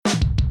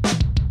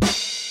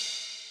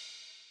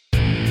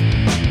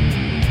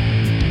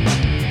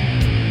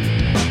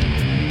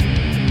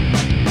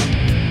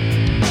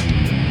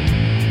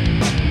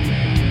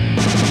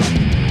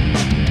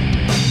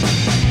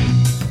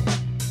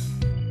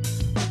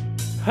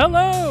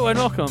Hello and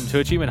welcome to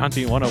Achievement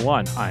Hunting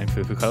 101. I'm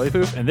Fufu Cuddly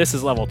Poof, and this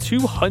is level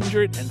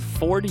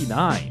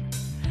 249.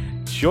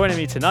 Joining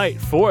me tonight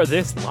for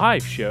this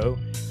live show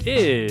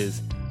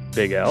is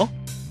Big L.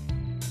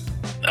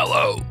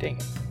 Hello. Dang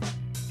it.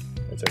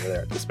 It's over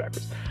there. This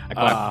backwards.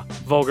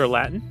 Vulgar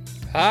Latin.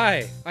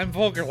 Hi, I'm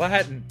Vulgar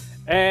Latin.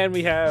 And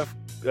we have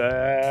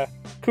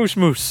Koosh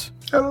Moose.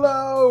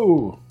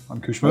 Hello. I'm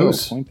Koosh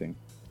Moose. Pointing.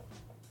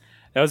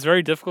 That was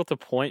very difficult to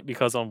point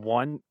because on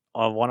one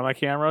of my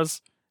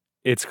cameras,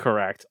 it's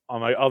correct. On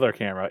my other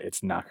camera,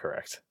 it's not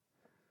correct.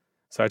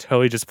 So I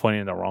totally just pointed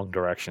in the wrong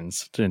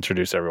directions to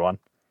introduce everyone.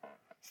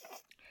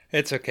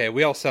 It's okay.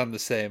 We all sound the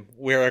same.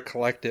 We're a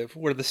collective.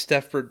 We're the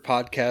Stefford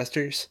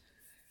podcasters.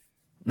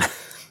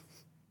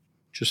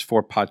 Just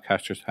 4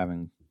 podcasters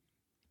having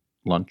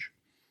lunch.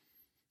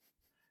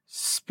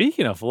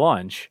 Speaking of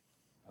lunch,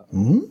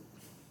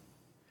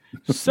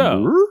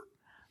 so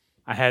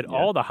I had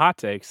all the hot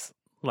takes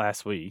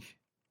last week,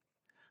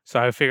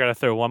 so I figured I'd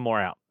throw one more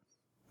out.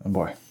 Oh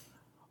boy.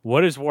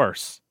 What is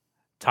worse,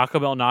 Taco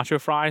Bell nacho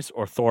fries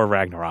or Thor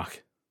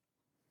Ragnarok?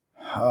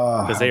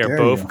 Because they are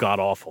both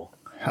god-awful.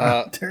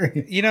 How dare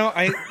you? You know,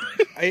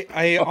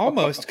 I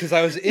almost, because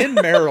I was in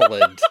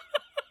Maryland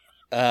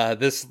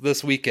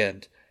this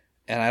weekend,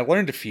 and I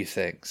learned a few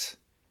things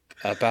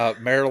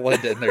about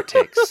Maryland and their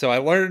takes. So I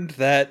learned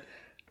that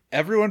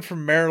everyone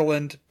from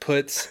Maryland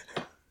puts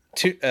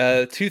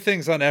two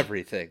things on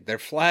everything: their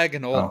flag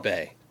and Old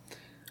Bay.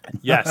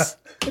 Yes.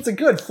 It's a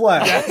good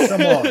flag.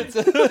 Come on.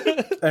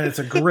 And it's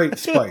a great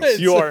spice.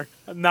 You're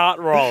not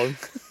wrong.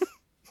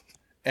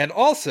 And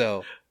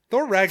also,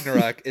 Thor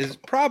Ragnarok is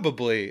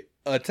probably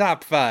a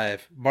top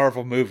 5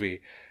 Marvel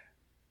movie.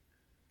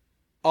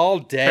 All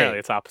day. Apparently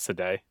it's opposite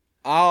day.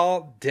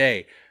 All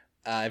day.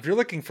 If you're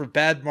looking for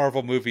bad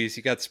Marvel movies,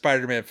 you got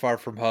Spider-Man Far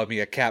From Home,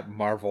 you got Captain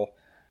Marvel.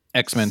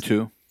 X-Men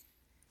 2.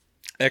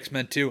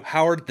 X-Men 2.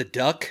 Howard the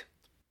Duck.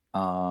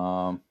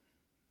 No,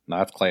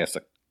 that's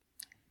classic.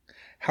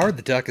 Howard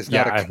the Duck is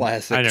not a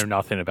classic. I know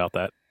nothing about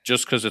that.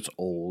 Just because it's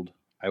old.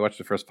 I watched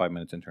the first 5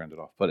 minutes and turned it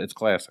off, but it's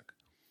classic.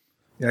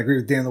 Yeah, I agree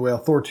with Dan the Whale.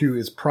 Thor 2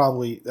 is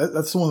probably...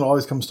 That's the one that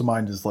always comes to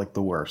mind as like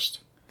the worst.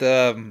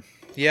 Thor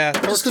Just 2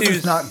 because is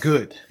it's not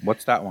good.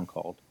 What's that one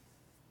called?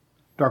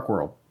 Dark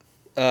World.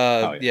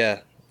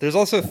 Yeah. There's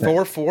also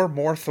Thor 4,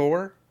 More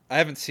Thor. I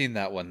haven't seen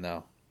that one,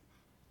 though.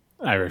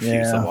 I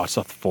refuse to watch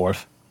the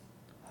fourth.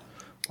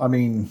 I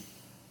mean...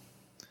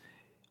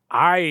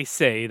 I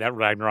say that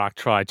Ragnarok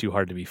tried too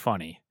hard to be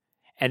funny.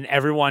 And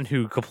everyone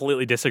who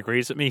completely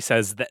disagrees with me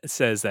says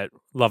that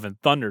Love and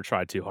Thunder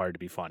tried too hard to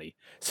be funny.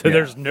 So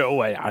there's no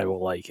way I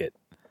will like it.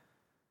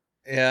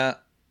 Yeah.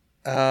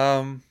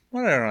 I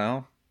don't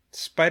know.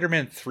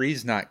 Spider-Man 3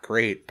 is not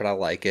great, but I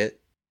like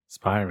it.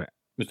 Spider-Man.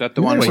 Is that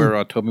the one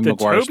where Tobey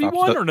Maguire Toby stops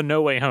one or the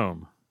No Way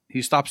Home?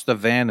 He stops the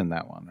van in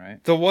that one,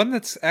 right? The one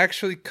that's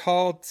actually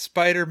called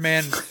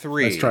Spider-Man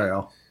 3. Let's try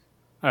Al.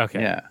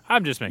 Okay. Yeah.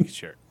 I'm just making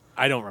sure.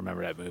 I don't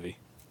remember that movie.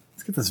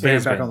 Let's get this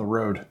van back on the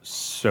road.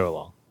 So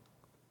long.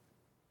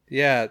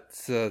 Yeah,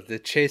 it's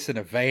the chasing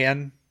a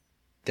van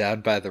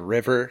down by the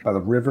river. By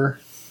the river.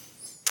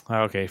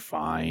 Okay,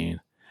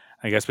 fine.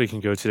 I guess we can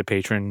go to the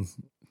patron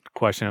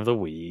question of the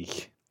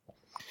week.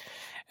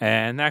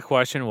 And that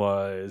question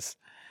was,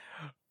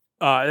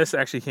 this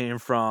actually came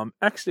from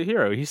X the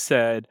Hero. He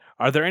said,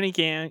 are there any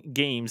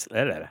games,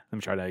 let me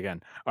try that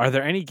again. Are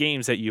there any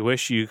games that you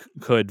wish you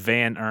could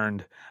van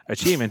earned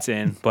achievements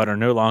in, but are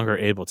no longer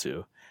able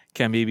to?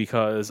 Can be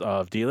because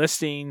of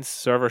delistings,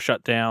 server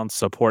shutdowns,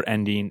 support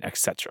ending,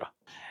 etc.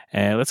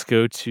 And let's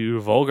go to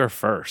Vulgar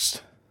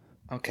first.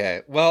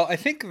 Okay, well, I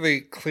think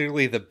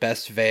clearly the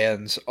best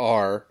vans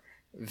are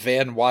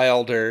Van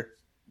Wilder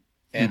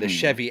and a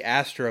Chevy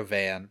Astro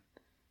van,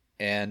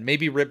 and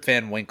maybe Rip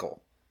Van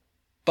Winkle.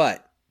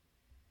 But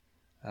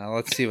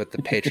let's see what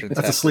the patrons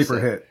That's have a sleeper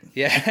to say. hit.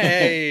 Yeah,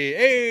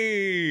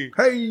 hey!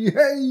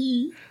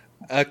 Hey!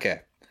 Okay,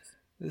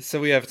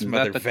 so we have some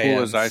other Is that the vans.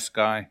 Cool as Ice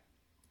guy?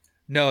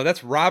 No,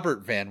 that's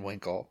Robert Van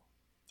Winkle.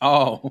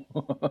 Oh.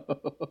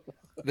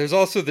 There's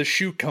also the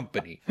Shoe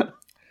Company.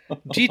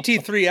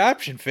 GT3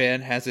 Option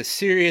Fan has a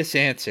serious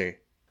answer.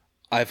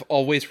 I've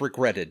always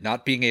regretted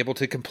not being able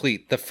to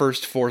complete the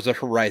first Forza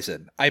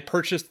Horizon. I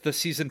purchased the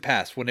season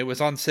pass when it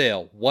was on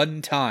sale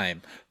one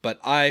time, but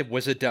I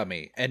was a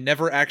dummy and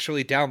never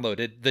actually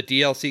downloaded the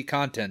DLC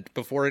content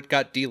before it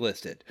got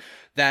delisted.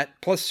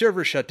 That, plus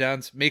server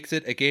shutdowns, makes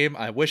it a game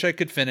I wish I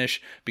could finish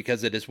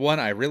because it is one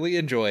I really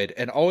enjoyed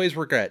and always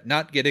regret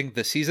not getting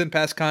the season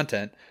pass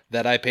content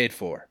that I paid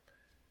for.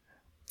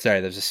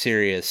 Sorry, there's a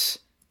serious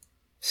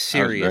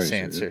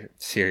answer.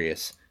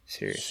 Serious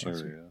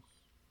answer.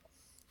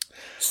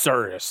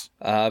 Sirius.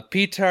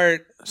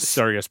 P-Tart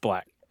Sirius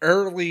Black.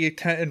 early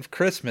time of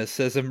Christmas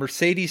says a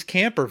Mercedes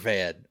camper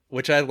van,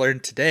 which I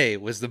learned today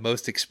was the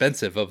most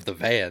expensive of the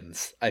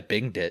vans. I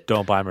binged it.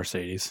 Don't buy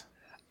Mercedes.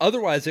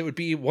 Otherwise, it would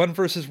be 1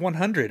 versus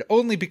 100,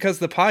 only because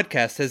the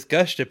podcast has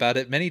gushed about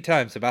it many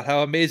times about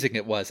how amazing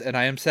it was, and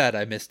I am sad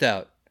I missed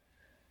out.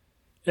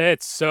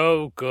 It's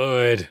so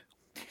good.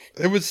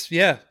 It was,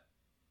 yeah.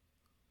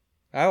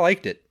 I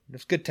liked it. It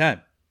was a good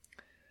time.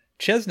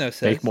 Chesno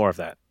says, Make more of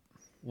that.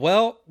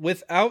 well,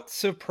 without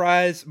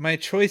surprise, my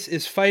choice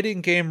is fighting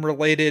game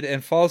related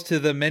and falls to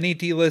the many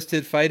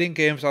delisted fighting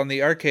games on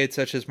the arcade,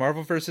 such as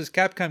Marvel vs.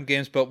 Capcom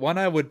games, but one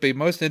I would be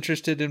most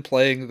interested in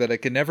playing that I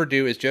can never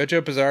do is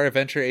JoJo Bizarre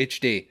Adventure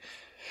HD.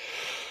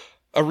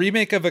 A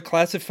remake of a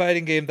classic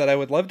fighting game that I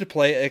would love to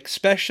play,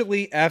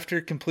 especially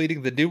after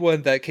completing the new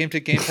one that came to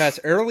Game Pass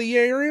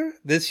earlier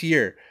this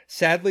year.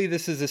 Sadly,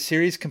 this is a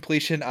series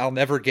completion I'll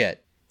never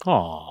get.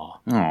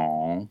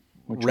 Aww.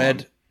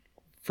 Read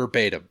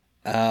verbatim.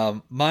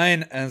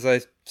 Mine, as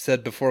I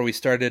said before we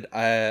started,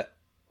 I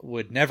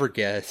would never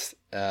guess,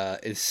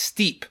 is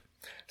Steep.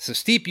 So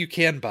Steep you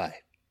can buy.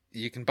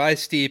 You can buy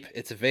Steep,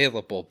 it's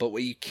available. But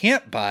what you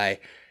can't buy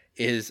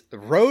is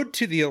Road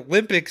to the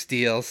Olympics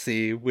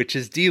DLC, which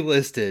is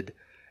delisted.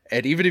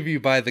 And even if you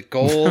buy the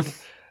gold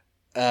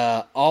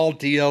all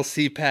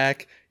DLC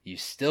pack, you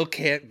still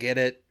can't get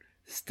it.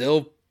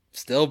 Still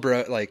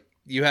bro, like,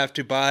 you have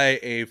to buy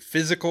a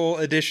physical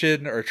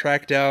edition or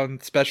track down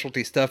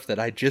specialty stuff that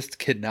I just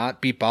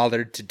cannot be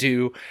bothered to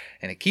do.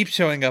 And it keeps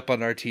showing up on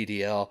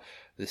RTDL,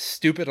 this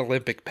stupid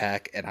Olympic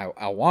pack, and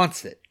I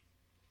wants it.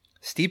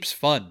 Steep's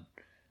fun.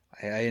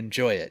 I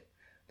enjoy it.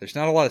 There's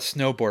not a lot of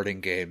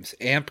snowboarding games.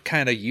 Amp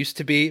kind of used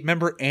to be.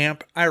 Remember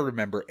Amp? I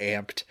remember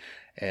Amped.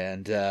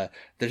 And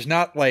there's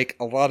not like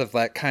a lot of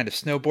that kind of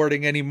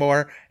snowboarding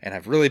anymore. And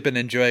I've really been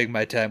enjoying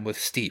my time with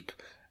Steep.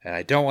 And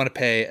I don't want to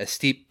pay a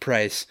steep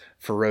price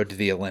for Road to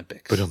the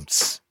Olympics.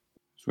 Ba-dum-ts.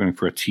 Just waiting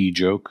for a tea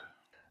joke.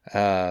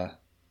 But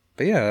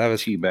yeah, that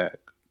was Tea bag.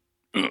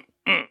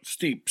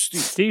 Steep.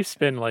 Steve's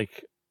been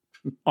like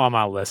on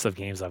my list of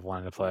games I've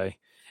wanted to play.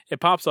 It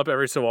pops up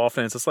every so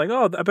often. It's just like,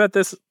 oh, I bet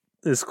this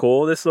is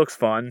cool. This looks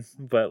fun,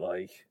 but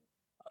like,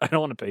 I don't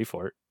want to pay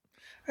for it.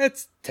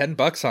 It's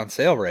 $10 on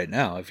sale right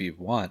now if you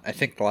want. I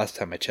think the last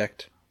time I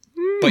checked.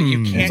 But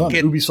you It's can't on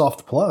get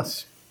Ubisoft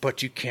Plus.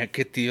 But you can't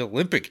get the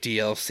Olympic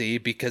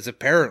DLC because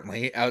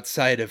apparently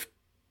outside of,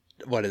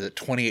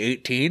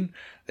 2018,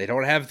 they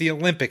don't have the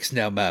Olympics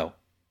no mo.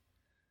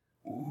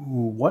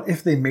 Ooh, what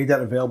if they made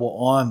that available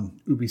on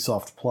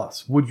Ubisoft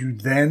Plus? Would you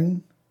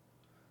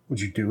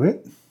do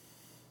it?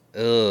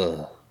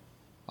 Ugh.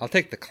 I'll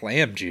take the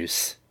clam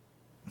juice.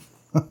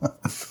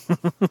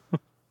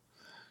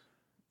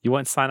 You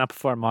wouldn't sign up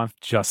for a month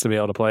just to be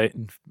able to play it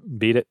and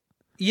beat it?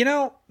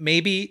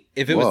 Maybe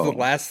if it was the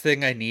last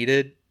thing I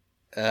needed,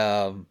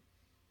 but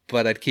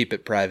I'd keep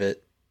it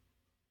private.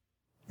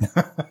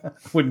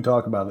 Wouldn't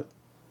talk about it.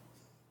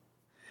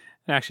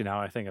 Actually, now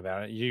I think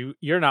about it,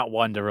 you're not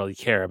one to really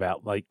care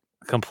about like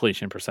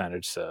completion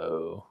percentage,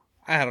 so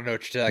I don't know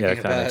what you're yeah, talking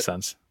that kind of about. makes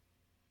sense.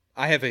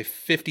 I have a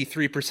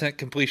 53%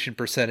 completion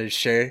percentage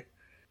share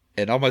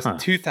and almost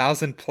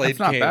 2,000 played That's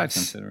not games. bad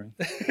considering.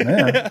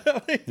 Man,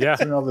 Yeah,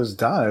 doing all those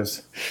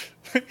dives.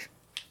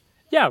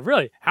 yeah,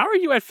 really. How are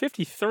you at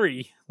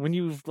 53 when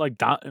you've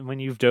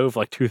dove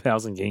like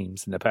 2,000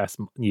 games in the past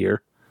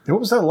year? What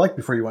was that like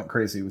before you went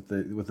crazy with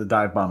the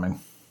dive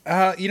bombing?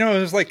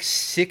 It was like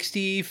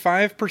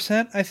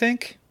 65%, I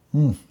think.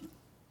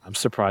 I'm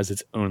surprised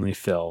it's only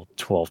fell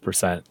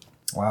 12%.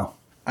 Wow.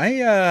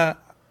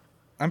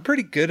 I'm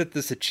pretty good at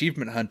this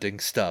achievement hunting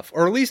stuff,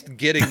 or at least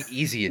getting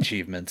easy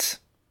achievements.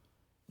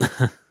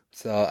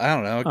 So I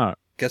don't know.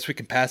 Guess we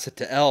can pass it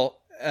to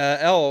L.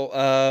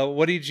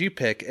 What did you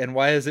pick, and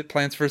why is it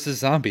Plants vs.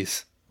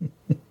 Zombies?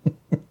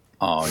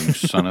 Oh, you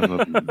son of a...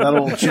 That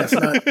old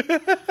chestnut.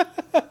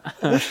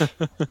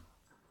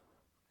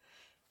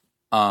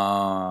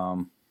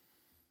 Well,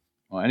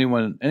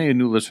 any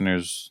new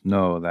listeners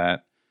know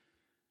that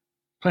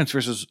Plants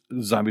vs.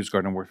 Zombies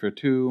Garden Warfare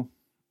 2,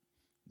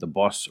 the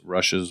boss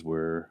rushes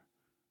were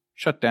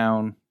shut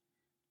down.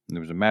 And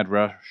there was a mad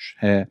rush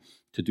to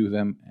do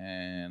them,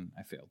 and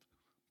I failed.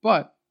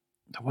 But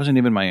that wasn't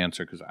even my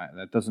answer, because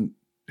that doesn't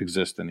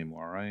exist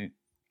anymore, right?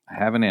 I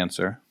have an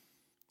answer.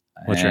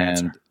 What's your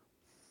answer?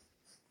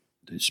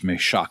 This may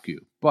shock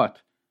you, but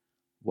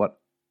what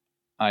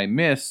I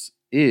miss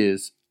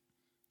is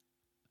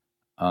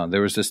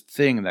there was this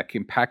thing that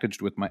came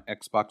packaged with my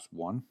Xbox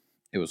One.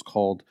 It was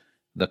called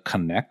the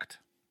Kinect.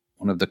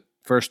 One of the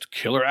first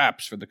killer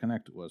apps for the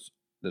Kinect was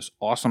this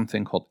awesome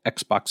thing called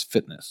Xbox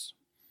Fitness.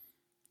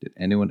 Did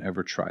anyone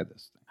ever try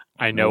this thing?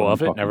 I know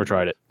of it, never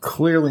tried it.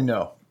 Clearly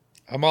no.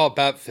 I'm all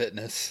about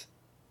fitness.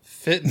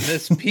 Fitting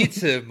this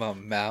pizza in my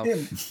mouth.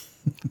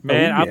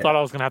 Man, Oh, I yeah. thought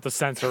I was going to have to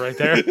censor right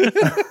there.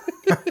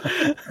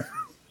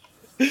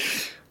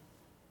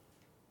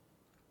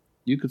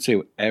 You could say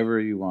whatever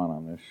you want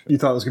on this show. You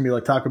thought it was going to be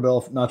like Taco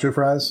Bell nacho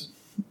fries?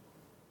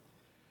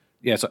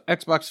 Yeah, so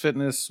Xbox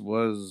Fitness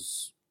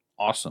was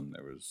awesome.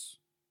 There was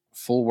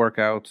full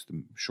workouts,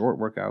 short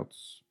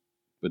workouts,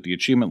 but the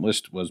achievement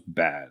list was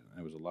bad.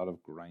 There was a lot of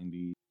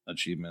grindy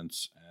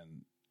achievements,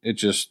 and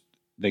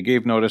they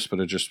gave notice, but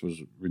it just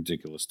was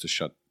ridiculous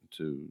to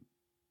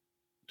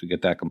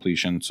get that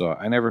completion. So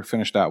I never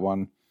finished that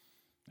one.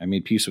 I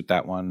made peace with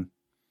that one,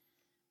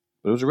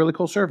 but it was a really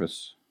cool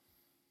service.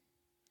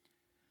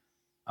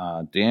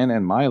 Dan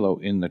and Milo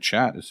in the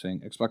chat is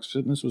saying Xbox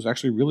Fitness was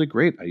actually really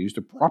great. I used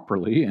it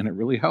properly, and it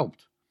really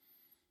helped.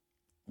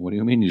 What do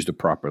you mean used it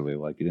properly?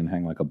 Like you didn't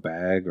hang like a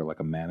bag or like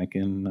a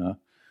mannequin?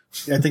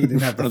 Yeah, I think he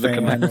didn't have the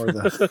fan or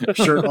the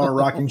shirt on a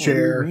rocking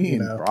chair. What do you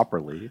mean You know.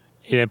 properly?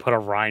 He didn't put a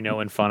rhino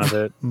in front of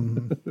it.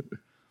 Mhm.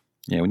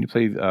 Yeah, when you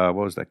played, what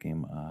was that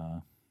game?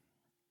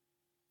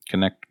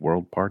 Connect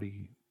World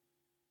Party.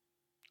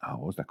 Oh,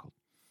 what was that called?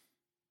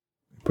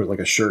 Put like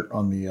a shirt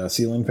on the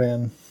ceiling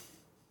fan.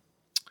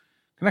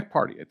 Connect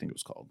Party, I think it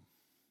was called.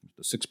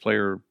 The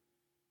 6-player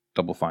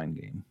Double Fine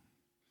game.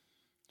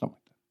 Something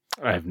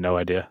like that. I have no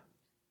idea.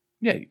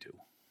 Yeah, you do.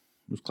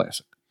 It was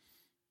classic.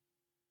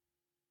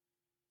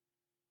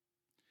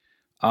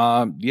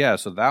 Yeah,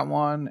 so that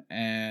one,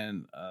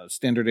 and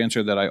standard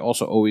answer that I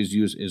also always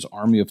use is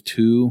Army of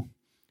Two,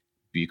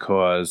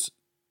 because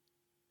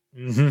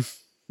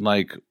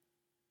like,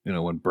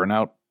 when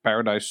Burnout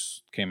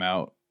Paradise came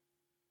out,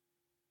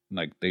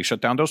 like they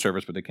shut down those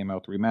servers, but they came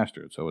out with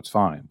remastered, so it's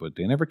fine. But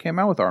they never came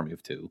out with Army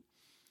of Two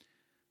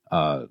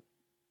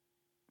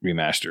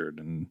remastered,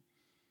 and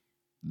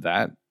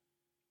that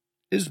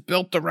is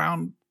built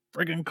around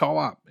friggin'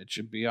 co-op. It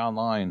should be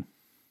online.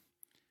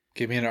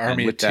 Give me an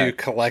Army of Two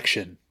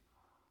collection.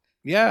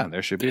 Yeah,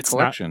 there should be a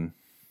collection.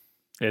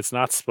 It's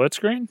not split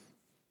screen?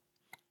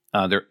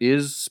 There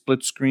is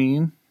split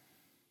screen,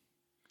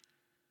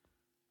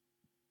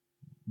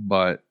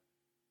 but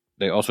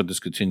they also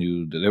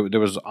discontinued. There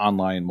was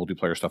online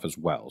multiplayer stuff as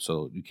well,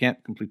 so you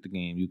can't complete the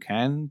game. You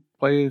can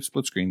play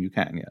split screen. You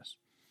can, yes,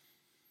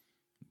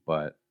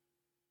 but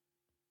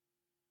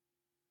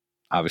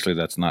obviously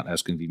that's not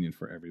as convenient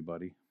for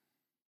everybody.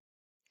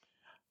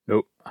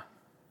 Nope.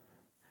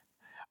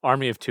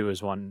 Army of Two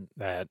is one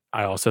that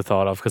I also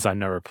thought of because I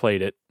never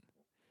played it,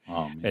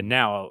 and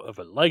now I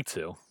would like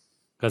to,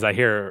 because I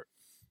hear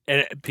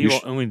and people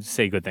only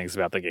say good things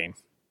about the game.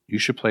 You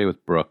should play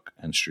with Brooke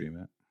and stream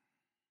it.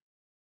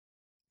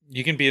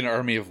 You can be an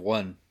Army of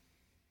One.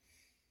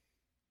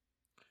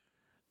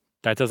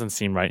 That doesn't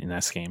seem right in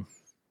this game.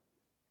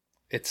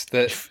 It's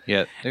the If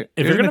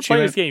you're going to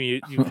play this game,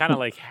 you kind of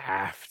like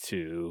have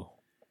to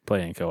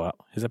play in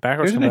co-op. Is it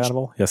backwards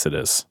compatible? Yes, it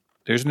is.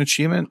 There's an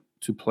achievement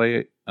to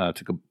play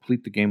to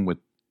complete the game with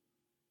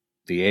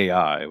the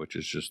AI, which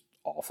is just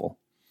awful.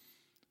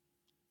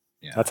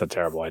 Yeah, that's a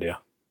terrible idea.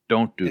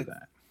 Don't do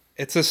that.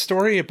 It's a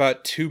story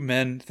about two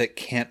men that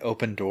can't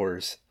open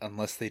doors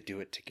unless they do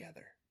it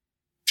together.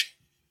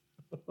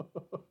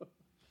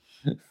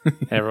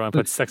 Everyone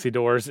put sexy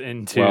doors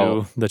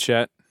into the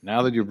chat.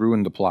 Now that you've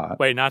ruined the plot.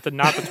 Wait, not the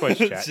Twitch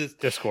chat. Just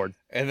Discord.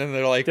 And then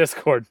they're like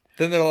Discord.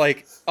 Then they're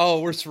like,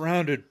 "Oh, we're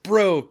surrounded,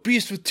 bro.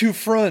 Beast with two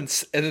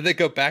fronts." And then they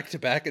go back to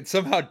back and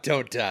somehow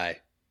don't die.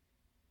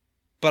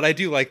 But I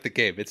do like the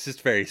game. It's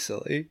just very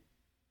silly.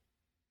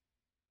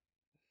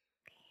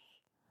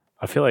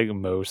 I feel like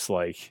most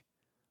like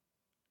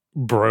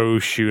bro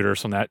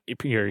shooters from that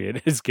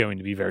period is going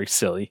to be very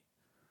silly.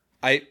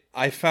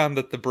 I found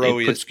that the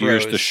broiest puts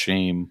gears to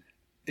shame.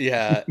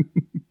 Yeah.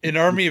 In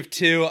Army of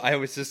Two, I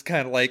was just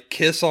kind of like,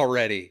 kiss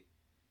already.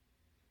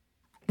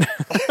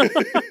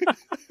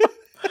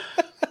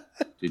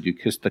 Did you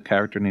kiss the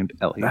character named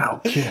Elliot?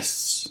 Now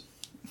kiss.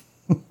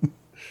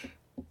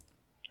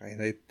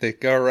 Right, they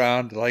go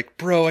around like,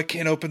 "Bro, I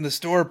can't open this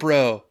door,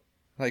 bro."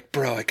 Like,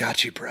 "Bro, I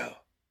got you, bro."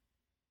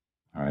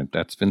 All right,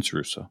 that's Vince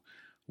Russo.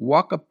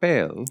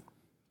 Wakapel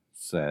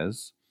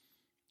says,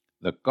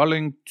 "The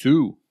Culling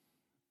 2.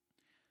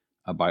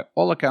 By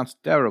all accounts,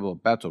 terrible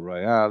battle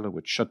royale,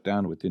 which shut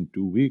down within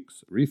 2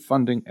 weeks,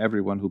 refunding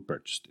everyone who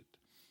purchased it.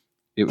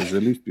 It was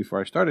released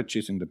before I started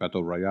chasing the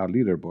battle royale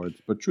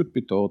leaderboards, but truth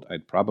be told,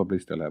 I'd probably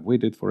still have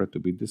waited for it to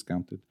be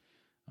discounted."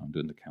 I'm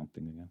doing the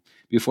counting again.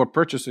 "Before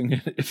purchasing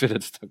it, if it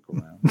had stuck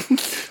around."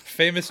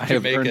 Famous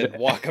Jamaican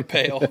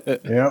Wakapale.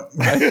 Yep.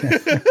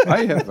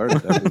 I have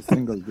earned every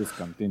single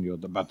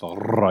discontinued battle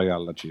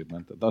royale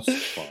achievement thus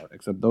far,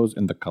 except those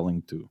in the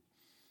Culling 2.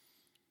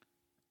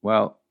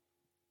 Well,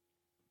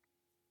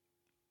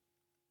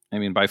 I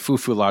mean, by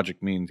foo-foo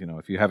logic means,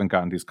 if you haven't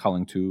gotten these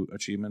Culling 2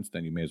 achievements,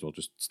 then you may as well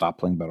just stop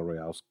playing Battle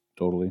Royales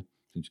totally,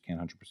 since you can't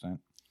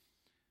 100%.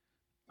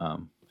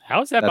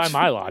 How is that by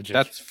my logic?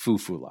 That's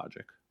foo-foo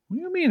logic. What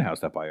do you mean, how's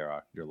that by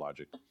your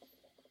logic?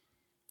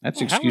 That's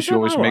the Well, excuse you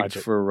always make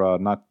for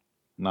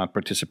not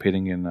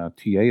participating in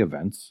TA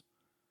events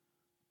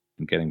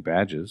and getting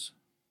badges.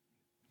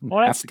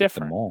 Well, that's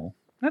different. Them all.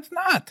 That's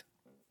not.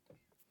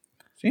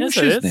 Yes,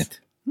 it is. It?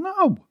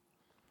 No.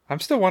 I'm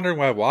still wondering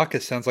why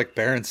Waka sounds like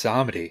Baron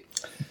Samedi.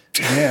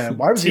 Yeah,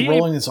 why was he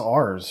rolling his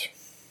R's?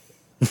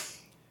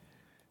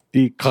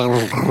 The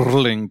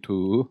Culling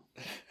 2.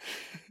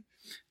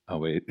 Oh,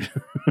 wait.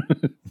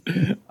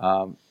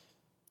 I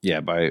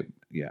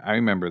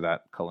remember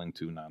that Culling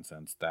 2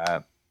 nonsense.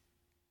 That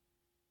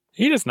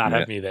he does not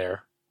have me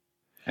there.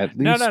 At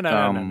least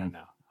no.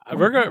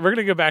 We're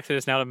gonna go back to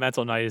this now that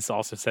Mental Knight has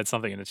also said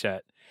something in the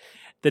chat.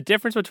 The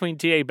difference between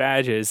TA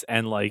badges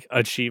and like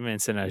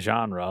achievements in a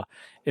genre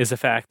is the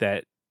fact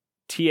that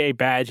TA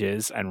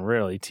badges and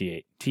really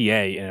TA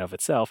in and of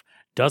itself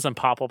doesn't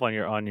pop up on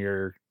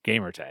your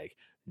gamer tag.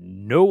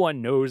 No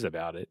one knows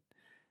about it.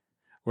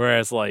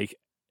 Whereas like,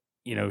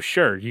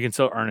 sure, you can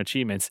still earn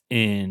achievements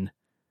in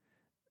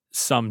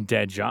some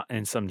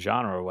in some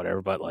genre or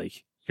whatever, but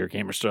like your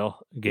gamer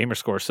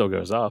score still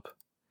goes up.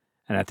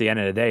 And at the end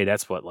of the day,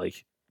 that's what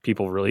like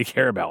people really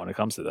care about when it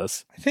comes to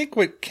this. I think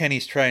what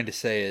Kenny's trying to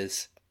say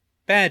is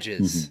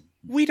badges.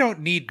 Mm-hmm. We don't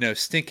need no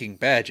stinking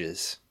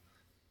badges.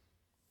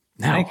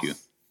 No.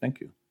 Thank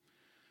you.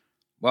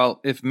 Well,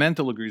 if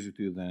Mental agrees with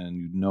you, then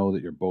you know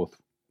that you're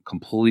both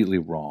completely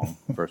wrong,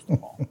 first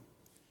of all.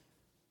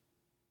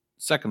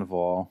 Second of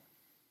all,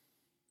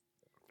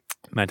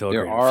 Mental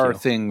there agree with are you.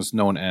 things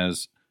known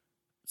as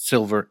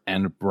silver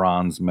and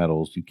bronze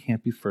medals. You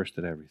can't be first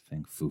at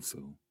everything,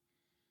 foo-foo.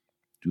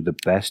 Do the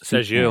best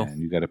Says you can.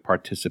 You got a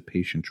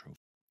participation trophy.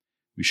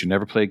 We should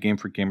never play a game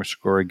for gamer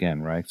score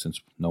again, right?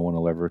 Since no one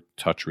will ever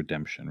touch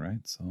redemption, right?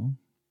 So,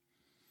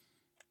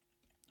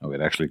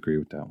 I'd actually agree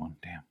with that one.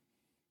 Damn.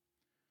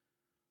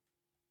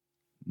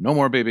 No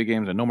more baby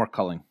games and no more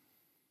culling.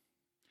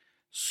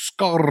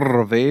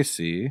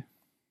 Scarvesi,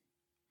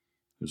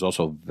 who's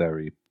also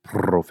very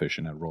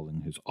proficient at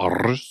rolling his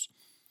R's,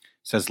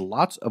 says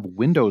lots of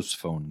Windows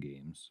Phone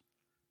games.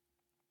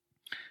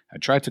 I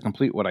tried to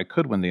complete what I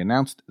could when they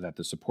announced that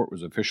the support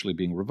was officially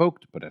being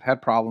revoked, but it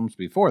had problems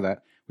before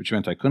that, which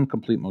meant I couldn't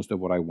complete most of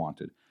what I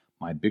wanted.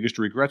 My biggest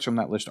regrets from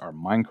that list are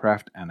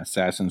Minecraft and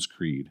Assassin's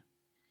Creed.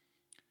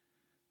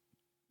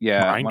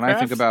 Yeah, Minecraft? When I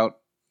think about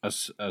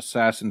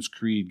Assassin's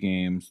Creed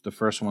games, the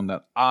first one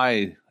that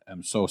I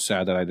am so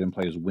sad that I didn't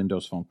play is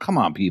Windows Phone. Come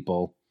on,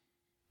 people.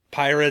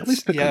 Pirates. At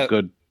least pick a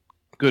good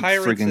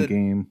Pirates friggin'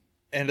 game.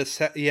 And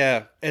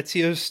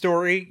Ezio's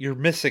story, you're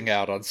missing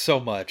out on so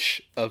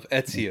much of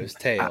Ezio's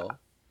tale.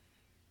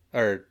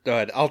 Or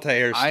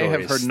Altair's story. I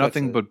have heard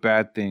nothing but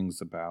bad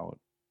things about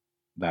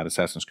that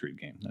Assassin's Creed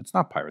game. It's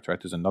not Pirates,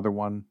 right? There's another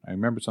one. I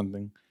remember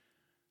something.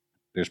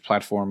 There's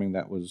platforming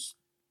that was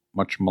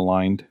much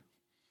maligned.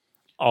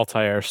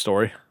 Altair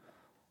story.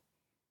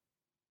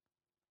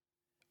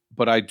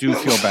 But I do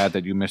feel bad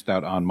that you missed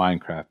out on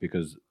Minecraft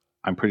because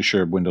I'm pretty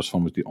sure Windows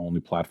Phone was the only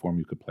platform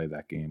you could play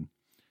that game.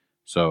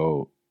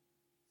 So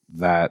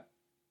that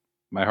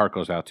my heart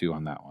goes out to you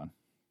on that one.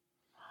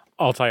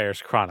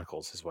 Altair's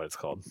Chronicles is what it's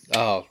called.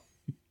 Oh.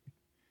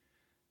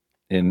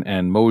 And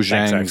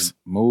Mojang's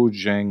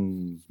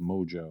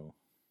Mojo.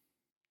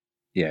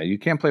 Yeah, you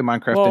can't play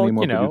Minecraft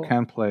anymore, but you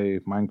can play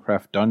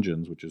Minecraft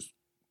Dungeons, which is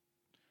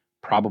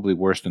probably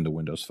worse than the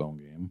Windows Phone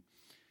game.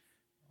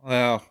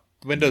 Well,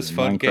 Windows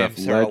Phone Minecraft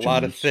games are a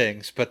lot of Legends.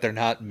 things, but they're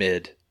not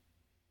mid.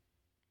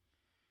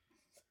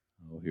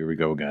 Oh, here we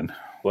go again.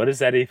 What does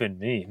that even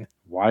mean?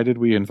 Why did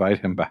we invite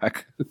him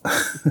back?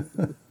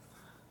 The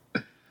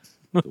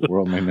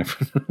world may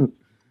never. The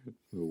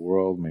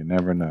world may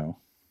never know.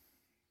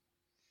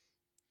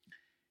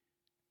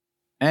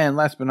 And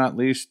last but not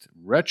least,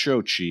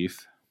 Retro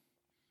Chief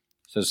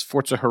says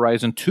Forza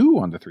Horizon 2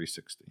 on the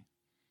 360.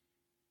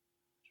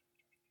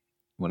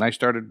 When I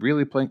started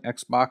really playing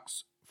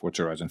Xbox,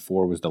 Forza Horizon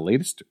 4 was the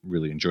latest.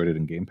 Really enjoyed it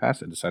in Game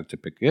Pass and decided to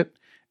pick it.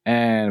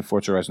 And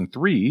Forza Horizon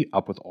 3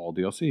 up with all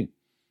DLC.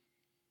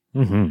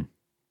 Mm-hmm.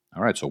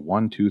 All right, so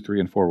 1, 2, 3,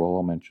 and 4 were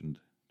all mentioned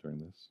during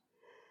this.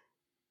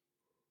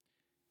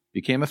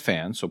 Became a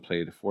fan, so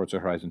played Forza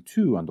Horizon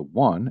 2 on the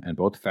 1 and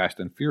both Fast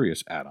and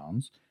Furious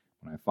add-ons.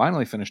 When I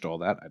finally finished all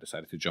that, I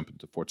decided to jump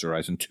into Forza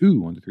Horizon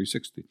 2 on the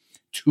 360.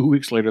 2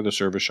 weeks later, the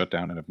service shut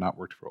down and have not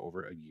worked for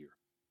over a year.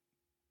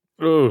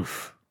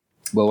 Oof.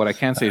 Well, what I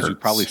can say is you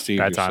probably saved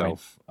Bad timing.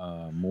 yourself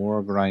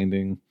more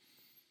grinding,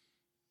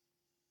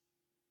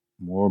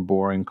 more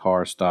boring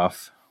car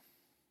stuff.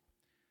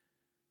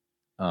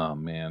 Oh,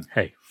 man.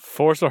 Hey,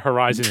 Forza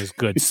Horizon is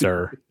good,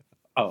 sir.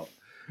 Oh,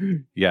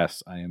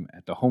 yes, I am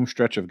at the home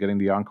stretch of getting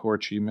the Encore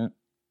achievement.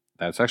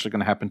 That's actually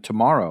going to happen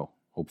tomorrow,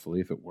 hopefully,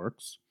 if it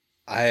works.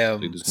 I am.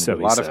 There's So gonna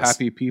be he a lot of says.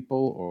 happy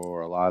people or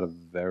a lot of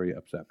very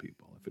upset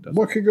people if it doesn't.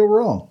 What could go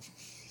wrong?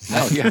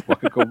 Oh, yeah, what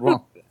could go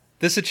wrong?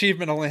 This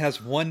achievement only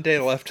has 1 day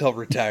left till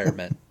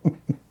retirement.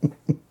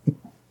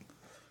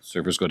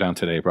 Servers go down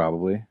today,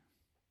 probably.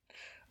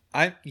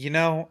 I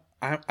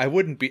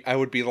would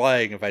be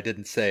lying if I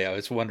didn't say I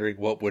was wondering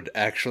what would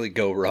actually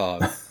go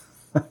wrong.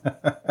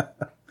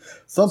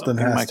 Something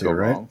has might to, go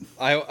right? wrong.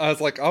 I was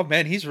like, oh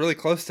man, he's really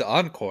close to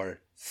Encore.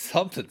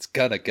 Something's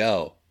gonna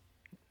go.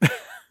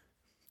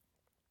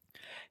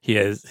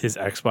 His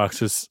Xbox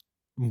just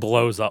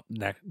blows up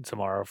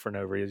tomorrow for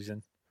no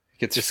reason.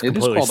 Gets Just It is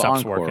completely called stops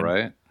Encore, working.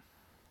 right?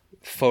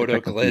 photo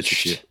Get that confused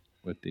glitched.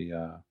 with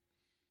the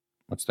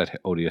what's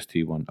that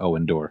ODST one? Oh,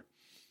 Endure.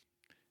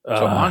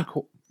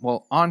 So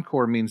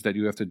Encore means that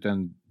you have to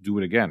then do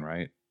it again,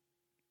 right?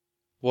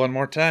 One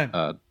more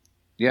time.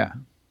 Yeah,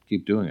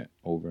 keep doing it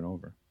over and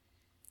over.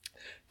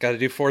 Got to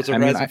do Forza I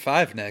mean, Horizon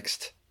 5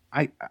 next.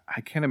 I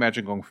can't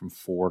imagine going from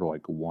 4 to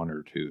like 1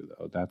 or 2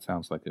 though. That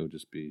sounds like it would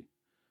just be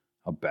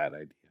a bad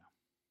idea.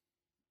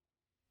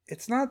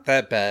 It's not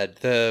that bad.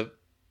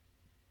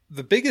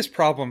 The biggest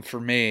problem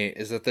for me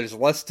is that there's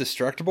less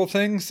destructible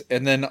things,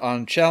 and then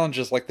on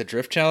challenges like the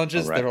drift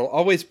challenges, right. there'll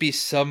always be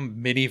some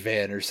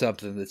minivan or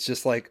something that's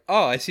just like,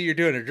 oh, I see you're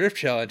doing a drift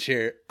challenge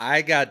here.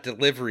 I got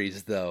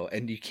deliveries though,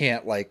 and you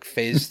can't like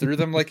phase through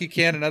them like you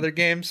can in other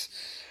games.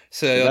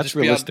 So it'll That's just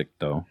be realistic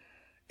though.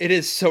 It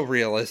is so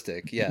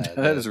realistic. Yeah,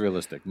 That is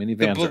realistic.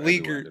 Minivans are everywhere.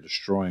 beleaguered- They're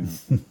destroying.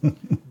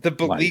 the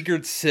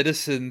beleaguered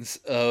citizens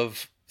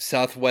of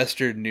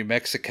southwestern New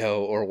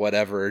Mexico or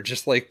whatever are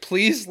just like,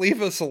 please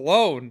leave us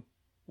alone.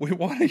 We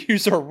want to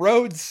use our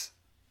roads.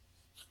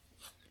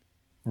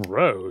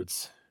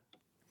 Roads.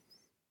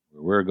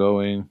 Where we're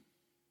going,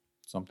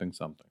 something.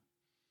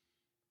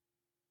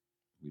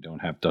 We don't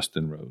have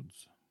Dustin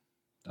Roads.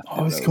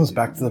 Always comes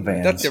back to the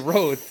vans. That's the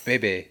road,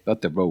 baby.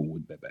 That's the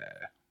road, baby.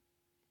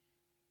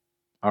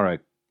 All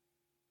right.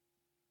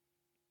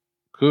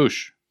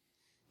 Koosh.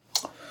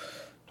 Talk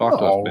to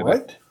us, All baby.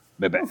 right.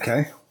 Baby.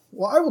 Okay.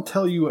 Well, I will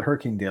tell you what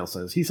Hurricane Dale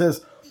says. He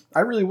says, I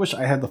really wish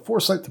I had the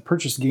foresight to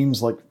purchase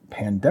games like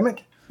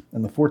Pandemic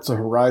and the Forza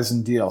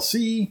Horizon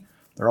DLC.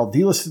 They're all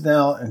delisted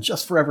now and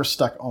just forever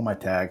stuck on my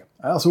tag.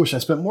 I also wish I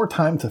spent more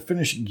time to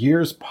finish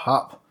Gears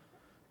Pop.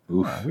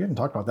 Oof. We haven't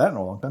talked about that in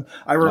a long time.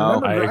 I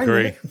remember I grinding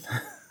agree.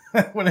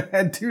 it when I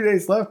had 2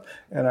 days left,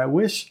 and I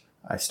wish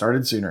I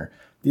started sooner.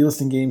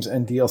 Delisting games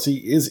and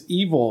DLC is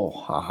evil.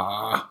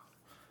 Haha.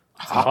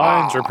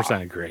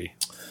 100% agree.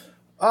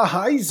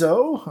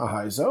 Ahizo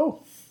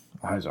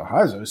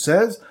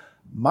says,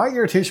 my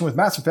irritation with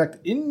Mass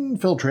Effect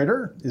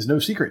Infiltrator is no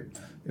secret.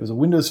 It was a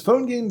Windows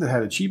Phone game that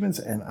had achievements,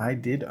 and I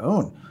did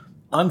own.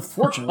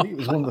 Unfortunately, it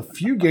was one of the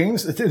few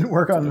games that didn't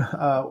work on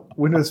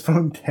Windows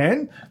Phone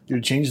 10 due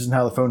to changes in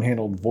how the phone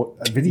handled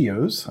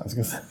videos. I was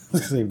going to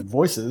say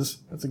voices.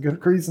 That's a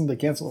good reason to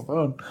cancel a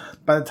phone.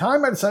 By the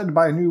time I decided to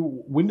buy a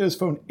new Windows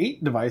Phone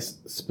 8 device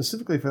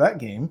specifically for that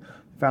game,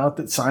 I found out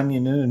that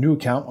signing in a new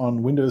account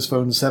on Windows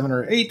Phone 7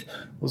 or 8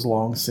 was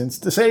long since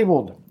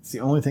disabled. It's the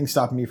only thing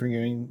stopping me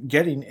from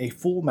getting a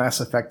full Mass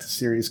Effect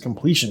series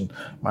completion,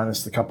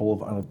 minus the couple of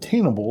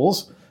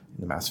unattainables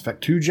in the Mass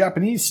Effect 2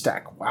 Japanese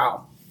stack.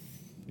 Wow.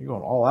 You're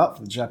going all out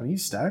for the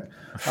Japanese stack.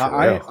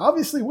 I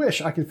obviously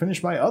wish I could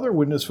finish my other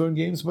Windows Phone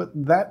games, but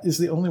that is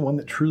the only one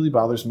that truly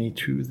bothers me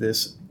to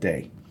this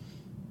day.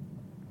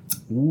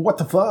 What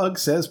the Fug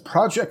says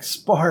Project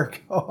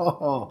Spark.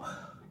 Oh,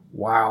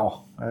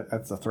 wow.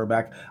 That's a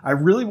throwback. I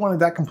really wanted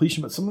that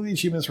completion, but some of the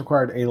achievements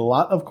required a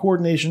lot of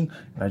coordination,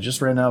 and I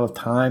just ran out of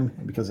time.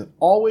 And because it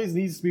always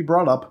needs to be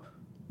brought up,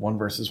 1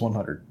 versus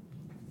 100.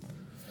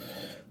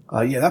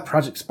 That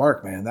Project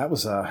Spark, man, that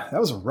was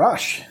a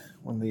rush.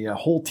 When the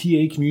whole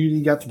TA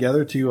community got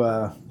together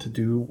to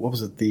do, what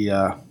was it,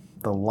 the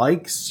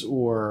likes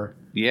or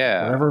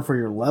whatever for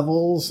your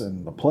levels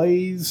and the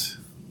plays.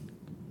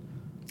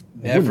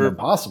 Never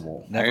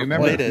possible. I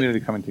remember the community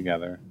coming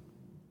together.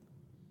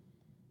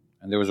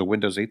 And there was a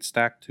Windows 8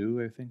 stack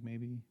too, I think,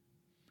 maybe.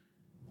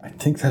 I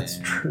think that's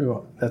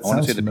true. That I want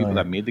to say sounds the people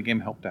familiar. that made the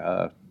game helped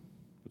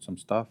with some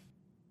stuff.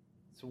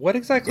 So what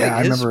exactly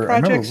I is remember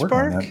Project working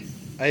on Spark? that.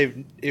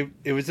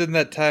 It was in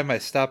that time I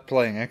stopped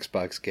playing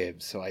Xbox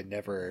games, so I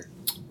never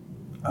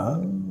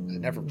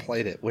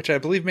played it, which I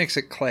believe makes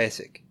it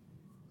classic.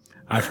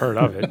 I've heard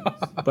of it,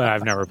 but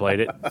I've never played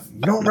it. You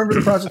don't remember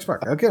the Project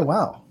Spark? Okay,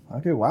 wow.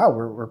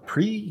 We're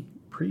pre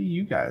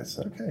you guys.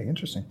 Okay,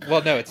 interesting.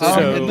 Well, no, it's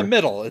in the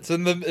middle. It's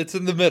in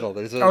the middle.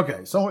 There's a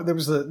Okay, so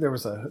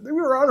we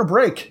were on a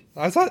break.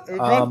 I thought we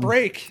were on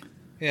break.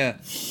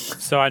 Yeah.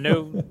 So I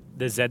know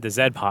the Z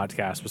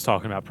podcast was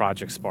talking about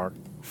Project Spark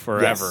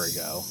forever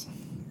ago.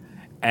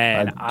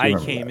 And I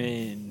came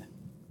in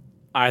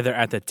either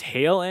at the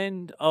tail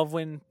end of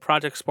when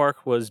Project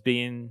Spark was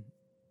being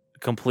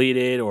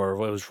completed or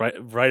was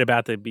right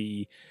about to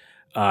be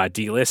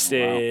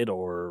delisted,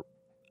 or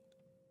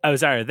I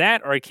was either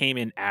that or I came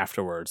in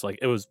afterwards. Like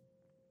it was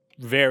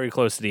very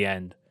close to the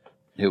end.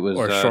 It was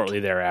or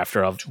shortly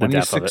thereafter of the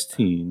death of it.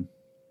 2016.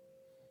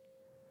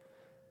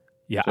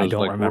 Yeah, So it I was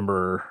don't like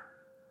remember.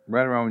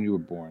 Right around when you were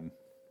born.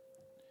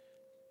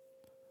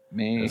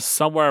 May.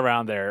 Somewhere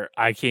around there,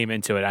 I came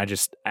into it.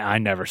 I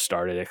never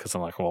started it because I'm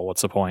like, well,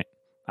 what's the point?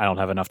 I don't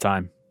have enough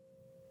time.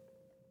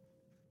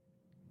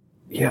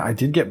 Yeah, I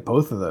did get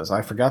both of those.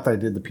 I forgot that I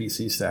did the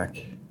PC stack.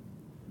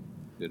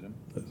 Did it?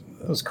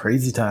 Those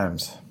crazy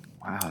times.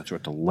 Wow, it's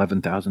worth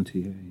 11,000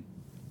 TA.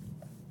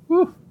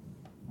 Woo.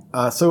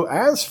 So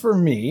as for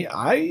me,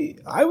 I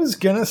was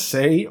gonna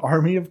say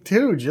Army of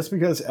Two just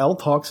because L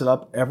talks it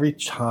up every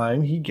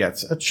time he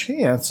gets a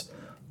chance,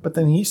 but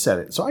then he said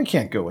it, so I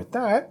can't go with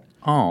that.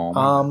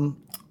 Oh.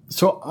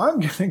 So I'm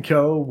gonna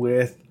go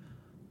with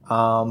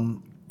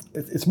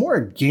it's more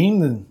a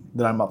game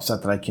that I'm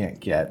upset that I can't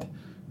get.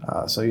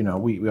 So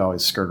we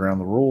always skirt around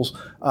the rules.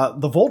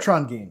 The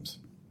Voltron games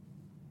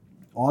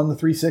on the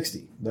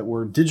 360 that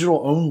were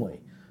digital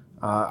only.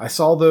 I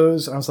saw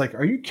those and I was like,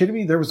 are you kidding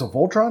me? There was a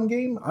Voltron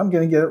game? I'm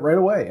going to get it right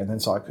away. And then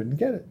saw I couldn't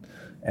get it.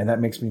 And that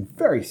makes me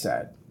very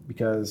sad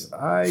because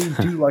I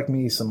do like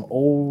me some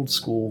old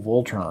school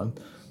Voltron.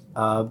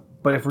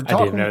 But if we're talking...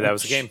 I didn't know that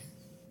was a game.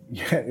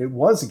 Yeah, it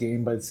was a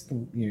game, but it's,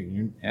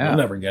 you'll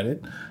never get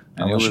it.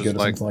 And Unless it you go to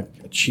was something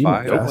like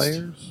Achievement 5 Fest.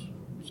 players?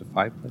 Was it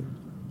 5 players?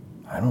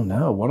 I don't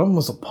know. One of them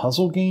was a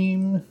puzzle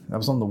game. That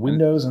was on the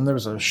Windows. And there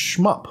was a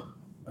shmup.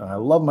 And I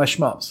love my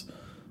shmups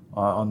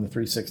on the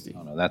 360.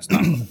 Oh, no, that's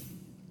not one.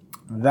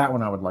 That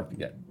one I would like to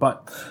get.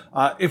 But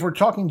if we're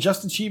talking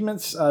just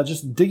achievements,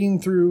 just digging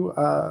through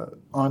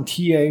on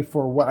TA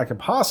for what I could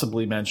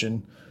possibly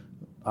mention,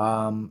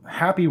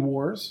 Happy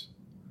Wars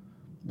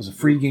was a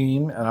free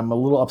game, and I'm a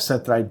little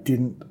upset that I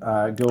didn't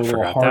go a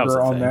little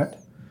harder on that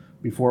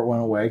before it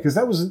went away, because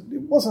it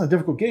wasn't a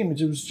difficult game.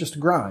 It was just a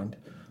grind,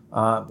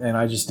 and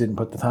I just didn't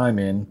put the time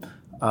in.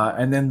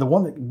 And then the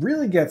one that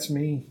really gets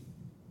me,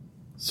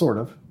 sort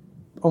of,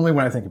 only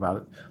when I think about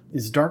it,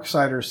 is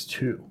Darksiders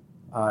 2.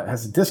 It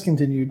has a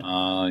discontinued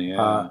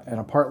and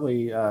a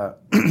partly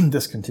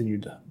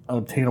discontinued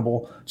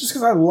unobtainable, just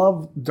because I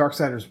love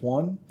Darksiders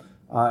 1,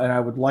 and I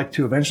would like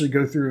to eventually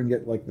go through and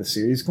get like the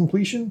series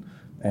completion,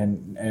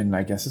 and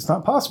I guess it's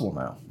not possible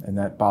now, and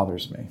that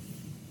bothers me.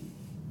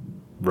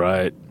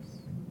 Right.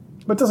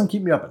 But it doesn't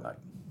keep me up at night.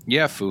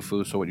 Yeah,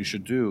 Fufu. So what you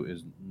should do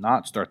is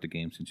not start the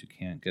game since you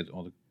can't get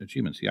all the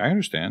achievements. Yeah, I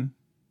understand.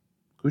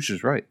 Kush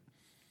is right.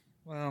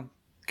 Well,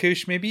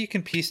 Kush, maybe you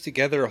can piece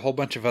together a whole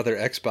bunch of other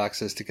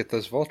Xboxes to get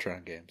those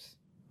Voltron games.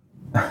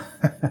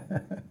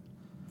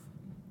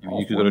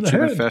 You could go to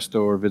Achievement Fest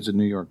or visit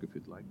New York if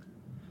you'd like.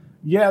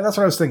 Yeah, that's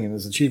what I was thinking,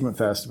 is Achievement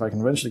Fest. If I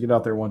can eventually get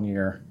out there one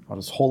year, I'll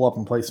just hole up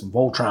and play some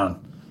Voltron.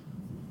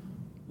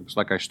 Looks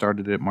like I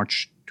started it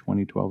March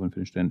 2012 and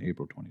finished it in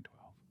April 2012.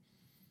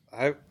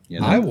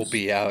 I will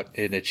be out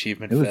in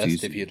Achievement Fest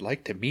easy. if you'd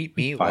like to meet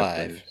me 5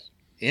 live players.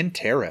 in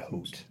Terre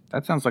Haute.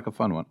 That sounds like a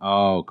fun one.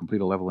 Oh,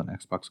 complete a level in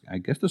Xbox. I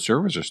guess the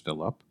servers are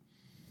still up.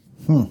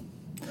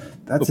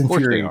 That's Of course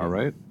infuriating. they are,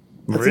 right?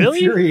 That's Really?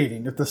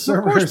 infuriating. If the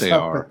servers they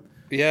up, are.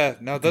 Yeah,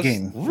 no, those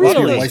Game. really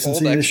those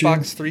Licensing old issue?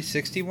 Xbox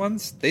 360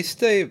 ones, they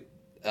stay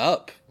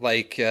up.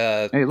 Like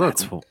Hey, look.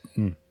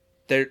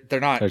 they're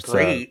not There's,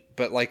 great,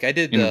 but like I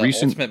did in the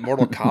recent- Ultimate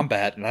Mortal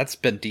Kombat, and that's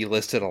been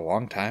delisted a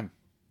long time.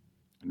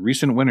 In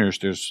recent winners,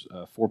 there's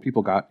 4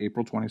 people got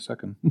April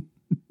 22nd.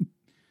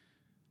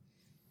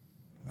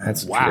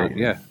 That's Wow. infuriating.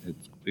 Yeah,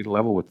 it's complete a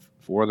level with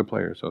 4 other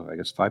players, so I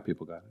guess 5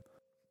 people got it.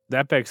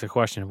 That begs the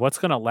question: what's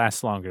going to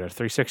last longer, the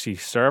 360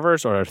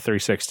 servers or the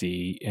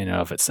 360 in and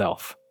of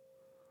itself?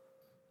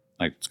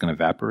 Like, it's going to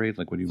evaporate?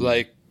 Like, what do you mean?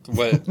 Like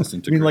what?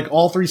 You mean like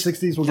all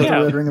 360s will get Yeah,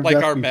 the Red Ring of Like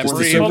Death our before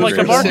memory the of Well, the like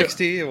the servers market-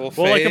 360 will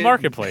Well, like a fade.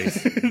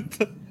 marketplace.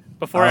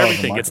 Before Oh, the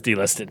everything gets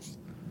delisted.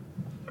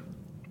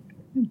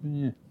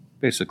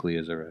 Basically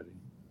is already.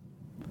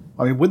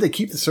 I mean, would they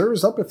keep the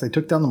servers up if they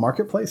took down the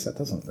marketplace? That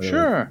doesn't really,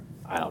 Sure.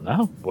 I don't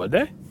know. Would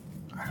they?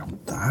 I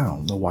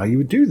don't know why you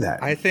would do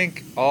that. I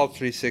think all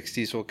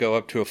 360s will go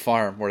up to a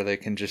farm where they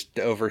can just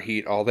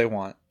overheat all they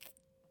want.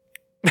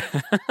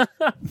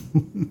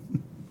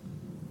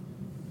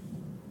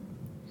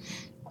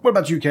 What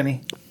about you,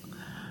 Kenny?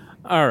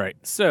 All right,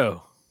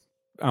 so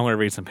I'm going to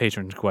read some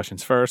patron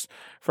questions first.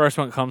 First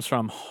one comes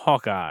from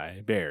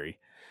Hawkeye Barry.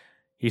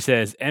 He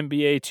says,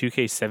 NBA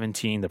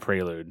 2K17, the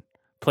prelude.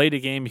 Played the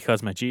game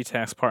because my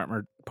GTAX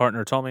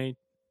partner told me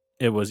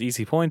it was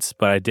easy points,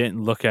 but I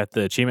didn't look at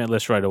the achievement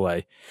list right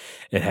away.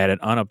 It had an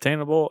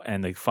unobtainable,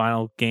 and the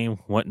final game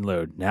wouldn't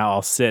load. Now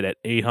I'll sit at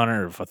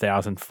 800 or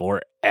 1,000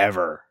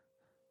 forever.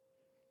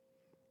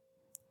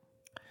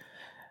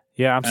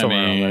 Yeah, I'm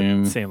somewhere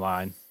on that same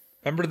line.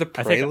 Remember the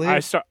I think prelude?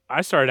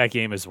 I started that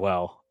game as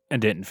well and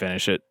didn't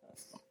finish it.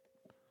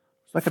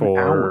 It's like an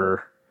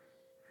hour.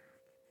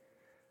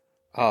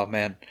 Oh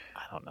man,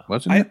 I don't know.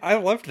 Wasn't it? I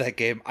loved that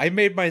game. I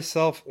made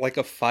myself like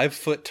a 5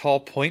 foot tall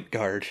point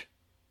guard,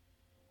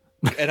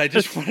 and I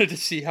just wanted to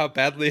see how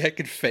badly I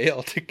could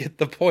fail to get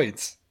the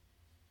points.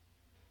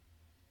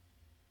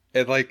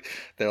 And like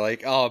they're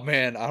like, oh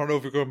man, I don't know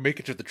if we're going to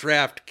make it to the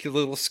draft. Kill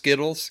Little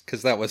Skittles,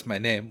 because that was my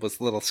name, was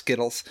Little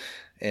Skittles,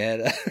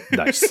 and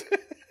Nice.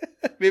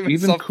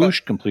 Even Kush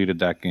completed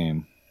that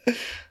game.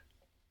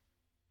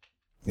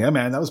 Yeah,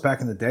 man, that was back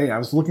in the day. I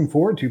was looking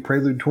forward to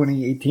Prelude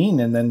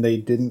 2018, and then they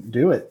didn't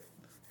do it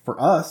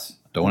for us.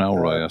 Don't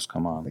Elroy us,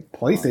 come on. Like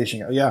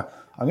PlayStation. Yeah,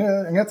 I'm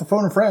gonna have to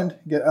phone a friend,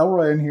 get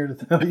Elroy in here to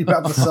tell you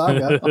about the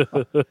saga.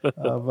 He's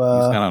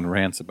gone on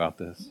rants about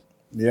this.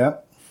 Yeah.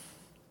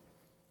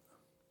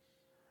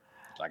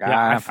 It's like,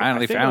 Yeah, I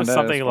finally think it found was a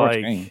something sports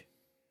like. game.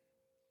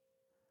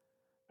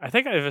 I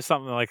think it was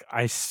something like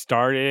I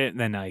started it and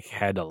then I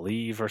had to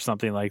leave or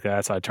something like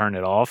that, so I turned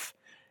it off,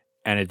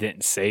 and it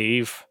didn't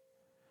save.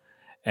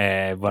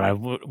 And when I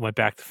went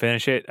back to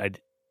finish it,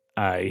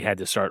 I had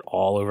to start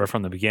all over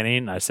from the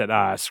beginning. I said,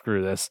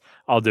 screw this,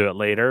 I'll do it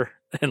later,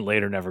 and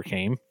later never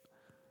came.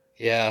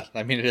 Yeah,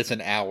 I mean it is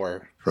an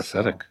hour.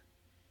 Prophetic.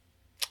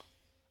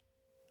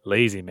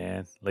 Lazy,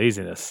 man,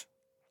 laziness.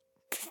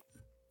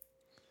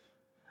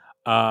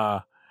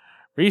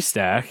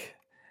 Restack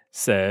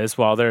says,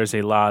 while there's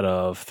a lot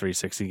of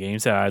 360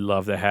 games that I'd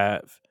love to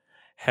have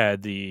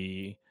had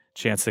the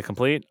chance to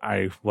complete,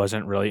 I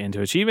wasn't really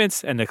into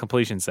achievements and the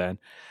completion set.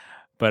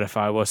 But if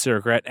I was to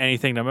regret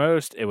anything the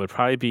most, it would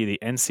probably be the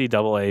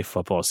NCAA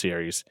football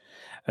series,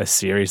 a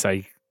series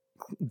I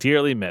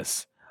dearly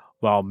miss.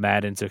 While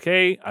Madden's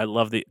okay, I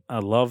love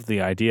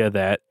the idea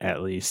that,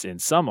 at least in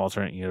some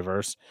alternate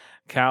universe,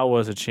 Cal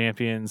was the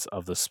champions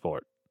of the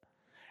sport.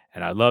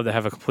 And I'd love to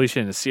have a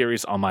completion in the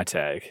series on my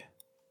tag.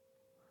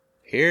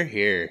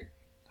 Here.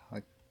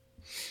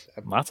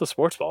 Lots of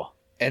sports ball.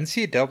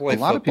 NCAA A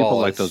lot of people football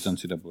like is- those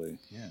NCAA.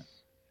 Yeah.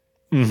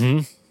 Mm-hmm.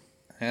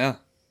 Yeah.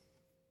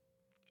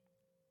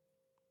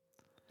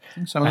 I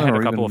think some of I them had a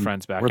are couple of even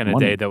friends back worth in the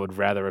money. day that would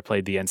rather have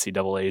played the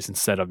NCAAs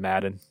instead of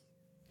Madden.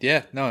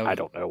 Yeah, no. I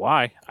don't know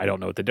why. I don't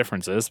know what the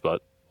difference is,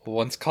 but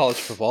One's college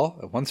football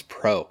and one's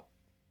pro.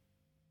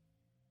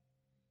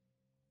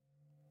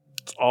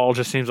 it all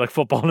just seems like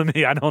football to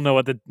me. I don't know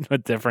what the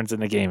difference in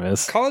the game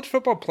is. College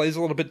football plays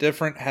a little bit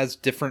different, has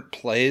different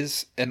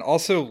plays, and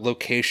also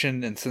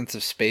location and sense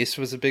of space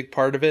was a big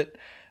part of it.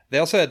 They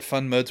also had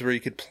fun modes where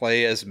you could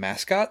play as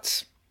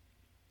mascots,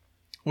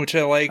 which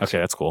I liked. Okay,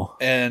 that's cool.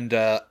 And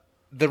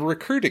the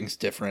recruiting's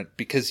different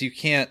because you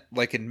can't,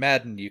 like in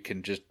Madden, you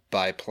can just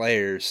buy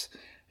players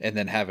and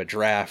then have a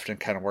draft and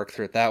kind of work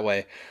through it that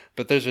way.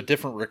 But there's a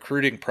different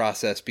recruiting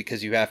process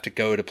because you have to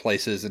go to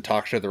places and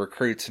talk to the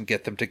recruits and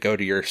get them to go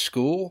to your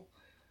school.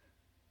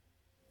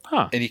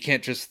 Huh. And you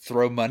can't just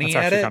throw money That's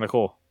at actually it. kind of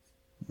cool.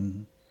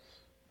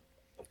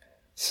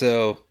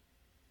 So,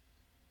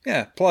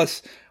 yeah.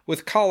 Plus,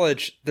 with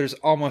college, there's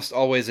almost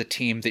always a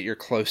team that you're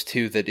close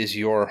to that is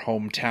your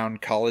hometown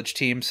college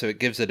team. So it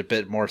gives it a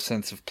bit more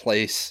sense of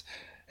place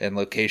and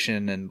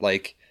location. And,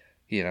 like,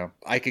 you know,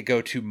 I could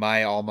go to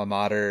my alma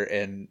mater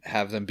and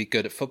have them be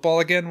good at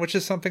football again, which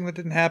is something that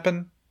didn't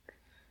happen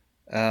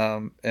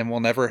and will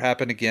never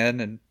happen again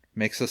and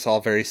makes us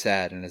all very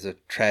sad and is a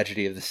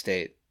tragedy of the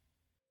state.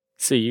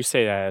 See, you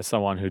say that as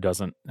someone who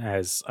doesn't,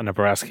 as a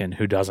Nebraskan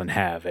who doesn't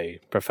have a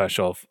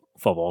professional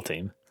football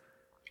team.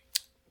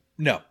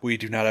 No, we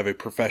do not have a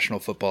professional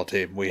football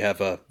team. We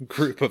have a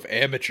group of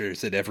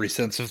amateurs in every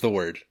sense of the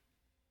word.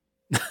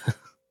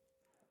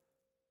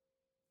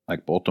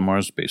 Like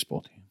Baltimore's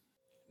baseball team.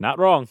 Not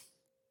wrong.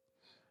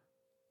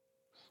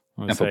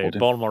 I'm And gonna say football team.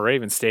 Baltimore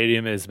Ravens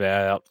Stadium is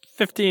about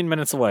 15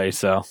 minutes away,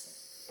 so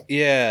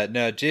Yeah,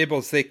 no,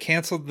 Jables, they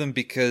canceled them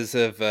because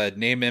of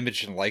name,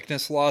 image, and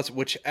likeness laws,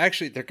 which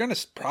actually they're going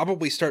to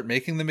probably start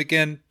making them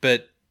again,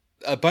 but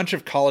a bunch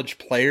of college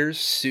players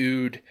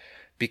sued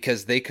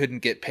because they couldn't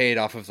get paid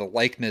off of the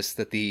likeness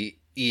that the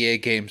EA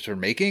games were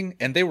making,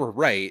 and they were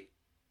right.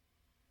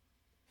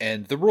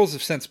 And the rules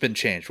have since been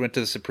changed, went to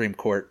the Supreme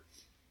Court.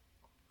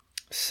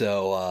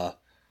 So,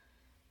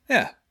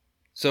 yeah.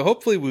 So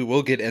hopefully we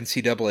will get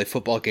NCAA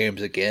football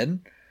games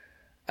again.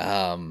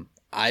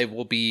 I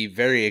will be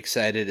very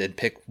excited and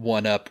pick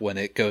one up when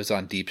it goes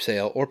on deep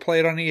sale or play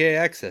it on EA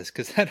Access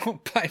because I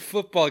don't buy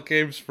football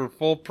games for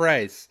full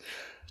price.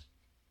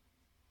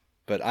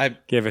 But I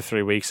give it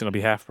 3 weeks and it'll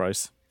be half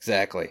price.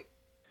 exactly.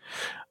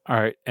 All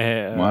right.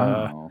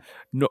 Wow.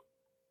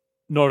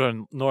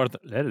 Northern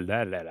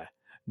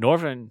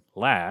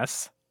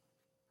Lass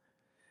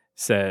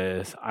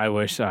says, I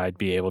wish I'd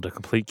be able to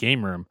complete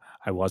Game Room.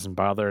 I wasn't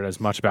bothered as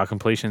much about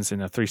completions in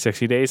the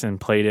 360 days and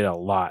played it a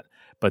lot,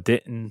 but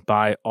didn't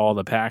buy all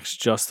the packs,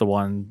 just the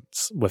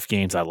ones with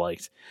games I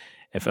liked.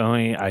 If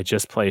only I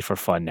just play for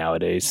fun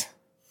nowadays.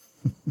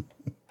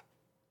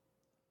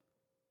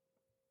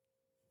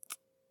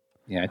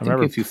 Yeah, I I think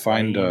remember if you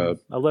find playing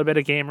a little bit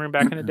of Game Room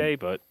back in the day,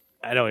 but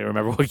I don't even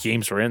remember what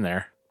games were in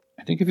there.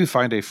 I think if you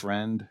find a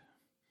friend,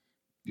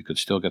 you could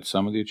still get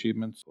some of the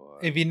achievements.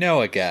 But If you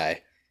know a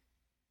guy.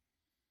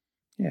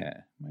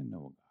 yeah, I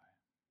know.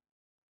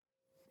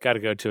 Got to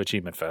go to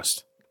Achievement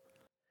Fest.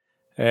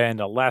 And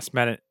a last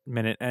minute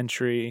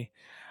entry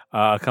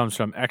comes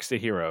from X the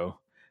Hero.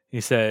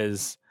 He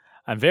says,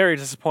 I'm very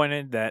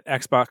disappointed that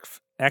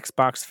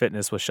Xbox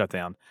Fitness was shut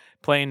down.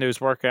 Playing those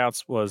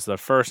workouts was the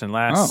first and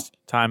last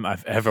time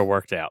I've ever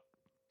worked out.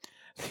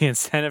 The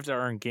incentive to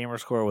earn gamer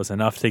score was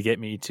enough to get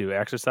me to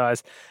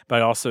exercise, but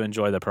I also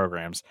enjoy the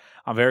programs.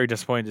 I'm very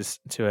disappointed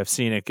to have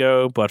seen it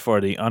go, but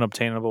for the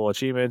unobtainable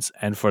achievements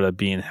and for the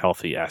being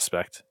healthy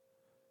aspect.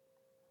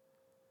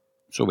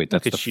 So wait,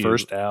 that's Look the at you,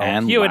 first Al.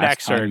 and You and last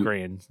X are time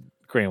you-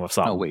 agreeing with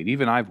something. No, wait.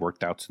 Even I've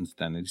worked out since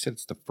then. And you said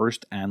it's the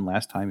first and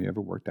last time you ever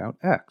worked out.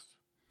 X.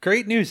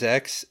 Great news,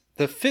 X.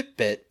 The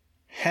Fitbit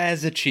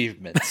has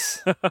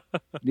achievements.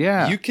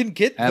 Yeah. You can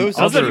get And those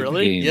other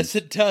achievements. games. Yes,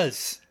 it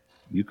does.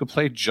 You could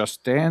play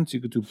Just Dance. You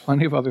could do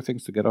plenty of other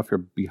things to get off your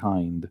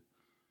behind.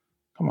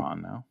 Come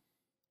on now.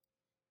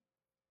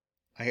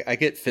 I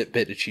get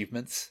Fitbit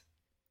achievements.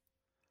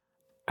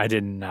 I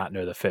did not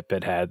know the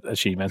Fitbit had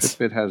achievements.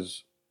 Fitbit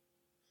has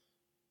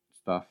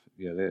stuff.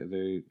 Yeah, they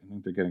I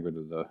think they're getting rid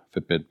of the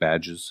Fitbit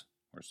badges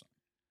or something.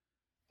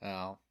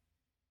 Oh.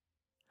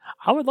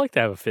 I would like to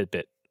have a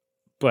Fitbit,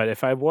 but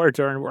if I wore it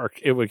during work,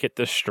 it would get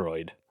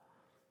destroyed.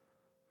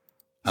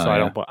 So Oh, I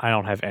yeah?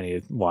 don't have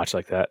any watch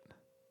like that.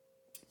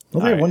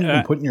 Don't they have All one right, you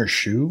can put in your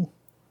shoe?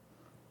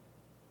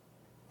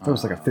 That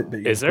was like a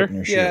Fitbit you Is could there? put in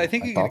your shoe. Yeah, I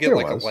think you can thought get there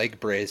like was. a leg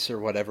brace or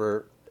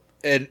whatever.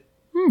 And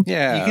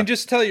Yeah. you can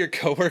just tell your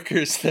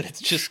coworkers that it's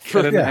just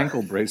for get an Yeah.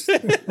 ankle brace. some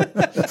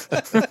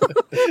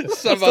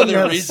Still other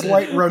got a reason.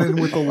 slight run-in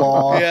with the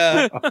law.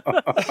 Yeah.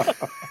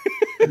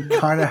 You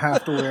kind of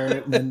have to wear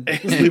it and then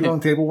just leave it on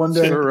the table one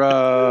day.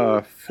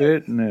 For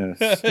fitness.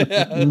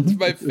 Yeah, it's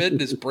my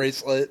fitness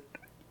bracelet.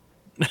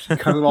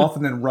 Cut it off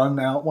and then run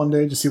out one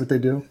day to see what they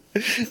do.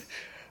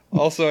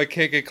 Also, I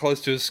can't get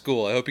close to a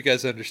school. I hope you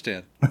guys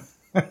understand.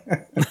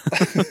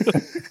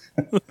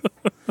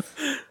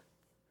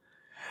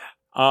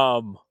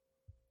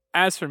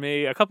 As for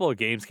me, a couple of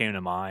games came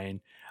to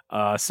mind.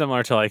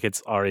 Similar to like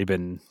it's already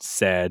been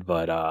said,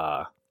 but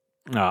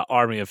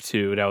Army of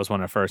Two, that was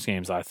one of the first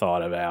games I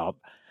thought about.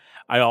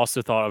 I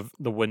also thought of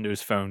the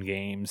Windows Phone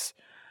games.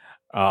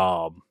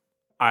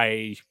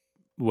 I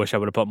wish I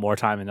would have put more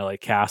time into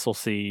like Castle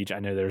Siege. I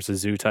know there's a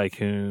Zoo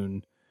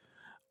Tycoon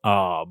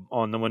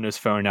on the Windows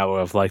Phone I would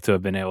have liked to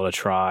have been able to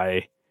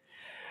try.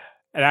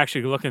 And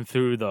actually looking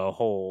through the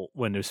whole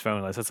Windows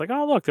Phone list, it's like,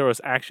 oh, look, there was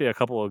actually a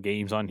couple of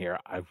games on here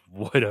I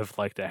would have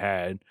liked to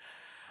had,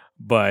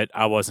 but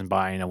I wasn't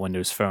buying a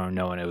Windows Phone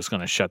knowing it was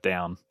going to shut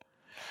down.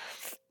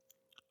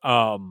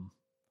 And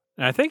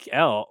I think,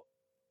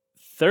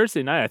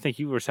 Thursday night, I think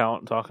you were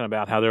talking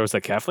about how there was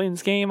a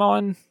Keflin's game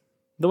on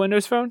the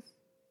Windows Phone.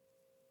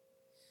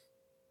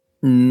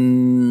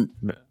 On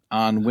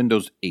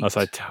Windows 8.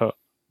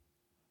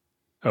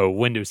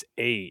 Windows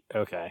 8.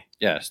 Okay.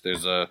 Yes,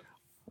 there's a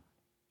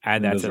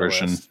add that to the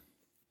version. list.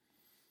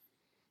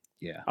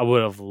 Yeah. I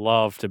would have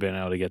loved to have been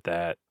able to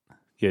get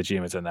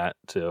achievements in that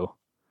too.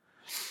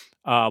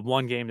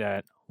 One game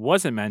that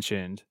wasn't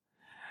mentioned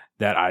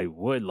that I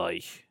would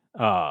like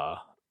to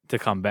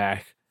come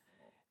back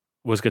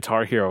was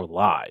Guitar Hero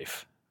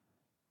Live.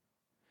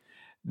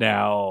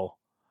 Now,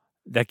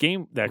 that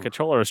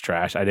controller was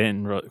trash. I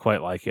didn't really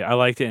quite like it. I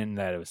liked it in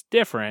that it was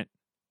different,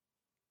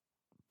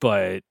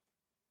 but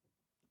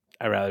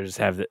I'd rather just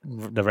have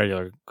the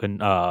regular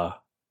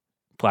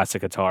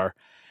plastic guitar.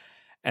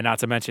 And not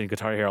to mention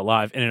Guitar Hero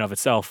Live in and of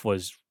itself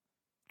was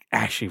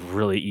actually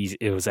really easy.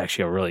 It was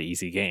actually a really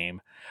easy game.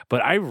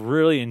 But I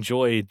really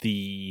enjoyed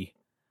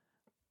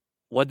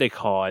what they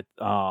call it,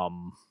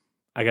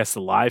 I guess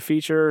the live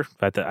feature,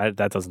 but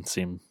that doesn't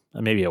seem,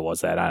 maybe it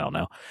was that, I don't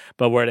know.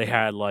 But where they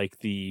had like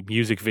the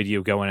music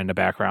video going in the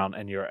background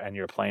and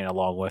you're playing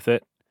along with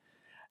it.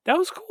 That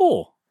was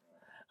cool.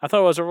 I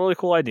thought it was a really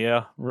cool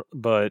idea,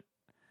 but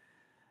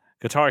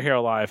Guitar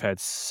Hero Live had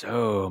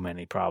so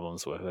many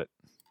problems with it.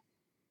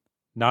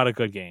 Not a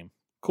good game.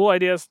 Cool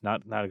ideas,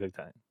 not a good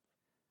time.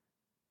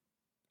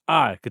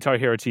 Guitar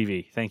Hero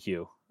TV. Thank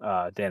you,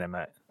 Dan and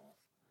Matt.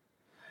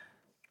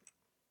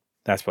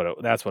 That's what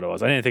it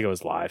was. I didn't think it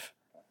was live.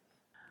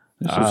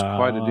 This is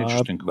quite an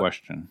interesting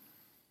question.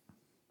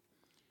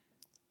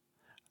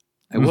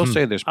 I will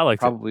say there's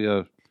probably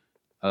a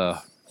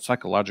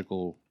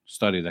psychological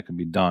study that can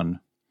be done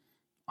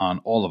on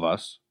all of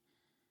us.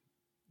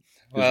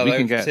 Well,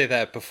 I would say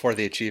that before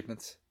the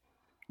achievements.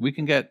 We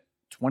can get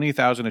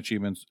 20,000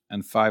 achievements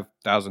and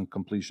 5,000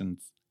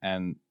 completions,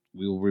 and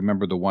we will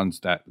remember the ones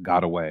that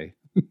got away.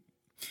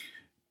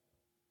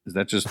 Is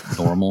that just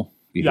normal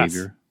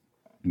behavior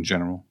in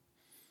general?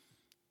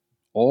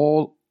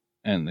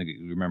 And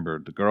remember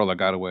the girl that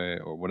got away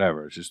or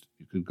whatever. It's just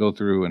you could go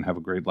through and have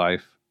a great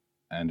life,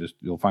 and just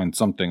you'll find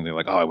something they're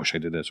like, oh, I wish I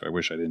did this, or I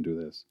wish I didn't do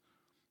this,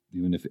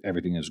 even if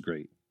everything is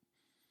great.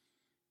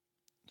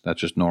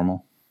 That's just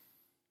normal.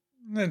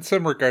 In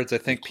some regards, I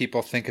think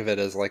people think of it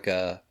as like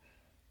a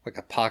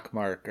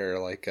pockmark or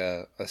like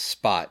a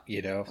spot,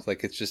 you know,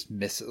 like it's just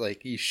missing.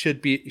 Like you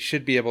should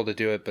be able to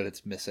do it, but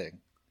it's missing.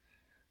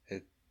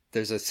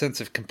 There's a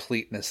sense of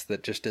completeness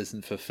that just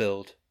isn't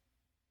fulfilled.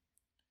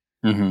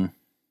 Mm-hmm.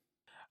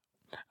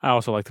 I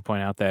also like to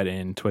point out that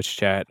in Twitch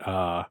chat,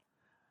 I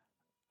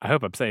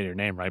hope I'm saying your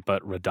name right,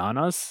 but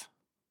Radanas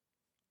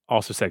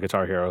also said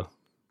Guitar Hero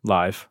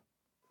Live.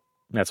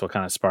 That's what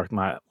kind of sparked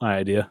my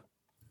idea.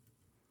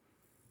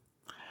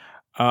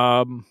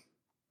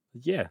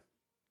 Yeah.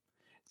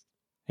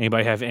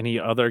 Anybody have any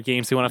other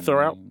games you want to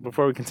throw out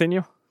before we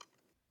continue?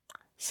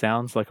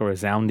 Sounds like a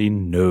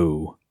resounding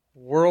no.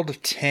 World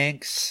of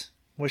Tanks.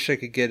 Wish I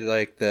could get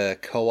like the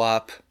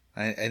co-op.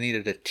 I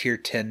needed a tier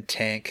 10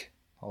 tank.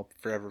 I'll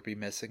forever be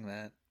missing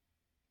that.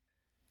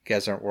 You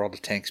guys aren't World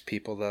of Tanks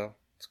people though.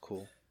 It's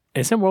cool.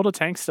 Isn't World of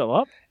Tanks still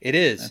up? It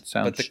is,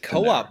 but the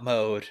co-op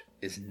mode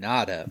is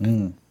not up.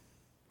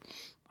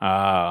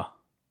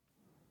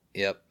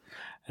 Yep.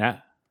 Yeah.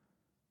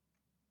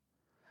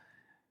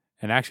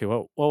 And actually,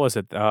 what was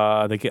it?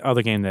 The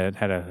other game that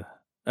had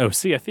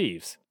Sea of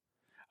Thieves.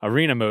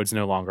 Arena mode's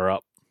no longer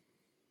up.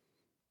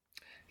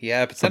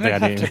 Yeah, but then I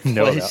have to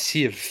play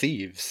Sea of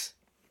Thieves.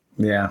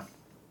 Yeah.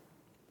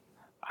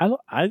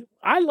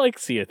 I like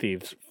Sea of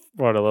Thieves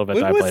for a little bit.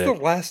 When was the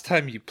last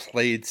time you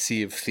played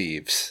Sea of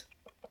Thieves?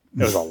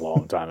 It was a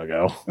long time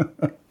ago.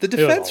 The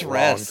defense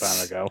rests. A long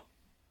time ago.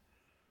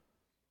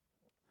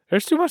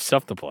 There's too much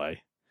stuff to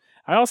play.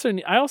 I also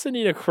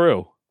need a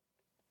crew.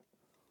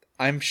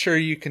 I'm sure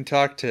you can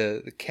talk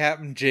to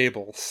Captain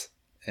Jables,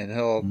 and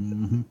he'll.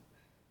 Mm-hmm.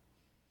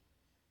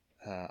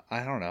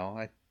 I don't know.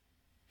 I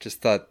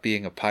just thought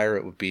being a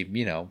pirate would be,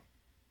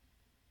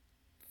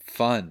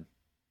 fun.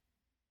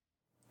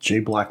 Jay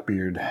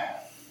Blackbeard,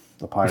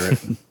 the pirate.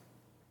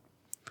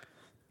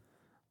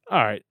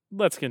 All right,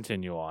 let's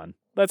continue on.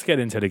 Let's get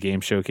into the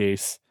game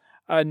showcase.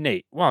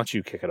 Nate, why don't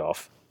you kick it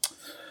off?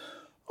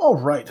 All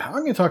right, I'm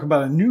going to talk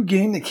about a new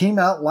game that came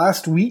out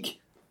last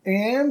week,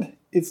 and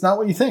it's not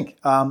what you think.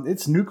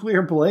 It's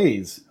Nuclear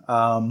Blaze.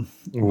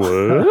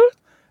 What?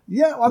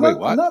 Yeah, Wait,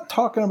 what? I'm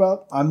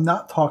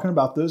not talking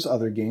about those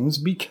other games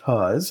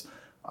because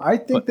I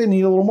think they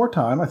need a little more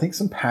time. I think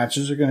some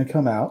patches are going to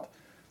come out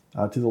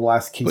to the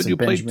last case But of you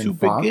played Benjamin two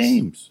Fox. big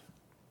games.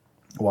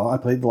 Well, I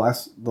played the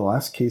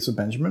last case of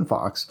Benjamin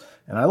Fox,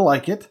 and I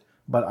like it,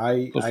 but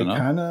I'm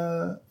kind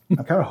of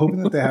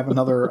hoping that they have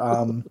another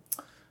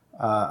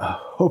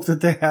hope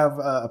that they have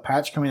a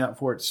patch coming out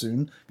for it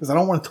soon, because I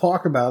don't want to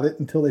talk about it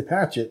until they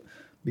patch it,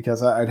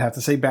 because I'd have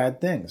to say bad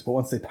things. But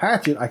once they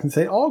patch it, I can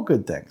say all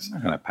good things.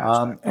 I'm not going to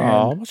patch that.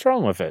 Oh, what's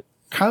wrong with it?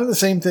 Kind of the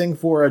same thing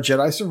for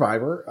Jedi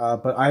Survivor,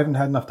 but I haven't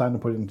had enough time to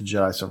put it into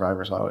Jedi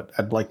Survivor, so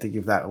I'd like to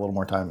give that a little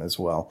more time as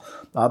well.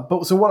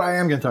 So what I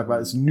am going to talk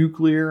about is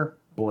Nuclear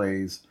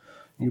Blaze.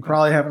 You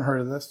probably haven't heard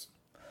of this.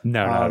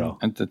 No, not at all.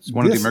 And it's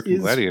one of the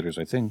American Gladiators,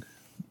 I think.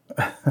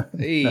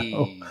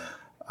 Hey.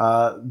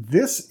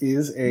 This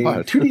is a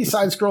 2D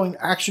side-scrolling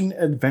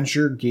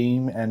action-adventure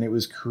game, and it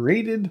was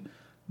created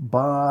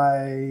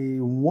by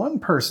one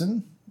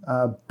person,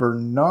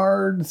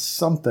 Bernard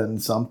something,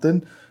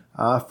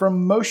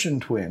 from Motion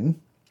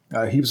Twin.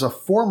 He was a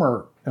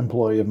former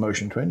employee of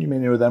Motion Twin. You may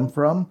know them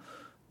from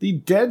the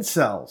Dead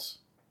Cells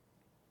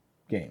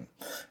game.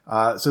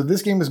 So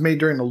this game was made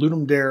during the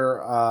Ludum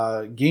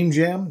Dare game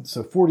jam,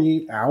 so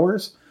 48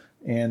 hours.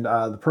 And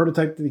the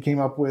prototype that he came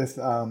up with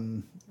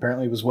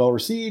apparently was well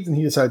received, and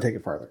he decided to take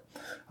it farther.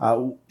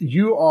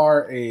 You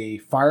are a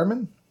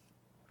fireman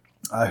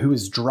who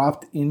is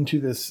dropped into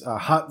this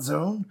hot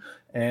zone,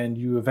 and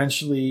you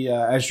eventually,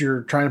 as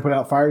you're trying to put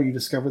out fire, you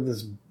discover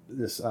this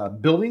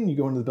building. You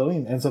go into the building,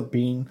 and it ends up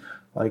being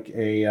like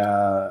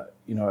a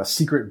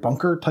secret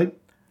bunker type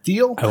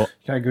deal. Can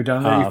I go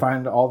down there? You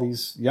find all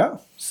these. Yeah.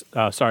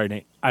 Sorry,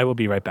 Nate. I will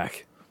be right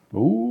back.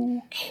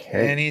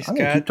 Okay. And he's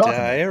got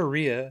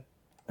diarrhea.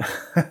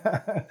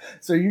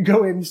 So you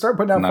go in, you start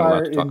putting out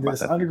fire in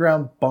this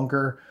underground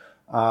bunker.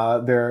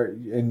 You're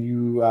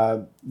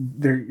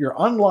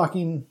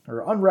unlocking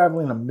or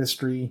unraveling a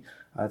mystery.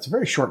 It's a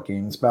very short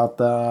game. It's about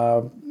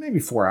maybe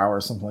 4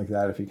 hours, something like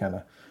that, if you kind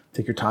of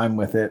take your time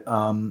with it.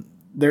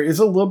 There is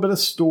a little bit of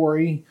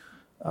story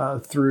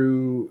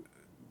through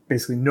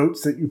basically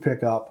notes that you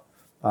pick up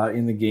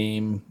in the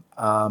game.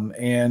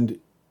 And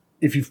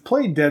if you've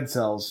played Dead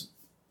Cells,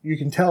 you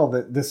can tell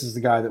that this is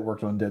the guy that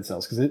worked on Dead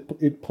Cells, because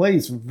it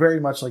plays very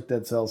much like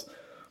Dead Cells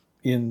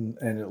and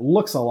it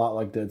looks a lot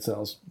like Dead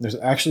Cells. There's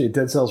actually a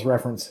Dead Cells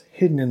reference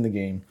hidden in the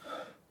game.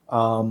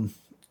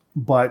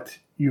 But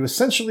you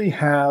essentially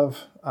have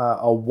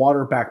a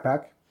water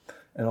backpack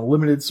and a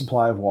limited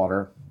supply of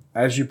water.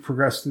 As you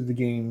progress through the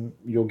game,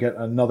 you'll get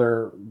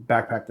another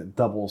backpack that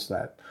doubles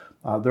that.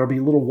 There'll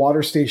be little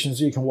water stations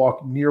that you can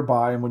walk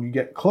nearby, and when you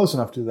get close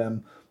enough to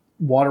them,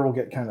 water will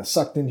get kind of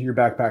sucked into your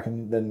backpack,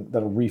 and then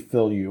that'll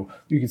refill you.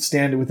 You can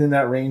stand within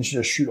that range,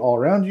 just shoot all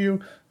around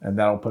you, and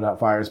that'll put out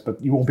fires,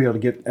 but you won't be able to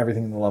get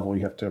everything in the level.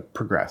 You have to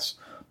progress.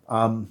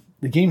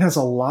 The game has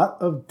a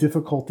lot of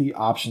difficulty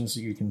options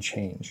that you can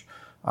change.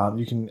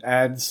 You can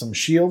add some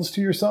shields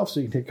to yourself, so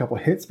you can take a couple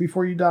hits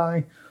before you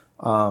die.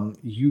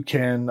 You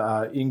can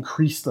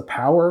increase the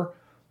power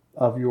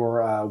of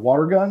your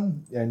water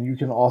gun, and you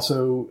can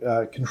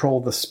also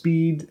control the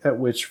speed at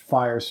which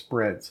fire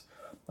spreads.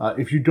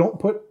 If you don't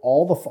put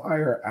all the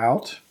fire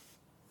out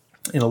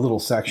in a little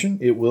section,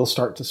 it will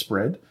start to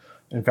spread.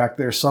 In fact,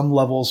 there's some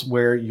levels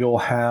where you'll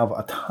have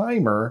a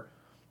timer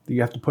that you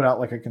have to put out,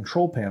 like a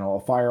control panel, a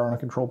fire on a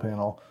control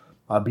panel,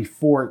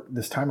 before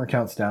this timer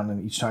counts down,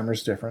 and each timer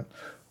is different.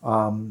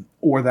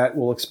 Or that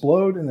will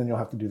explode, and then you'll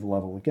have to do the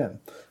level again.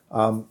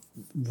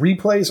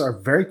 Replays are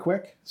very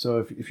quick,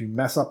 so if you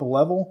mess up a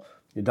level,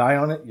 you die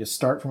on it, you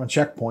start from a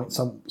checkpoint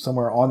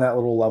somewhere on that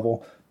little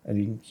level, and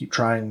you can keep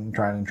trying.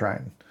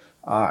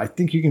 I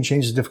think you can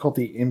change the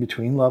difficulty in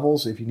between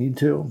levels if you need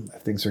to,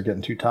 if things are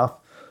getting too tough.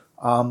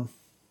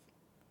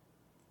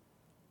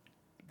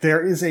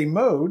 There is a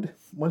mode,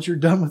 once you're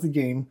done with the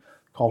game,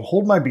 called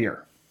Hold My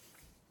Beer.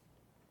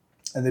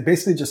 And they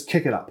basically just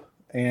kick it up,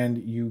 and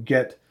you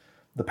get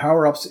the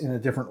power-ups in a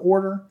different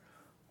order.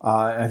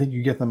 And I think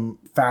you get them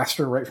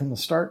faster right from the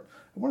start.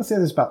 I want to say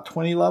there's about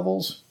 20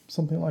 levels,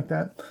 something like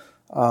that.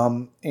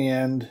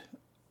 And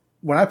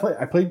when I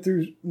played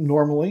through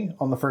normally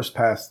on the first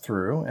pass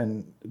through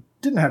and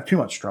didn't have too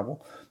much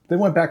trouble. Then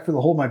went back for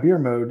the Hold My Beer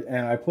mode,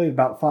 and I played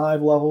about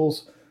 5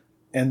 levels.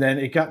 And then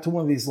it got to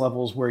one of these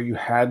levels where you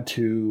had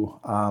to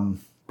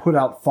put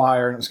out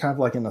fire, and it was kind of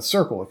like in a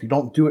circle. If you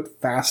don't do it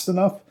fast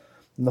enough,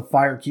 then the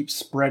fire keeps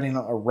spreading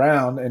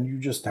around, and you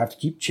just have to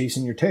keep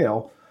chasing your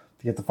tail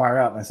to get the fire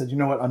out. And I said, you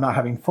know what? I'm not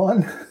having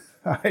fun.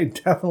 I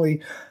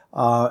definitely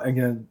am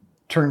going to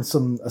turn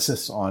some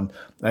assists on.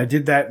 And I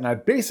did that, and I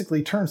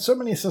basically turned so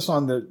many assists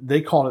on that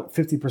they called it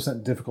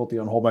 50% difficulty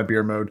on Hold My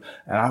Beer mode,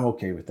 and I'm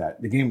okay with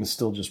that. The game was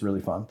still just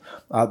really fun.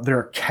 There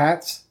are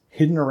cats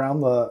hidden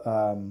around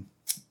the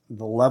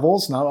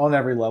levels, not on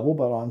every level,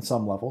 but on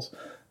some levels.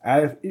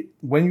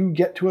 When you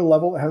get to a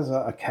level that has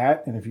a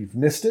cat, and if you've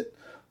missed it,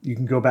 you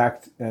can go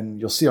back and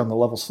you'll see on the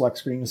level select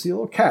screen, you'll see a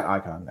little cat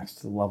icon next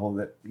to the level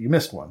that you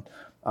missed one.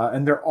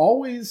 And they're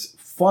always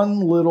fun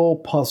little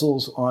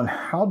puzzles on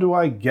how do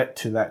I get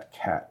to that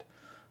cat.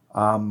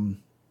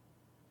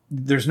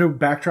 there's no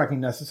backtracking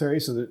necessary,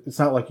 so that it's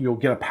not like you'll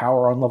get a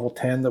power on level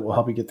 10 that will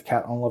help you get the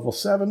cat on level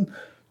 7.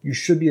 You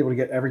should be able to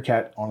get every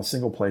cat on a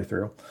single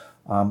playthrough.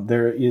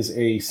 There is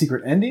a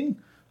secret ending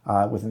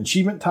with an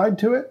achievement tied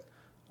to it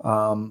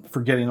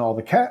for getting all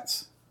the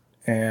cats.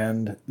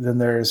 And then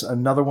there's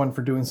another one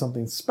for doing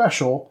something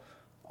special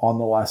on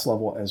the last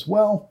level as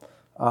well.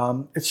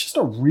 It's just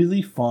a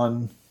really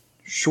fun,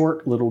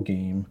 short little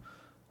game.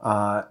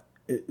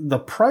 The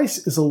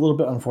price is a little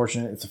bit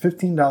unfortunate. It's a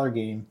 $15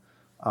 game.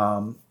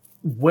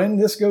 When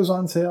this goes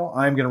on sale,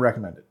 I'm going to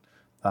recommend it.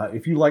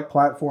 If you like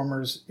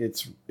platformers,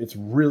 it's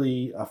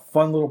really a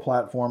fun little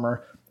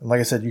platformer. And like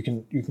I said, you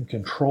can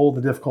control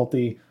the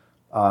difficulty.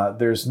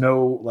 There's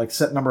no like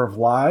set number of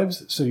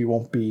lives, so you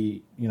won't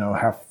be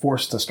have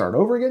forced to start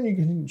over again. You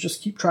can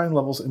just keep trying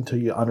levels until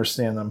you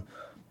understand them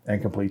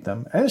and complete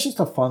them. And it's just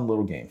a fun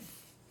little game.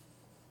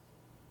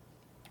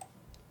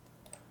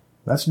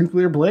 That's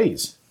Nuclear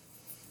Blaze.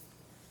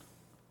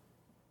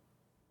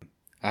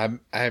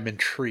 I'm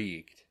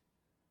intrigued.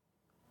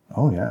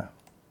 Oh yeah.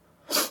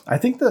 I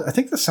think the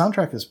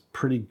soundtrack is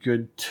pretty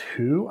good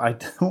too. I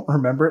don't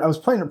remember it. I was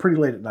playing it pretty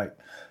late at night,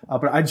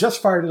 but I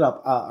just fired it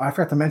up. I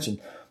forgot to mention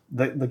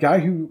the guy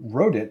who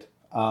wrote it,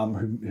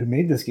 who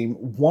made this game,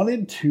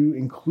 wanted to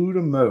include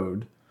a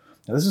mode.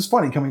 Now this is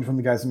funny coming from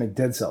the guys who make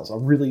Dead Cells, a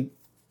really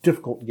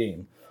difficult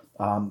game.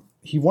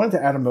 He wanted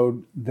to add a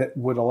mode that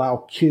would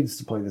allow kids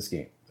to play this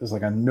game. There's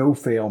like a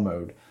no-fail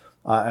mode,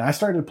 and I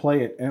started to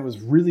play it, and it was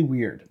really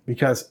weird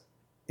because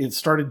it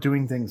started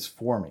doing things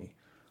for me.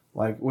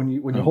 Like when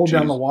you hold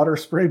down the water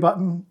spray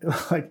button,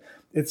 like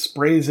it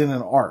sprays in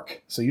an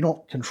arc. So you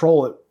don't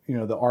control it,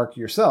 the arc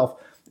yourself.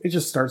 It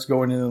just starts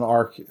going in an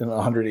arc in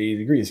 180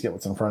 degrees, get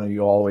what's in front of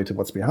you all the way to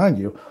what's behind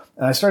you.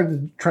 And I started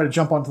to try to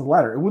jump onto the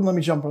ladder. It wouldn't let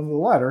me jump onto the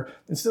ladder.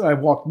 Instead, I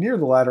walked near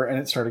the ladder and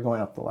it started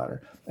going up the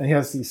ladder. And he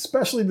has these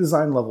specially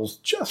designed levels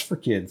just for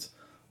kids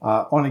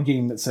on a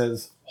game that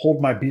says Hold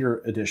My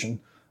Beer Edition.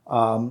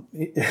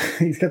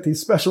 He's got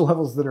these special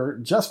levels that are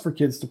just for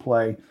kids to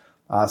play.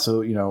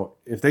 So,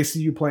 if they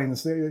see you playing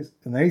this and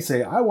they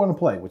say, I want to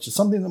play, which is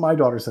something that my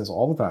daughter says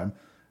all the time.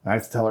 And I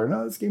have to tell her,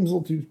 no, this game's a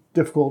little too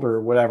difficult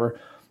or whatever.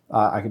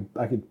 I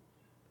could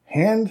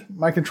hand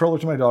my controller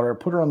to my daughter,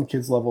 put her on the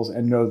kids' levels,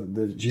 and know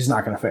that she's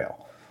not going to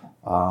fail.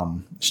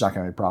 She's not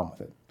going to have a problem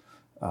with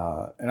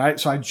it.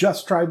 So I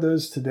just tried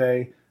those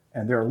today,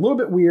 and they're a little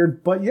bit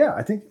weird. But yeah,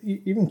 I think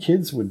even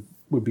kids would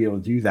be able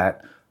to do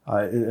that.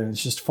 And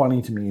it's just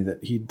funny to me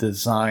that he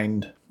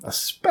designed a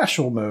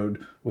special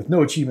mode with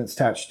no achievements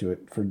attached to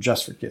it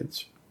just for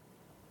kids.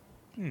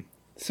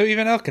 So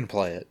even Elle can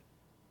play it.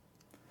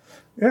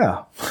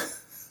 Yeah.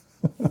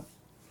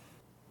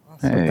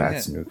 Hey.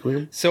 That's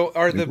nuclear. So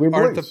are the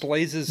Blaze.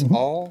 blazes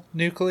all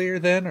nuclear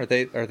then? Are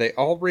they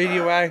all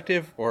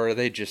radioactive, or are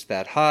they just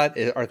that hot?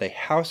 Are they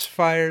house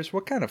fires?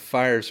 What kind of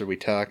fires are we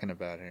talking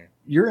about here?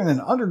 You're in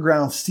an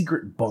underground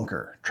secret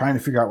bunker trying to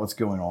figure out what's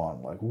going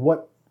on. Like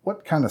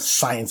what kind of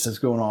science is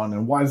going on,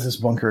 and why does this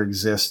bunker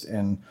exist,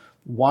 and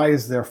why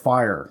is there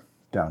fire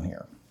down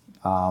here?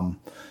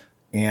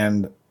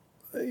 And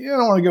you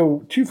don't want to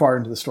go too far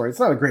into the story. It's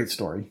not a great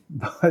story,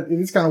 but it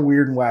is kind of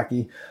weird and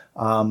wacky.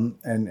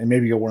 And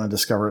maybe you'll want to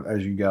discover it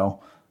as you go.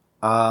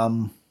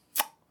 I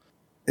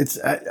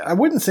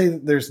wouldn't say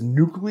that there's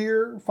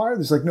nuclear fire.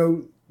 There's like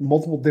no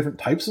multiple different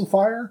types of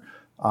fire.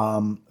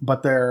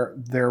 But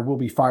there will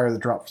be fire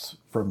that drops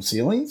from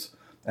ceilings,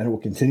 and it will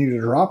continue to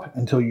drop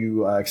until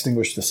you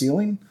extinguish the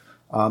ceiling.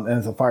 And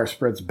if the fire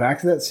spreads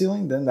back to that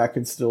ceiling, then that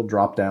could still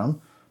drop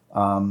down.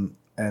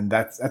 And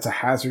that's a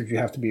hazard you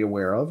have to be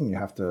aware of, and you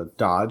have to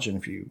dodge. And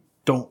if you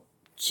don't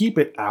keep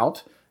it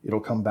out, it'll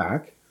come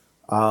back.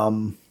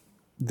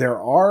 There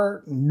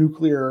are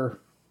nuclear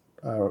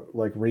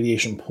like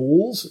radiation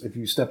pools. If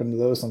you step into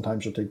those,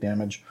 sometimes you'll take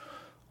damage.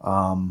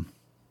 But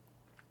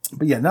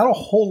yeah, not a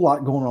whole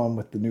lot going on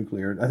with the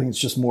nuclear. I think it's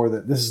just more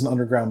that this is an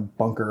underground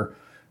bunker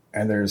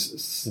and there's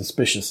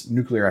suspicious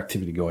nuclear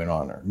activity going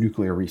on, or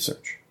nuclear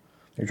research.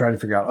 You're trying to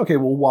figure out, okay,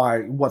 well,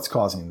 what's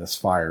causing this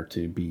fire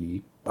to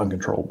be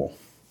uncontrollable?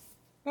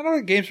 Not all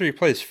the games where you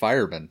play as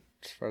firemen,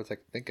 as far as I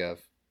can think of.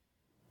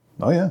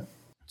 Oh, yeah.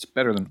 It's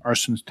better than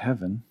Arson's to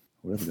Heaven,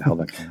 whatever the hell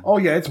that came. Oh,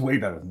 yeah, it's way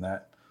better than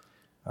that.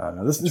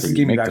 No, this is a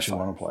game you'd actually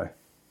want to play.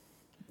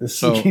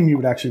 This is a game you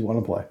would actually want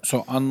to play.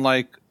 So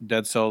unlike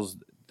Dead Cells,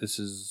 this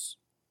is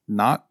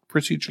not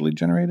procedurally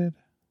generated?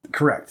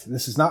 Correct.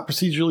 This is not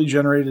procedurally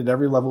generated.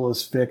 Every level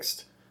is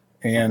fixed.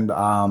 And,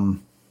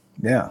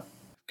 yeah.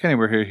 If Kenny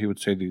were here, he would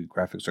say the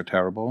graphics are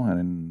terrible.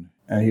 And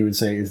he would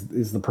say,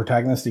 is the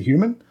protagonist a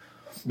human?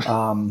 Who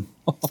knows?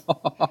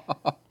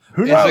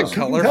 Is it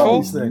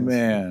colorful?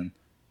 Man.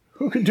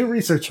 Who could do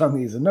research on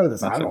these and know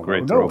this? That's I don't a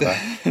great know.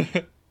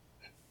 throwback.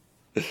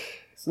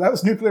 So that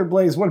was Nuclear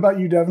Blaze. What about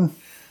you, Devin?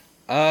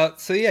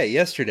 So yeah,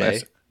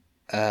 yesterday,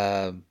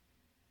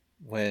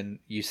 when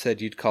you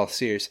said you'd call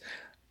Sears,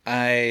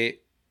 I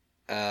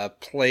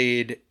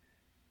played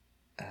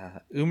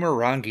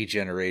Umurangi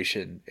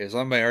Generation. It was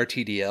on my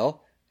RTDL,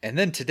 and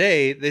then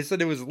today they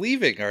said it was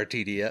leaving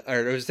RTDL,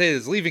 or it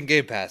was leaving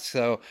Game Pass.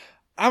 So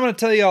I'm going to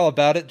tell you all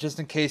about it, just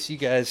in case you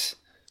guys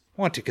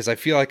want to, because I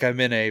feel like I'm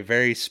in a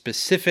very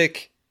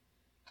specific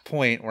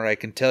point where I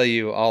can tell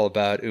you all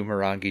about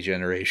Umurangi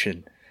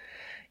Generation.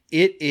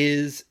 It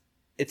says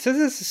it's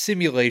a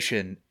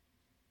simulation,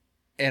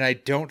 and I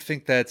don't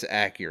think that's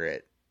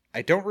accurate.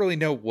 I don't really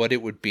know what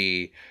it would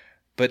be,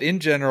 but in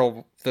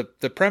general,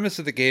 the premise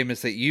of the game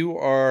is that you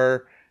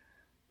are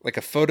like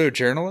a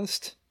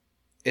photojournalist.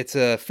 It's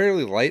a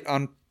fairly light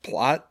on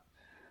plot,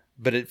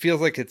 but it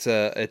feels like it's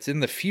in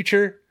the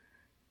future,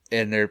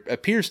 and there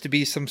appears to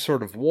be some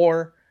sort of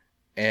war,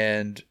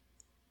 and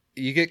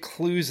you get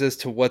clues as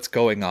to what's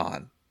going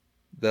on.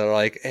 They're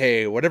like,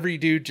 hey, whatever you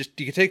do,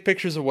 you can take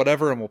pictures of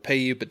whatever and we'll pay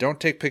you, but don't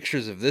take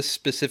pictures of this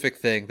specific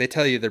thing. They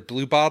tell you they're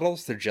blue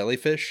bottles, they're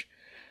jellyfish,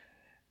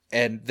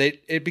 and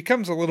it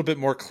becomes a little bit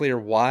more clear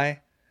why.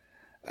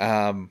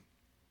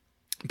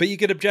 But you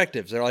get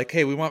objectives. They're like,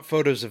 hey, we want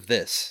photos of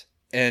this,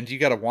 and you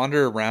got to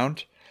wander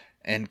around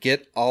and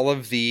get all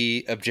of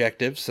the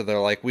objectives. So they're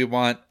like, we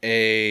want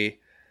a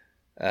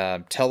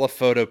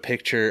telephoto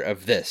picture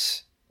of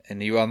this,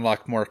 and you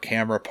unlock more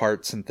camera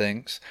parts and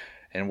things,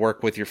 and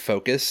work with your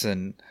focus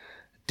and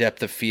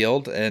depth of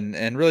field,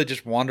 and really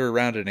just wander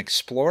around and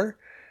explore.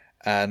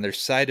 And there's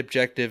side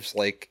objectives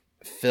like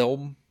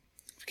film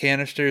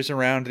canisters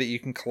around that you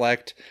can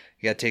collect.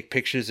 You got to take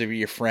pictures of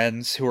your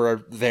friends who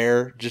are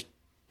there just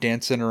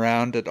dancing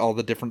around at all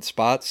the different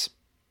spots.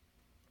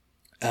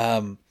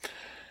 It's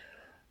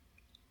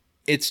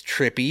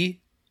trippy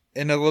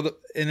in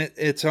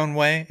its own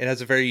way. It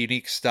has a very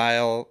unique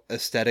style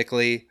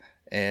aesthetically,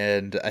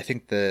 and I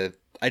think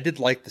I did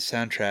like the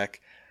soundtrack.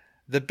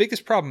 The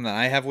biggest problem that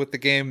I have with the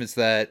game is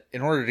that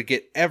in order to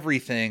get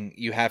everything,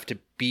 you have to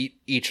beat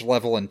each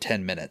level in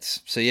 10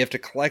 minutes. So you have to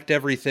collect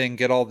everything,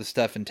 get all the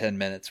stuff in 10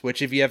 minutes,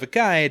 which if you have a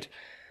guide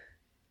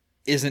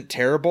isn't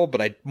terrible,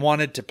 but I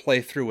wanted to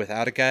play through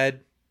without a guide,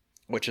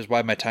 which is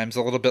why my time's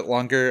a little bit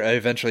longer. I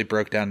eventually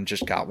broke down and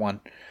just got one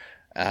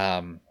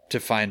to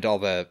find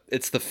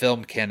it's the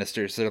film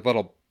canisters. They're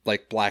little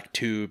like black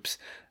tubes.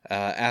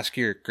 Ask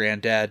your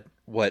granddad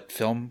what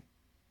film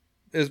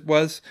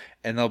was,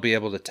 and they'll be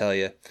able to tell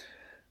you.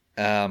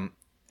 The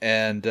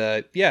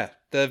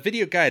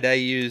video guide I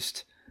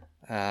used,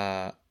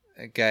 a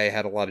guy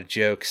had a lot of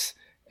jokes,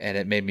 and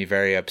it made me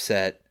very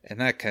upset,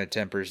 and that kind of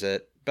tempers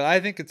it. But I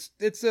think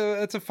it's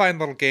a fine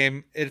little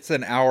game. It's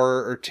an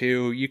hour or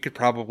two. You could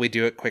probably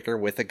do it quicker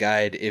with a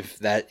guide if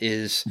that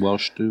is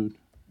Welsh dude.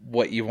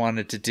 What you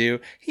wanted to do.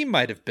 He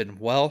might have been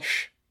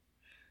Welsh.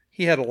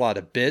 He had a lot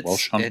of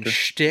bits and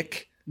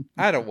shtick.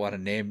 I don't want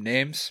to name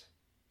names,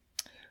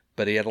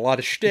 but he had a lot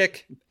of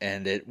shtick,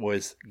 and it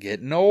was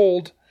getting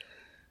old.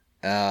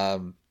 I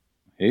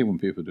hate when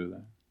people do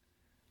that.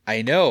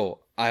 I know.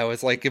 I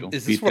was like,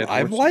 is this what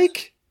I'm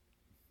like?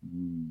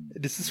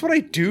 Is this what I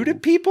do to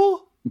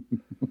people?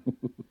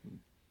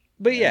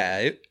 But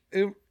yeah,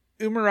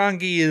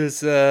 Umurangi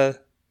is,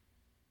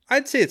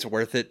 I'd say it's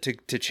worth it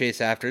to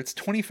chase after. It's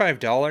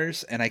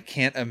 $25, and I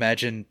can't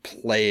imagine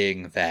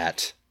playing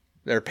that.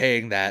 They're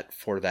paying that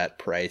for that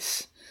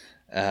price.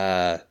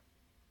 I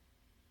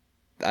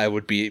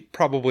would be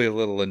probably a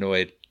little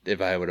annoyed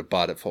if I would have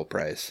bought it full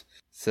price.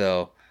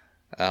 So,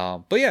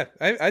 but yeah,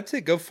 I'd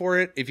say go for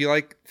it if you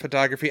like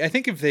photography. I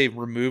think if they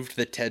removed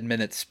the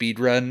 10-minute speed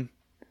run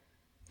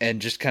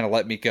and just kind of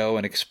let me go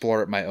and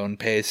explore at my own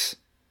pace,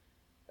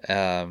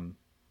 I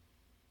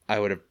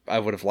would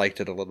have liked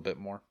it a little bit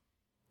more.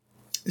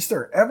 Is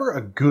there ever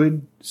a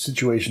good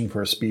situation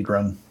for a speed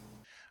run?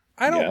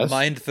 I don't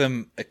mind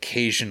them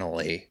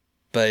occasionally,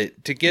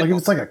 but to get like if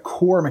it's like a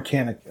core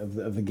mechanic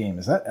of the game,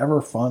 is that ever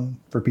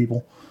fun for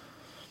people?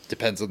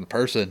 Depends on the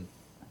person.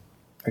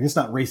 I guess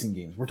not racing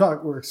games.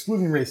 We're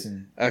excluding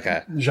racing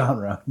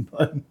genre,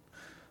 but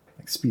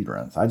like speed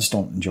runs, I just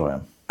don't enjoy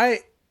them.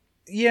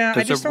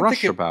 There's a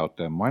rush about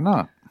them. Why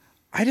not?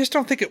 I just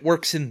don't think it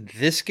works in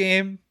this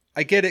game.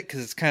 I get it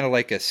because it's kind of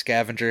like a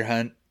scavenger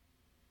hunt,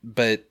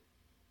 but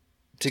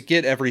to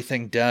get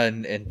everything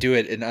done and do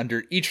it in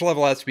each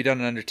level has to be done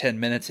in under 10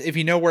 minutes. If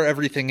you know where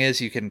everything is,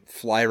 you can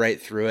fly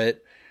right through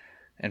it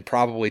and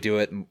probably do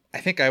it. And I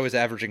think I was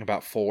averaging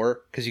about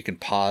 4 because you can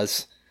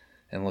pause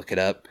and look it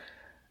up.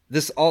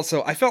 This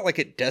also, I felt like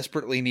it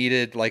desperately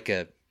needed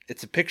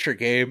it's a picture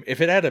game. If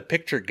it had a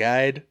picture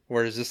guide,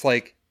 where it's just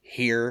like,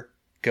 here,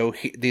 go,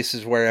 this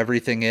is where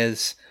everything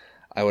is,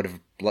 I would have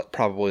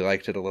probably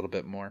liked it a little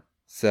bit more.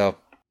 So,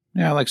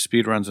 yeah, I like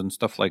speedruns and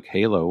stuff like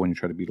Halo when you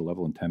try to beat a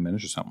level in 10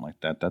 minutes or something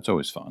like that. That's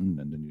always fun.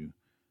 And then you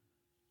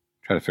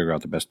try to figure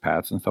out the best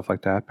paths and stuff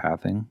like that,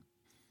 pathing.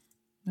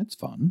 It's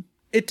fun.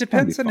 It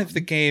depends on if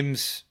the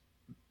game's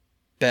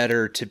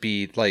better to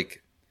be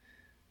like...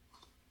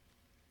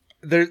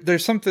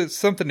 There's something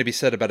to be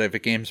said about if a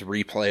game's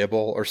replayable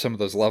or some of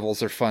those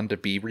levels are fun to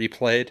be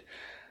replayed.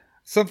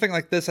 Something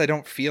like this I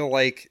don't feel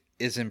like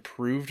is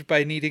improved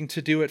by needing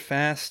to do it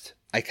fast.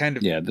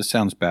 Yeah, this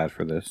sounds bad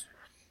for this.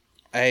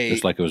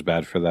 Just like it was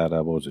bad for that,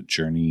 what was it,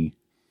 Journey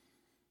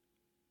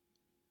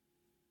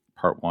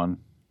Part 1?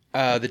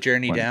 The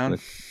Journey Down?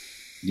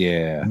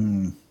 Yeah.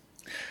 In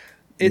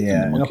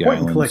a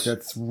point and click,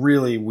 that's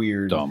really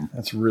weird. Dumb.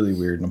 That's really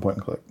weird in a point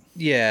and click.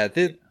 Yeah,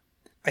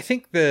 I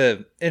think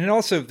and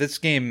also this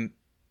game,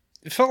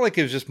 it felt like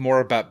it was just more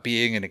about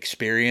being an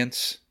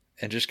experience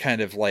and just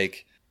kind of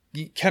like,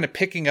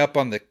 picking up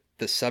on the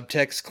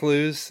subtext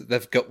clues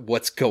that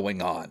what's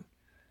going on.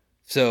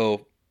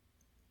 So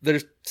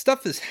there's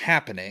stuff that's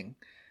happening,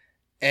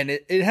 and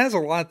it has a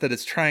lot that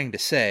it's trying to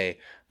say,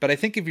 but I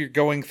think if you're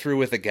going through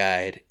with a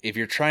guide, if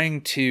you're trying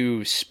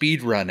to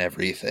speed run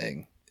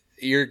everything,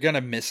 you're going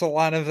to miss a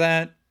lot of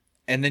that,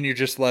 and then you're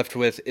just left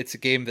with, it's a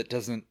game that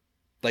doesn't,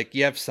 like,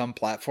 you have some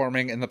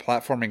platforming, and the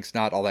platforming's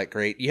not all that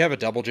great. You have a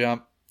double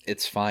jump,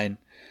 it's fine.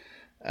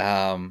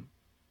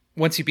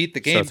 Once you beat the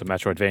game... So it's a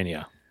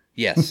Metroidvania.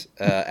 Yes,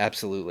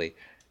 absolutely.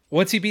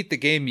 Once you beat the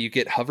game, you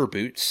get hover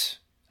boots,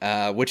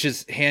 which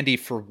is handy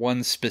for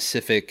one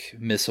specific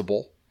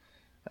missable.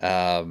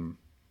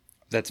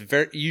 That's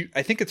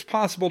I think it's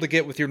possible to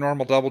get with your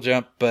normal double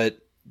jump, but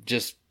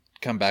just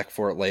come back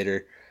for it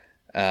later.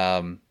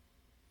 And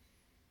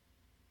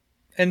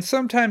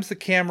sometimes the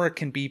camera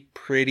can be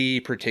pretty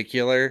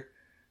particular.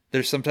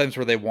 There's sometimes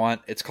where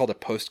it's called a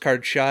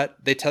postcard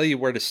shot. They tell you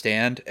where to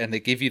stand, and they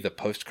give you the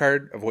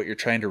postcard of what you're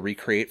trying to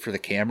recreate for the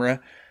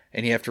camera,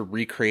 and you have to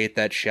recreate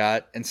that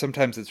shot. And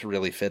sometimes it's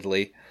really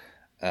fiddly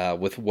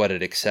with what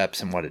it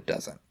accepts and what it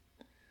doesn't.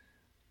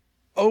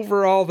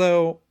 Overall,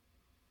 though,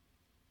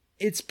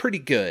 it's pretty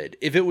good.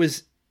 If it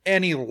was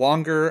any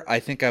longer, I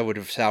think I would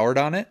have soured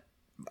on it.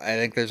 I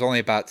think there's only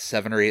about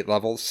 7 or 8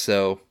 levels,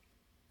 so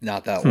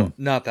not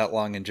that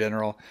long in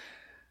general.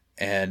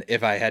 And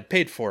if I had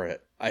paid for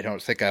it, I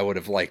don't think I would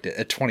have liked it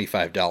at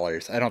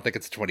 $25. I don't think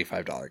it's a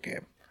 $25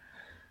 game.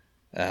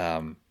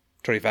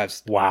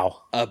 25's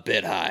wow, a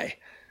bit high.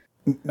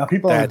 Now,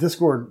 people on the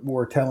Discord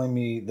were telling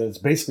me that it's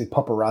basically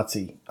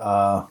paparazzi.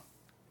 How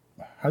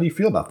do you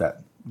feel about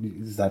that?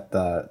 Is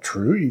that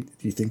true? Do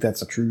you think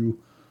that's a true...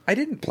 I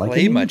didn't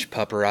play much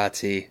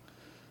paparazzi.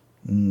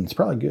 It's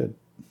probably good.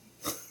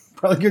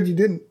 Probably good you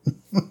didn't.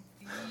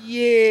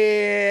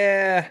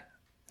 Yeah.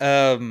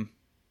 Well,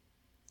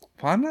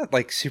 I'm not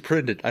like super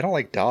into... I don't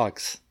like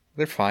dogs.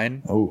 They're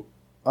fine. Oh,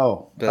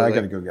 but I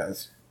gotta go,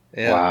 guys.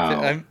 Yeah,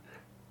 wow.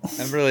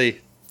 I'm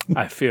really...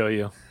 I feel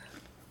you.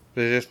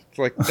 They're just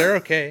like, they're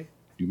okay.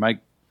 You might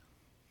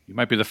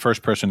be the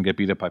first person to get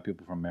beat up by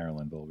people from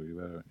Maryland, Volby. You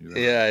better.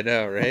 Yeah, I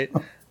know, right?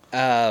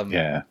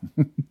 Yeah.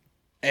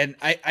 And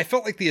I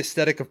felt like the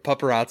aesthetic of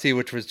paparazzi,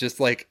 which was just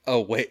like,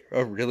 a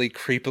really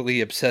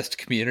creepily obsessed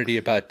community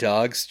about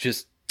dogs,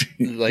 just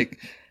like,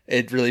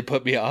 it really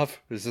put me off.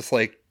 It was just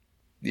like,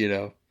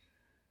 And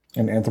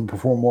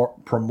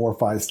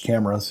anthropomorphized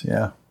cameras,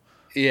 yeah.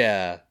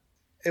 Yeah.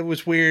 It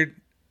was weird.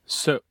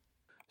 So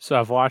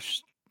I've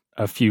watched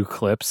a few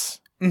clips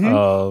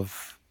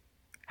of,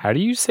 how do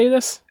you say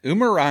this?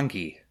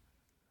 Umurangi.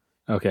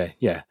 Okay,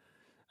 yeah.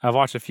 I've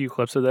watched a few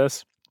clips of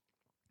this,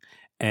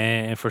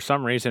 and for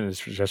some reason, it's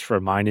just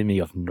reminded me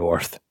of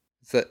North.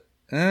 Is that?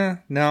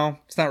 No,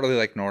 it's not really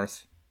like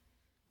North.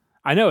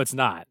 I know it's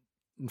not.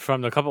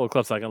 From the couple of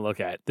clips I can look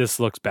at, this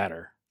looks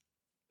better.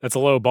 That's a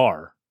low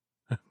bar,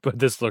 but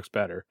this looks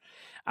better.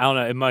 I don't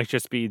know. It might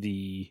just be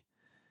the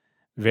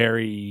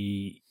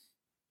very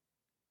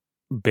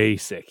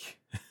basic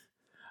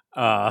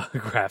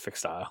graphic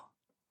style.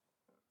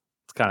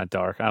 It's kind of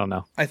dark. I don't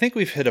know. I think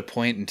we've hit a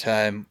point in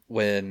time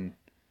when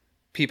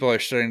people are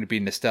starting to be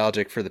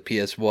nostalgic for the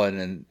PS1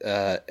 and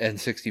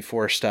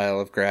N64 style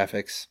of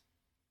graphics.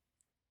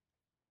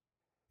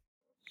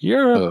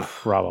 You're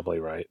probably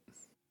right.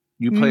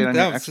 You play it on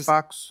your it's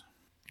Xbox?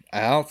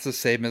 It's the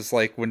same as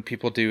like when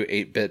people do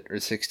 8-bit or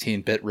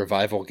 16-bit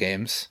revival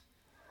games.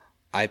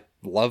 I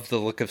love the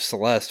look of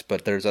Celeste,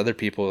 but there's other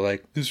people who are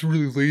like, this is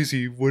really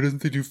lazy. Why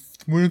don't they do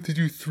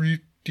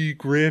 3D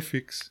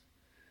graphics?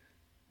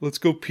 Let's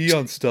go pee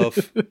on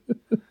stuff.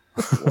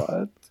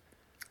 What?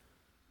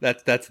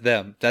 That's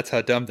them. That's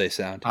how dumb they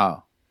sound.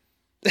 Oh.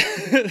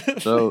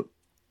 So,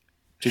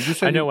 did you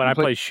say I know when I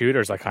play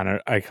shooters, I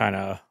kind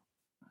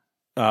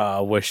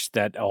of wish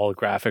that all the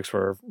graphics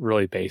were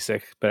really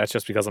basic, but that's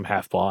just because I'm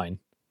half blind.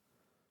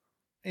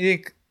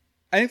 I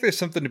think there's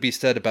something to be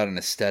said about an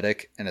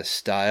aesthetic and a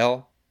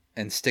style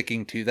and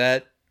sticking to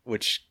that,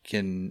 which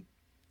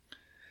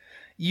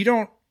you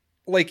don't,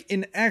 like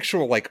in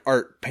actual like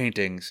art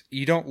paintings,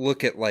 you don't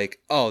look at like,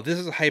 oh, this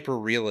is hyper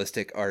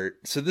realistic art,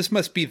 so this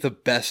must be the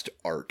best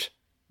art.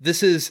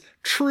 This is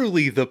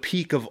truly the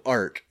peak of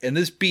art, and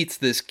this beats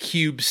this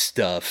cube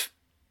stuff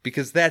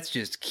because that's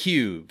just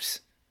cubes.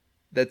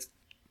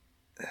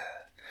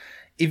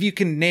 If you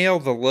can nail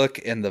the look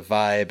and the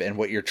vibe and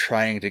what you're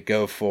trying to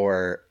go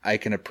for, I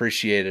can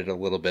appreciate it a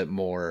little bit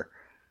more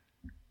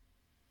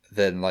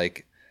than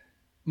like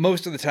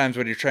most of the times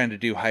when you're trying to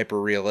do hyper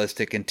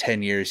realistic in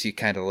 10 years, you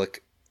kind of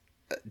look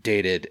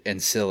dated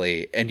and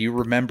silly and you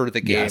remember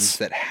the games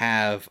that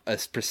have a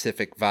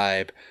specific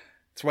vibe.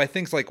 That's why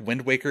things like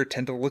Wind Waker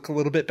tend to look a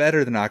little bit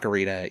better than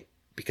Ocarina,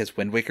 because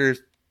Wind Waker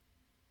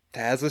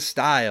has a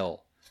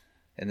style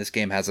and this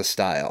game has a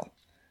style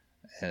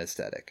and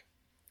aesthetic.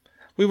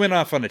 We went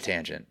off on a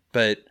tangent,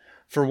 but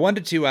for 1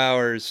 to 2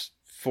 hours,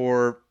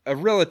 for a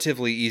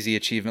relatively easy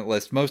achievement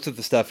list, most of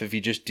the stuff, if you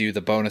just do the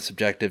bonus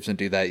objectives and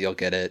do that, you'll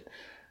get it.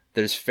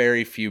 there's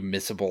very few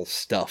missable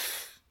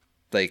stuff.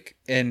 Like,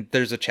 and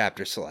there's a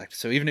chapter select.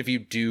 So even if you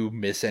do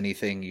miss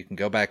anything, you can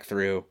go back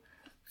through,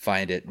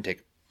 find it, and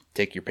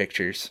take your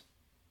pictures.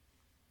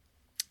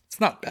 It's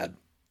not bad.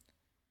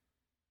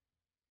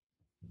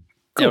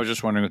 Yeah, I was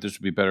just wondering if this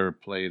would be better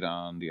played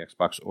on the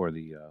Xbox or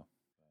the.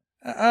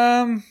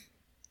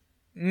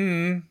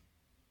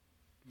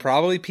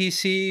 Probably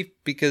PC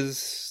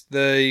because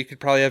you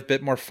could probably have a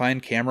bit more fine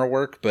camera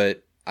work,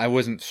 but I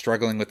wasn't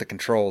struggling with the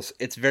controls.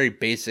 It's very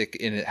basic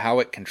in how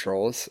it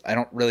controls. I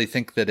don't really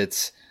think that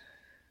it's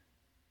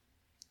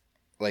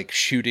like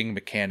shooting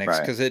mechanics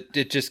because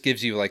it just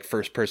gives you like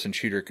first person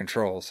shooter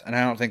controls, and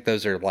I don't think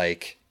those are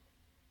like.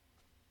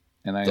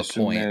 And I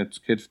assume that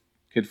it's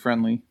kid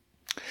friendly.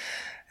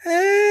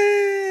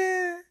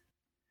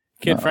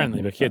 Kid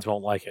friendly, but kids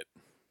won't like it.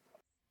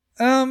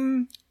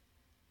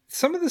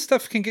 Some of the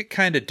stuff can get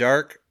kind of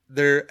dark.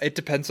 It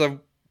depends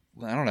on,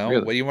 I don't know,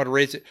 Really? what do you want to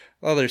raise it?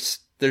 Well, there's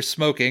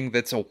smoking.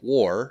 That's a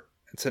war.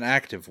 It's an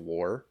active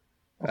war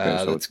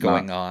So that's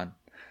going on.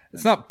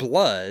 It's not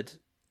blood.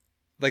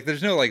 Like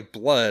there's no like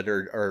blood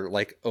or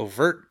like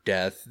overt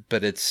death,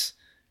 but it's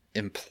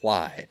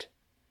implied.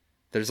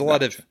 There's a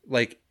lot of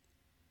like.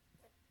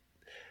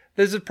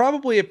 There's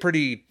probably a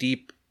pretty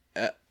deep.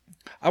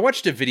 I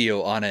watched a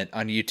video on it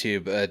on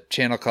YouTube, a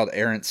channel called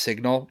Errant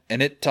Signal,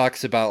 and it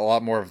talks about a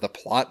lot more of the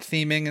plot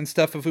theming and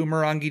stuff of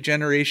Umurangi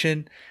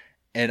Generation.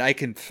 And I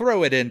can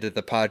throw it into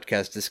the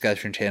podcast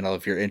discussion channel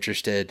if you're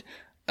interested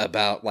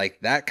about like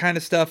that kind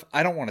of stuff.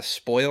 I don't want to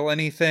spoil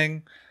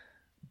anything,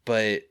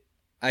 but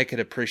I could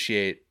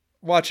appreciate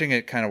watching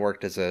it. Kind of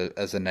worked as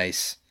a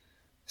nice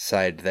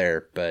side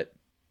there, but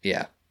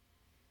yeah,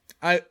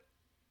 I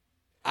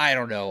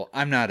don't know.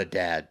 I'm not a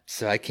dad,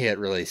 so I can't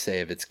really say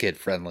if it's kid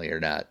friendly or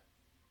not.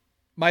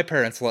 My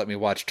parents let me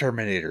watch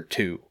Terminator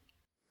 2.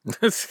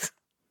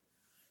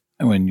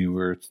 And when you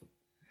were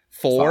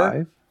 4?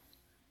 5?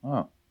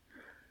 Oh.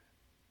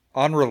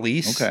 On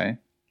release. Okay.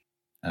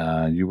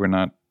 You were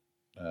not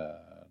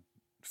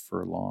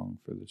furlong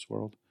for this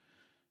world.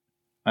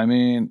 I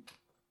mean,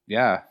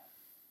 yeah.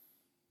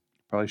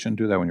 Probably shouldn't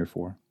do that when you're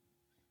 4.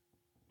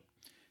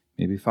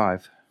 Maybe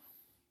 5.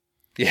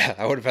 Yeah,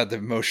 I would have had the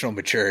emotional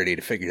maturity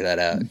to figure that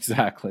out.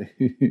 Exactly.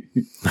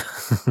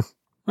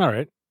 All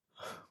right.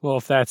 Well,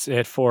 if that's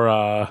it for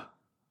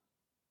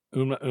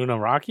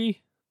Unaraki,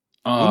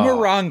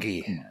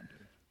 Umurangi.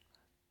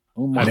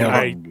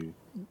 I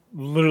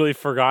literally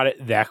forgot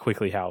it that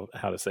quickly how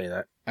to say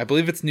that. I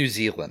believe it's New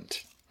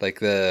Zealand. I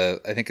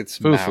think it's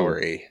Fufu.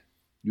 Maori.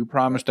 You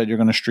promised that you're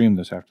going to stream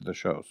this after the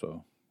show,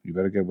 so you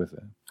better get with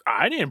it.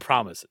 I didn't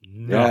promise.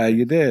 No, Yeah,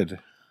 you did.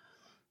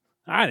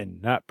 I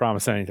did not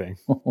promise anything.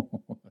 That's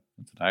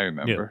what I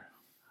remember.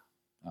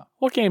 Yeah.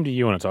 What game do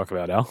you want to talk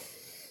about, Al?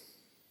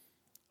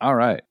 All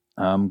right.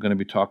 I'm going to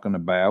be talking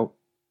about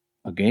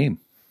a game.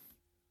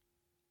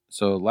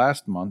 So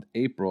last month,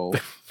 April,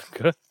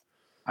 Good.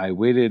 I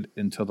waited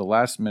until the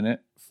last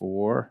minute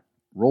for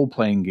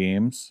role-playing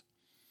games.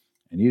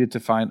 I needed to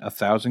find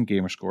 1,000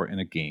 gamer score in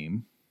a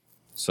game.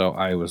 So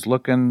I was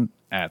looking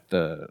at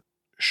the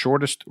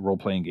shortest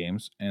role-playing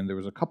games, and there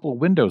was a couple of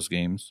Windows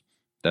games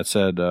that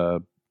said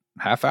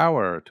half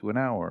hour to an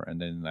hour.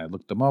 And then I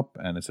looked them up,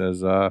 and it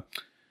says,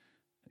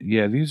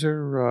 yeah, these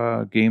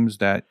are games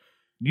that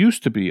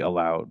used to be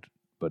allowed,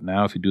 but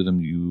now if you do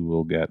them, you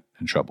will get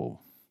in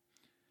trouble.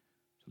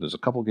 So there's a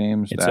couple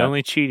games It's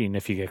only cheating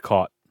if you get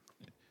caught.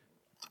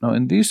 No,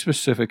 in these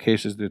specific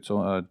cases, it's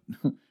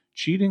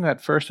cheating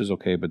at first is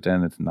okay, but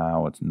then it's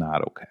not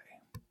okay.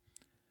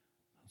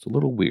 It's a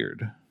little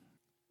weird,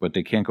 but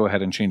they can't go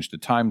ahead and change the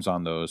times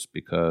on those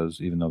because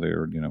even though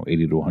they're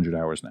 80 to 100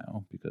 hours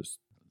now, because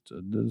it's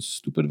the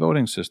stupid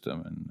voting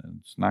system and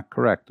it's not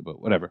correct. But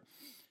whatever.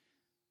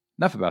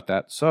 Enough about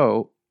that.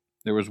 So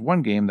there was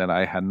one game that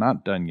I had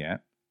not done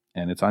yet,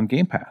 and it's on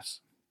Game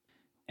Pass,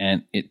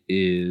 and it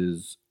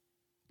is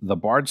The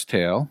Bard's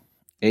Tale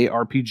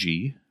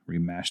ARPG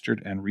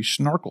remastered and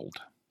resnarkled.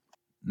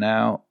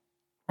 Now,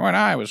 when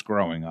I was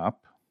growing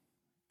up,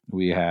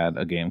 we had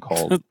a game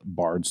called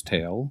Bard's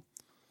Tale,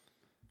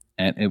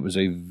 and it was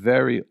a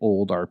very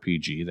old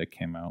RPG that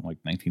came out in like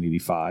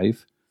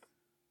 1985.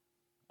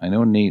 I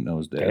know Nate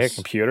knows this. They had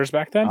computers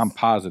back then? I'm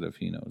positive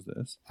he knows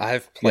this.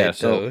 I've played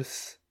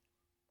those.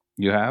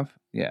 You have?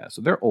 Yeah,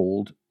 so they're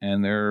old,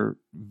 and they're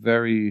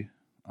very...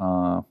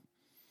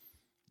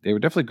 they were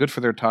definitely good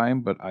for their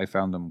time, but I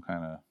found them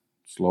kind of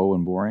slow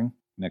and boring.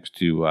 Next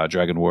to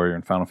Dragon Warrior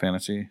and Final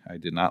Fantasy, I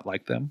did not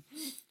like them.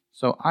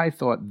 So I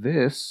thought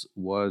this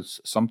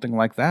was something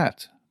like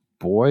that.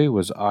 Boy,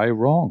 was I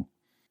wrong.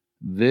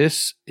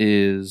 This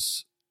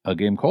is a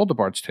game called The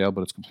Bard's Tale,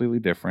 but it's completely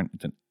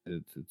different.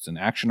 It's an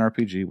action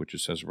RPG, which it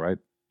says right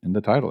in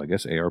the title, I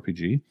guess,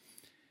 ARPG.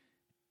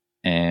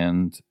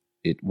 And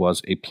it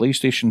was a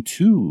PlayStation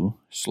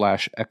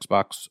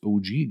 2/Xbox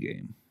OG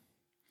game.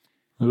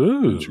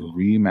 Ooh. It's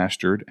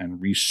remastered and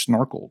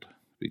resnarkled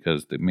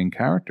because the main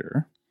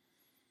character,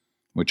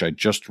 which I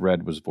just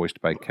read, was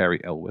voiced by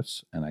Carrie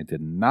Elwes, and I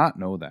did not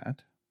know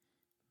that.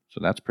 So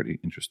that's pretty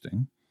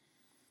interesting.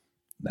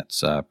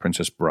 That's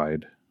Princess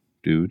Bride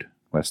dude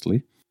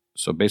Wesley.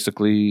 So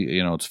basically,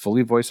 it's a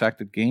fully voice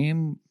acted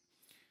game.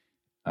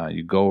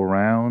 You go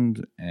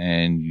around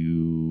and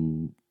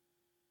you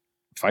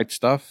fight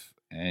stuff,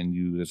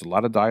 and there's a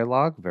lot of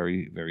dialogue,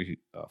 very, very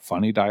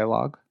funny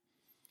dialogue.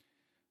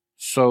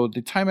 So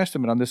the time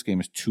estimate on this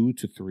game is 2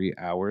 to 3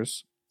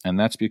 hours, and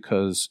that's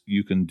because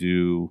you can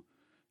do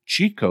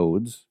cheat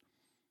codes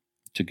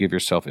to give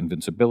yourself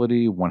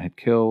invincibility, one-hit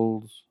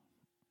kills,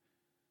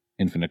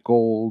 infinite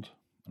gold,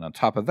 and on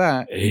top of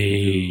that,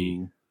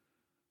 you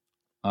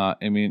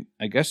do,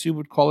 I guess you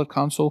would call it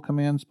console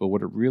commands, but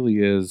what it really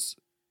is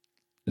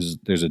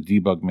there's a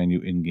debug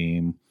menu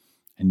in-game,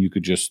 and you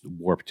could just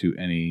warp to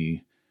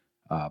any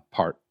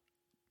part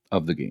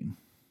of the game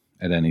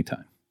at any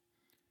time.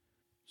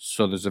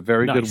 So there's a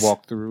very good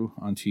walkthrough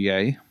on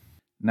TA.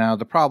 Now,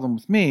 the problem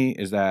with me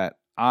is that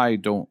I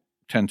don't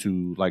tend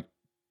to like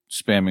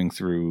spamming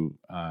through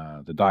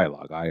the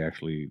dialogue. I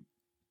actually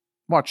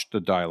watched the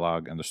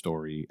dialogue and the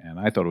story, and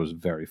I thought it was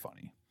very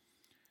funny.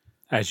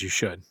 As you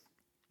should.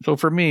 So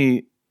for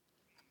me,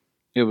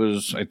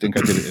 I think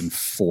I did it in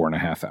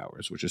 4.5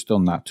 hours, which is still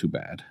not too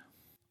bad.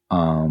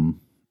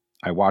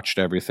 I watched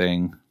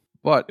everything,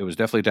 but it was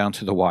definitely down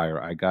to the wire.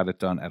 I got it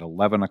done at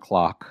 11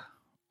 o'clock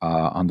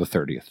on the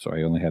 30th, so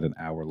I only had an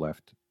hour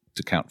left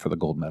to count for the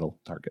gold medal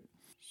target.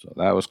 So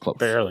that was close.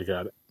 Barely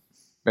got it.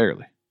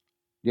 Barely.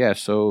 Yeah,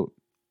 so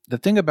the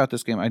thing about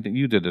this game, I think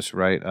you did this,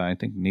 right? I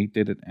think Nate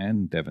did it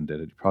and Devin did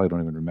it. You probably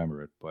don't even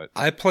remember it, but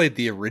I played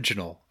the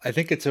original. I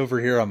think it's over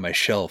here on my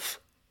shelf.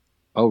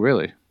 Oh,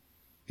 really?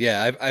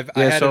 Yeah, I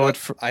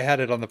had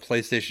it on the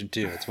PlayStation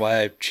 2. That's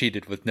why I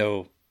cheated with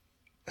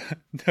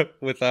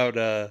without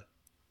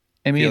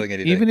feeling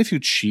anything. Even if you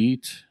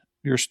cheat,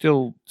 you're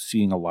still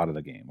seeing a lot of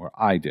the game, or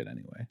I did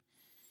anyway.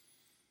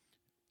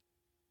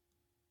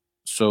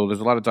 So there's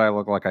a lot of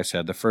dialogue, like I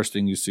said. The first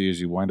thing you see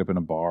is you wind up in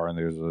a bar, and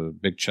there's a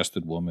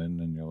big-chested woman,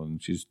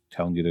 and she's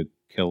telling you to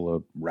kill a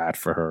rat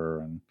for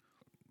her, and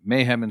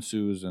mayhem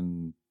ensues,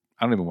 and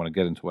I don't even want to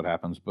get into what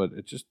happens, but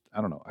it just,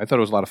 I don't know. I thought it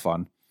was a lot of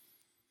fun.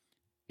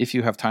 If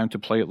you have time to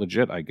play it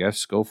legit, I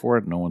guess go for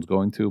it. No one's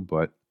going to,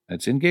 but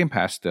it's in Game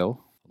Pass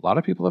still. A lot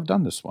of people have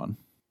done this one.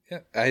 Yeah,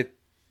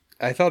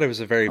 I thought it was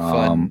a very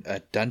fun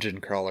dungeon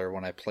crawler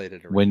when I played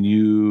it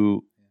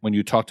originally. When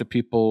you talk to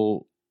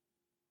people,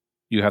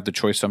 you have the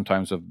choice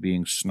sometimes of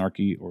being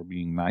snarky or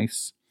being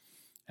nice,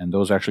 and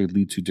those actually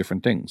lead to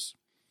different things.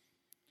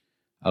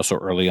 So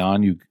early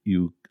on,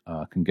 you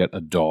can get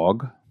a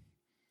dog.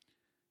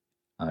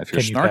 If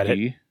you're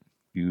snarky,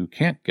 you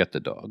can't get the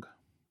dog.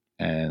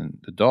 And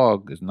the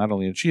dog is not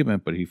only an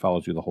achievement, but he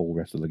follows you the whole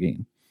rest of the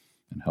game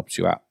and helps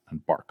you out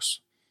and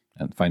barks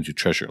and finds you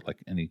treasure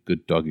like any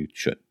good doggy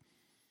should.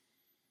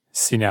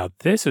 See, now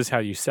this is how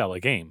you sell a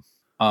game.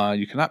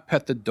 You cannot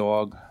pet the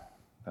dog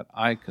that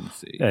I can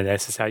see. And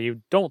this is how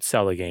you don't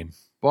sell a game.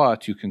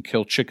 But you can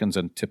kill chickens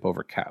and tip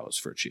over cows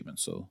for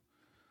achievements, so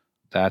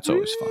that's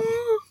always fun.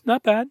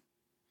 Not bad.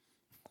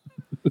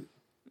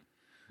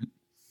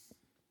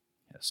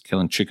 Yes,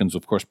 killing chickens,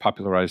 of course,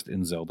 popularized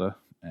in Zelda,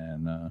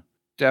 and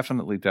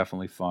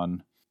definitely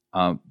fun.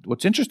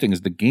 What's interesting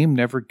is the game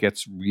never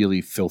gets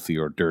really filthy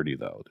or dirty,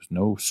 though. There's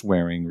no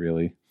swearing,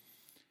 really,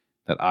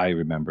 that I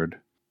remembered.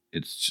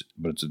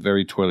 But it's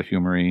very toilet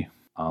humory.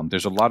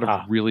 There's a lot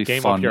of really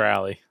game fun. Up your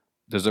alley.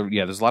 There's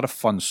a lot of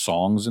fun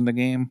songs in the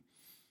game.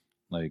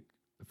 Like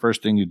the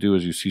first thing you do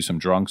is you see some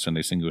drunks and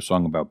they sing you a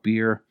song about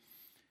beer.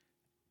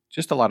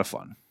 Just a lot of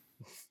fun.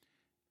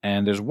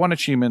 And there's one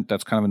achievement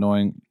that's kind of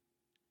annoying,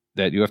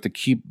 that you have to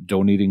keep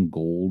donating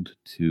gold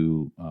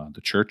to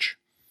the church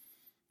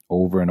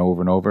over and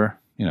over and over.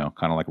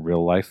 Kind of like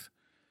real life.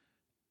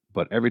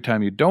 But every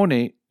time you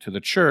donate to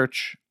the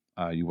church,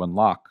 you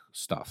unlock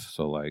stuff.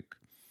 So like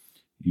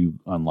you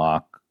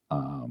unlock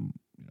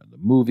the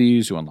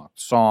movies, you unlock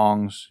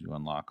songs, you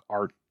unlock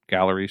art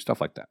gallery,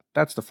 stuff like that.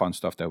 That's the fun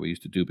stuff that we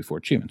used to do before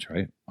achievements,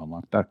 right?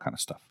 Unlock that kind of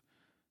stuff.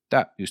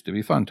 That used to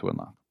be fun to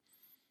unlock.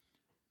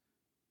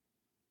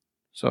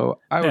 So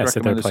I would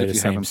recommend this if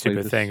you haven't played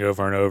this. Thing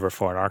over and over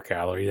for an art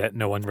gallery that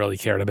no one really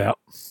cared about.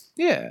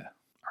 Yeah,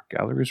 art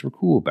galleries were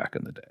cool back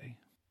in the day.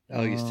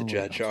 I used to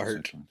judge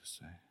art.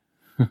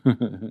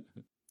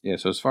 Yeah,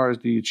 so as far as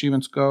the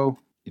achievements go,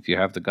 if you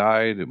have the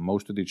guide,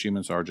 most of the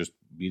achievements are just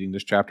beating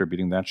this chapter,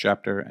 beating that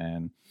chapter,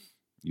 and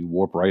you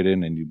warp right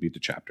in and you beat the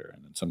chapter.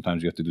 And then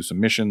sometimes you have to do some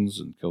missions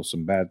and kill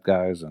some bad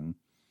guys. And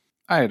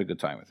I had a good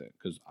time with it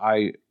because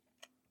I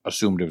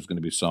assumed there was going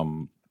to be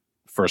some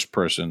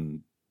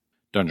first-person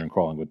dungeon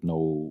crawling with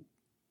no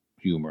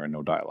humor and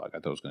no dialogue. I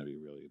thought it was going to be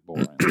really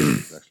boring. It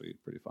was actually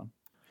pretty fun.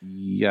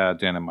 Yeah,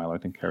 Dan and Milo, I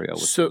think Carrie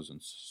Ellis was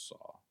and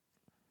saw.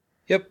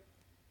 Yep.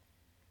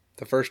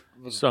 The first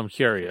was. So I'm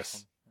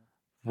curious.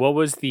 What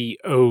was the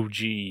OG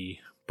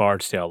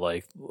Bard's Tale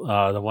like?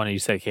 The one you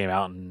said came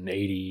out in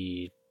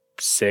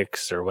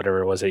 86 or whatever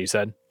it was that you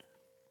said?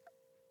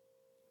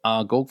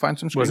 Go find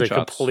some screenshots. Was it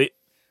complete?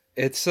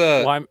 It's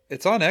on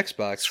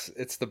Xbox.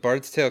 It's the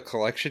Bard's Tale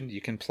collection.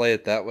 You can play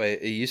it that way.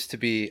 It used to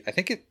be, I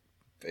think it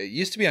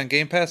used to be on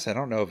Game Pass. I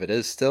don't know if it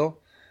is still,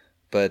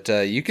 but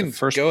you can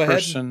go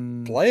ahead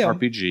and play them.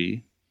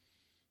 RPG.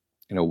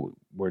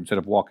 where instead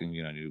of walking,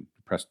 you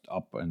press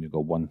up and you go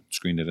one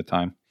screen at a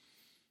time.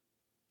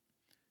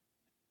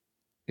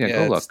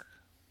 Yeah, go look.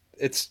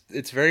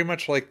 It's very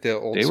much like the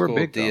old They were school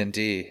big,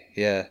 D&D.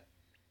 Yeah.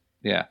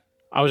 Yeah.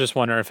 I was just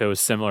wondering if it was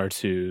similar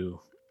to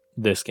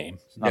this game.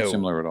 Not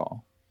similar at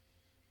all.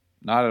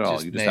 Not at all.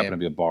 Just You just happen to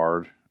be a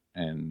bard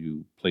and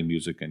you play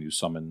music and you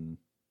summon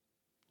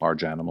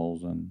large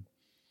animals, and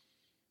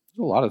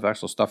there's a lot of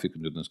actual stuff you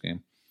can do in this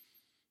game.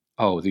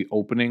 Oh, the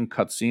opening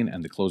cutscene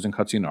and the closing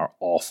cutscene are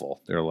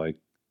awful. They're like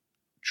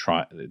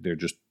they're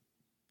just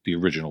the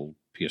original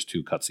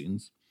PS2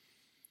 cutscenes.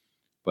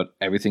 But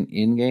everything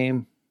in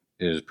game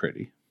is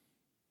pretty.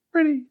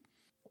 Pretty.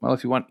 Well,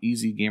 if you want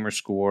easy gamer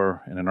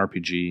score and an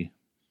RPG,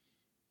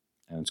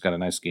 and it's got a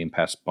nice Game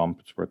Pass bump,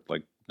 it's worth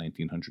like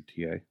 1900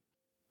 Ti.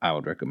 I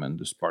would recommend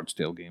this Bard's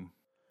Tale game.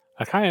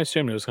 I kind of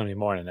assumed it was going to be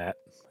more than that.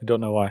 I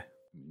don't know why.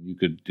 You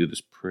could do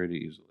this pretty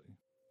easily.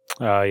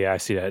 Yeah, I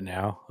see that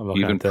now. I'm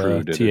looking Even at the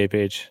Prue did TA it.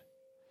 page.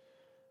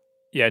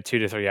 Yeah, 2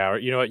 to 3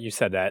 hours. You know what? You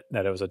said that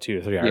it was a 2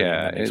 to 3 hour game.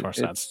 That makes more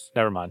sense.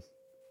 Never mind.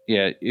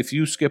 Yeah, if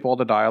you skip all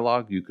the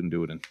dialogue, you can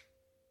do it in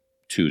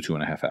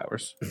 2.5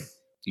 hours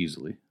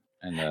easily.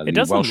 And It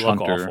doesn't Welsh look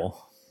Hunter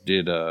awful.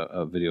 did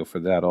a video for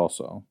that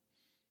also.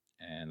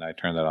 And I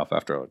turned that off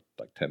after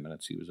like 10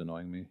 minutes. He was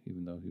annoying me,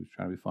 even though he was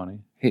trying to be funny.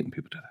 Hating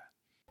people do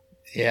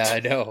that. Yeah, I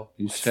know.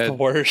 It's the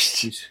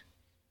worst.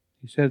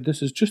 He said,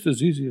 this is just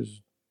as easy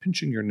as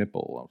pinching your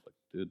nipple. I was like,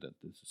 dude,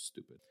 this is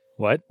stupid.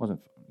 What? Wasn't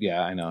fun.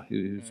 Yeah, I know.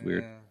 He was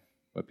weird.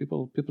 But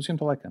people seem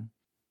to like him.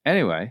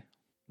 Anyway,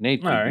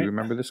 Nate, do you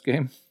remember this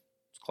game?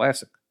 It's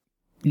classic.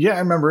 Yeah, I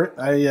remember it.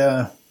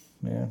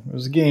 It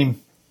was a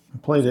game. I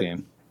played it.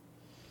 Game.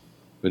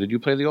 But did you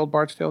play the old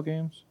Bard's Tale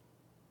games?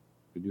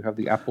 Did you have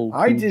the Apple?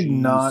 I did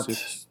not.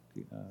 6,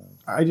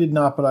 I did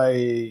not, but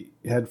I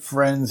had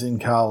friends in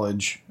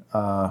college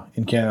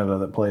in Canada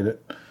that played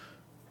it.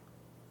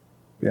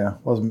 Yeah,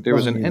 there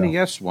was wasn't an me,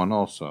 NES one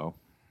also,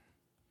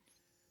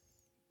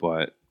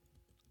 but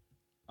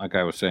like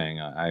I was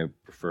saying, I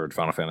preferred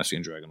Final Fantasy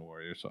and Dragon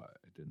Warrior, so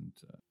I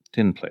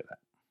didn't play that.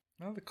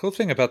 Well, the cool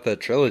thing about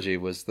that trilogy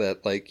was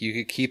that like you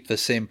could keep the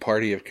same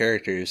party of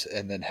characters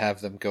and then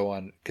have them go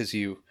on, because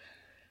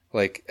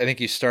I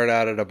think you start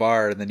out at a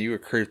bar and then you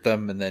recruit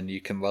them and then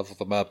you can level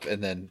them up,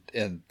 and then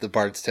in the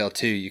Bard's Tale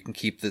 2 you can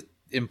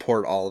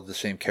import all of the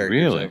same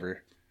characters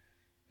over.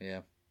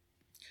 Yeah.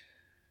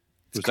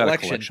 Was that a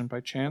collection by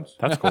chance?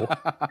 That's cool.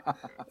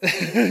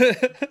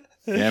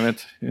 Damn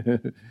it.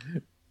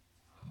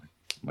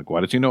 Like, why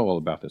did you know all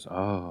about this?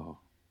 Oh.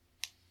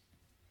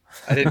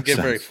 I didn't get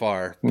very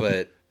far,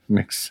 but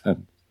makes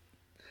sense.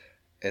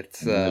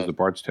 It's the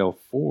Bard's Tale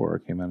 4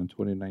 came out in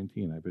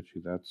 2019. I bet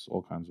you that's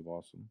all kinds of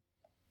awesome.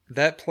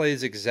 That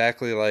plays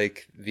exactly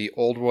like the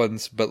old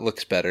ones, but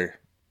looks better.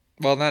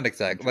 Well, not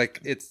exactly.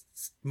 Like, it's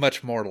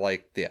much more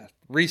like,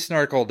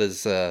 Resnarkled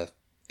is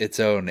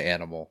its own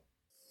animal.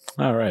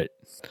 All right.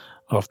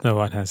 Well, if no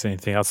one has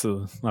anything else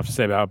to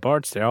say about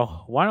Bard's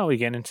Tale, why don't we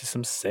get into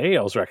some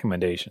sales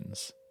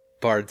recommendations?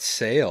 Bard's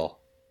Sale.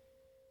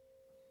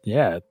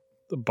 Yeah,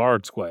 the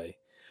Bard's Way.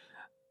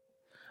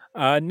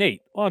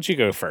 Nate, why don't you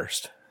go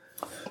first?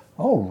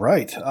 All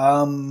right.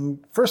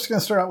 First, going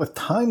to start out with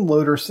Time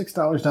Loader,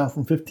 $6 down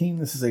from $15.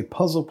 This is a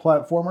puzzle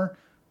platformer.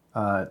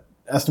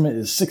 Estimate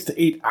is 6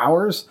 to 8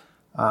 hours.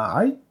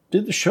 I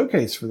did the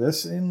showcase for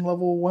this in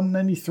level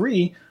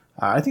 193.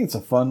 I think it's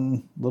a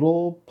fun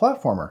little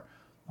platformer,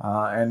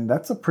 and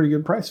that's a pretty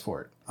good price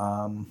for it.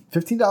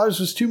 $15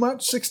 was too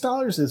much.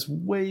 $6 is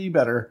way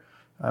better.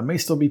 May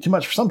still be too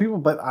much for some people,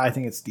 but I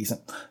think it's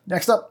decent.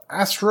 Next up,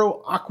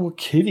 Astro Aqua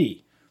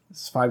Kitty.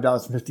 This is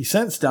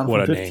 $5.50, down from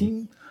 $15.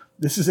 Name.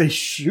 This is a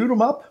shoot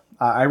 'em up.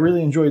 I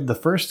really enjoyed the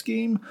first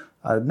game.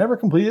 I've never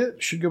completed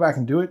it. Should go back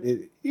and do it.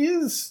 It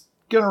is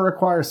going to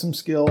require some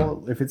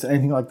skill if it's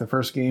anything like the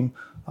first game.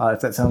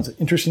 If that sounds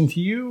interesting to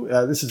you,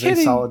 this is a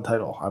solid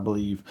title, I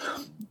believe.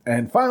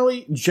 And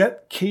finally,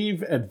 Jet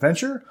Cave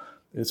Adventure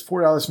is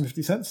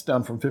 $4.50,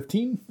 down from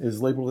 $15. It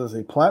is labeled as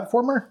a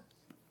platformer.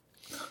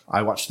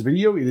 I watched the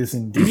video. It is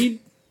indeed.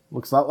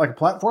 Looks a lot like a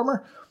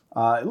platformer.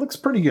 It looks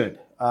pretty good.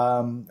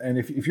 And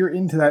if you're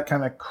into that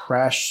kind of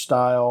Crash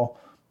style,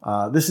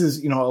 this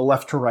is, a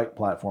left to right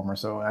platformer.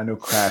 So I know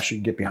Crash, you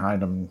can get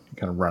behind them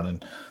kind of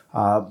running.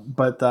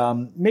 But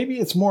maybe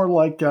it's more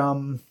like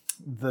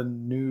the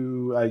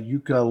new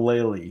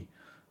Ukulele.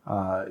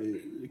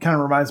 It kind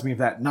of reminds me of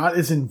that. Not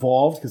as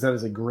involved, because that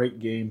is a great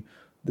game.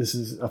 This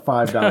is a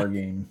 $5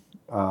 game.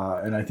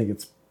 And I think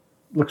it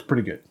looks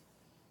pretty good.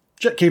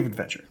 Jet Cave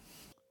Adventure.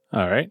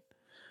 All right.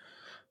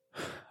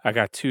 I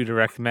got 2 to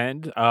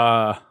recommend.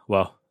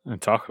 And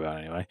talk about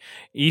it anyway.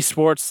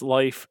 Esports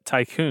Life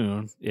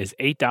Tycoon is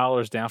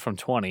 $8 down from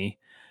 $20.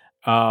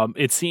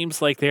 It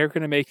seems like they're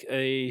going to make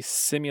a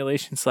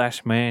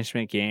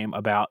simulation/management game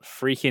about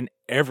freaking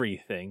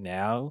everything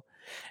now,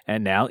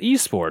 and now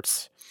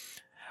esports.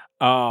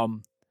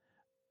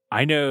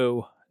 I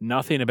know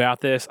nothing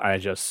about this. I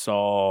just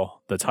saw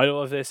the title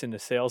of this in the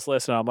sales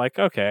list, and I'm like,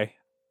 okay,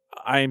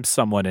 I'm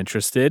somewhat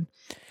interested.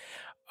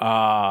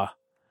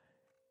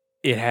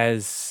 It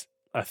has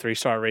a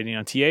 3-star rating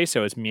on TA,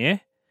 so it's meh.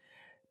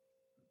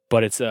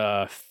 but it's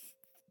a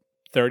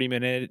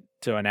 30-minute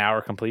to an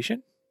hour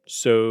completion.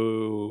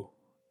 So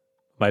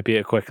might be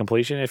a quick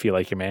completion if you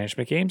like your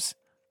management games.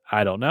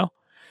 I don't know.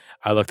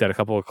 I looked at a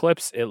couple of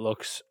clips. It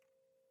looks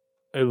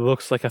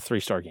like a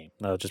 3-star game.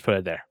 I'll just put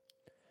it there.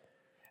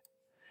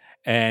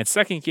 And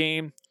second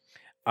game,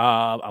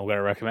 I'm going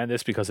to recommend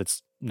this because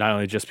it's not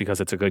only just because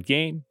it's a good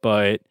game,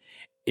 but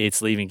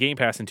it's leaving Game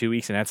Pass in 2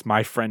 weeks, and that's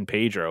My Friend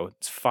Pedro.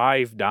 It's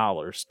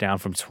 $5 down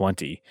from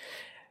 $20.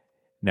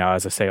 Now,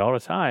 as I say all the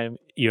time,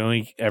 you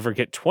only ever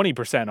get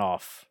 20%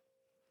 off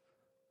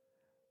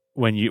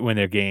when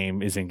their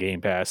game is in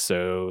Game Pass.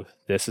 So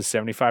this is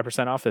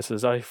 75% off. This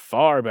is a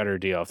far better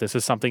deal. If this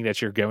is something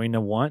that you're going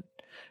to want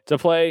to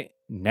play,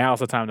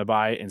 now's the time to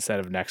buy it instead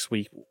of next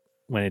week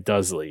when it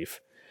does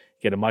leave.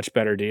 Get a much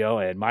better deal.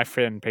 And My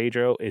Friend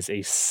Pedro is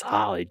a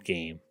solid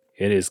game.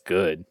 It is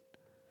good.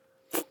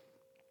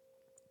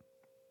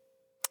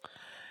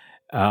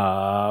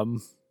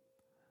 Devin,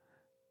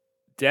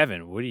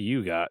 what do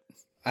you got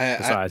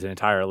besides an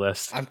entire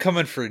list? I'm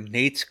coming for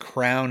Nate's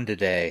crown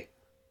today.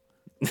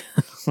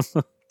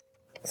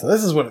 So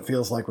this is what it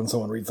feels like when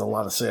someone reads a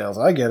lot of sales.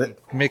 I get it.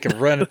 Make a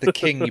run at the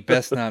king you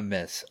best not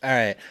miss. All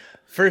right.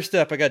 First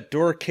up, I got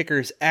Door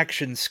Kickers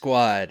Action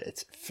Squad.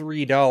 It's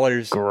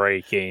 $3.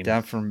 Great game.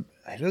 Down from,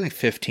 I think,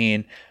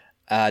 $15.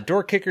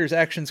 Door Kickers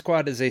Action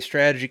Squad is a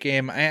strategy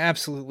game. I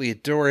absolutely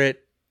adore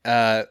it.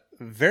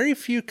 Very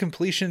few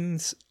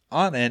completions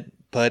on it,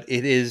 but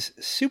it is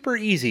super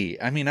easy.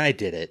 I mean, I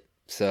did it,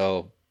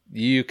 so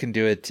you can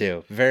do it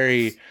too.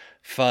 Very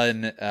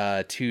fun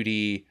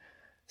 2D.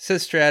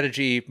 Says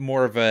strategy,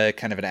 more of a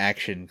kind of an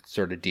action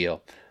sort of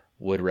deal.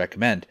 Would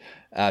recommend.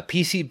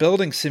 PC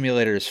Building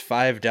Simulator is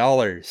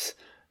 $5.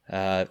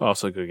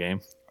 Also a good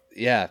game.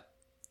 Yeah.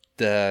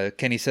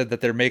 Kenny said that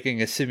they're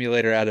making a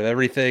simulator out of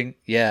everything.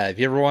 Yeah, if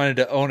you ever wanted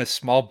to own a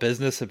small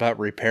business about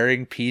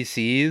repairing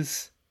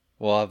PCs,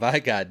 well, have I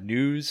got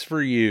news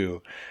for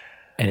you.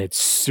 And it's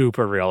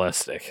super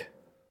realistic.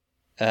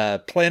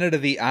 Planet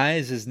of the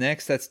Eyes is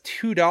next. That's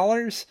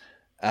 $2.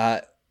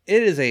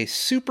 It is a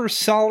super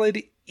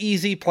solid,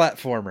 easy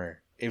platformer.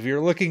 If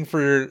you're looking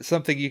for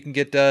something you can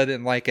get done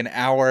in like an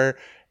hour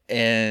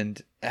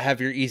and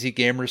have your easy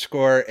gamer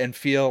score and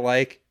feel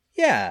like,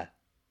 yeah,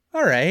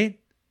 all right,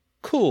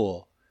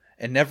 cool,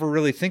 and never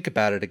really think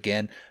about it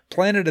again,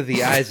 Planet of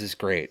the Eyes is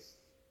great.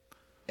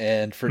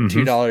 And for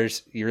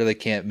 $2, you really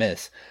can't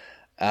miss.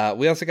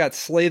 We also got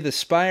Slay the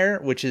Spire,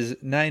 which is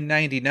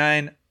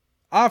 $9.99.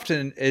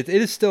 Often, it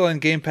is still in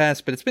Game Pass,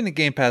 but it's been in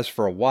Game Pass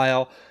for a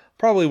while.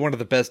 Probably one of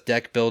the best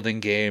deck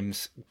building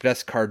games,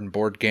 best card and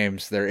board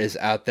games there is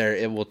out there.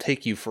 It will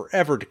take you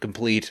forever to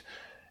complete,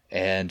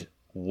 and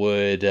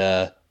would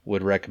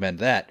recommend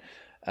that.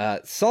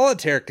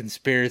 Solitaire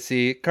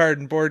Conspiracy, card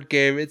and board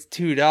game, it's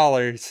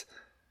 $2,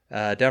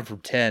 down from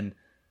 $10.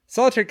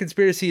 Solitaire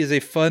Conspiracy is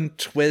a fun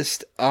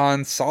twist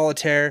on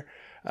Solitaire.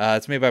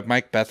 It's made by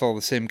Mike Bethel,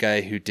 the same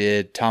guy who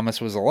did Thomas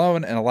Was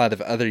Alone and a lot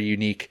of other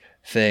unique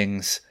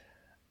things.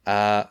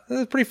 It's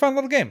a pretty fun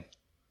little game.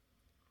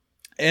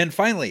 And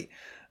finally,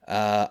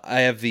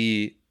 I have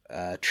the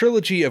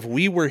trilogy of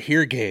We Were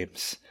Here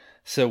games.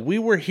 So We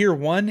Were Here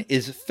 1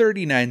 is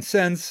 39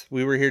 cents.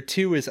 We Were Here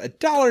 2 is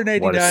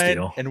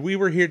 $1.99. And We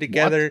Were Here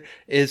Together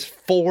is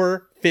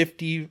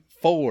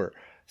 $4.54.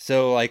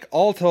 So like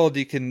all told,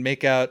 you can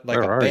make out like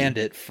a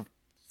bandit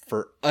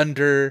for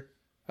under...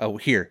 Oh,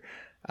 here.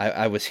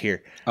 I was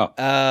here.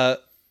 Oh.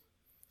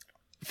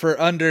 For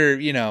under,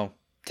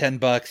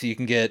 $10, you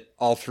can get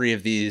all three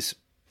of these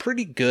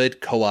pretty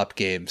good co-op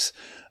games.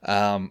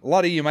 A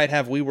lot of you might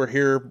have We Were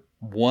Here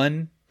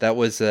 1. That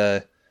was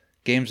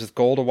Games with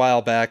Gold a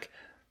while back.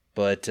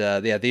 But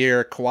they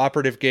are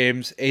cooperative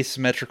games,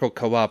 asymmetrical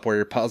co-op where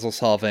you're puzzle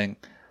solving.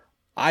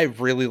 I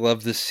really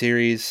love this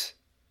series.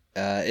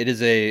 It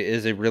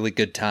is a really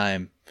good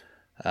time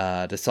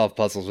to solve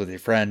puzzles with your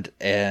friend,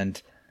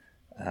 and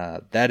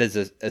that is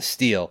a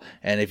steal.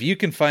 And if you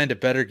can find a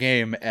better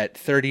game at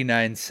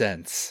 39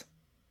 cents,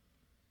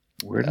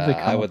 where did they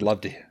come? I would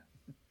love to.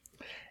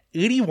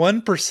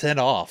 81%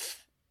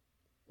 off.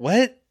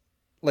 What?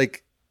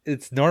 Like,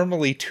 it's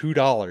normally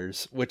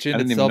 $2, which in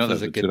itself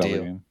is a good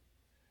deal. Game.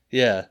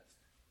 Yeah.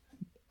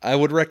 I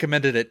would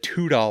recommend it at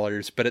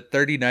 $2, but at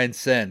 39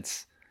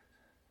 cents,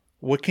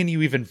 what can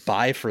you even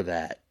buy for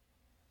that?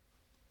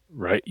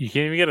 Right. You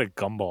can't even get a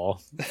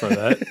gumball for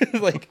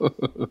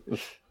that.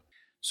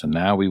 So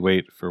now we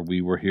wait for We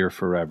Were Here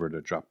Forever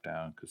to drop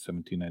down, because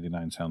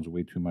 $17.99 sounds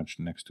way too much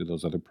next to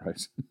those other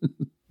prices.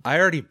 I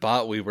already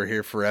bought We Were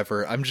Here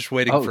Forever. I'm just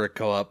waiting for a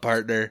co-op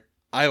partner.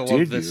 I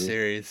love this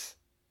series.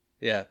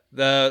 Yeah.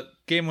 The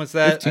game was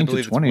that. I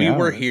believe it's We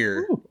Were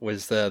Here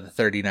was the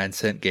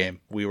 39-cent game.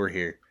 We Were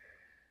Here.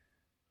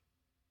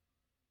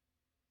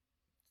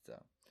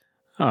 So.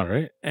 All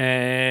right.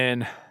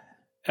 And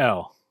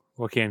L,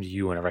 what game do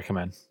you want to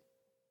recommend?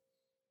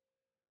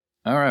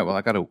 All right. Well,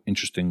 I got an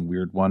interesting,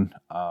 weird one.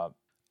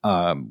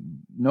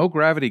 No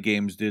Gravity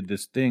Games did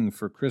this thing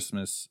for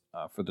Christmas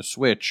for the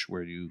Switch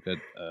where you get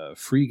a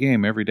free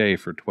game every day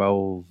for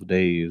 12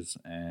 days.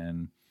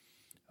 And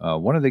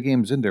one of the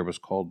games in there was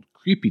called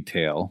Creepy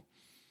Tale.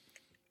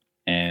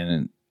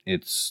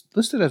 It's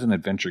listed as an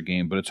adventure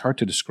game, but it's hard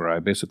to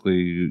describe.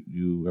 Basically,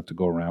 you have to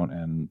go around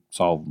and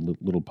solve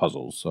little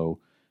puzzles. So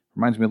it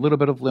reminds me a little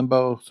bit of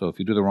Limbo. So if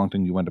you do the wrong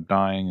thing, you end up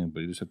dying,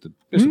 but you just have to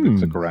basically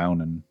click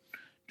around and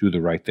do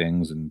the right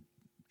things and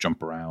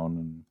jump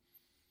around.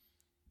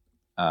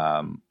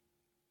 And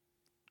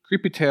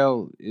Creepy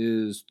Tale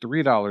is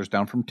 $3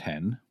 down from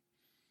 $10,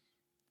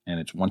 and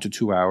it's 1 to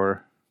 2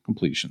 hour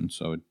completion,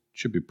 so it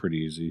should be pretty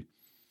easy.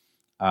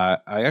 I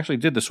actually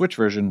did the Switch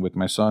version with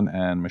my son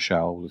and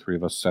Michelle. The three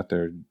of us sat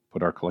there,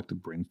 put our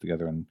collective brains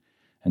together, and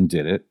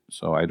did it.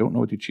 So I don't know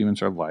what the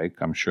achievements are like.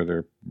 I'm sure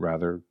they're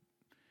rather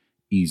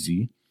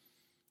easy.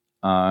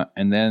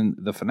 And then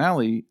the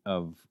finale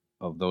of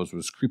those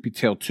was Creepy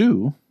Tale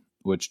 2,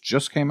 which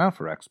just came out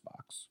for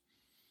Xbox.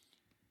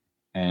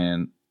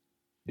 And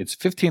it's a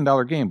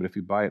 $15 game, but if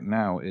you buy it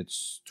now,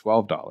 it's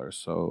 $12.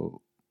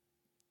 So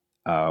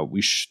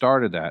we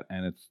started that,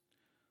 and it's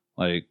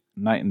like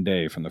night and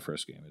day from the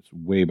first game. It's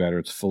way better.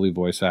 It's fully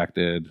voice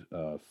acted,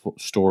 full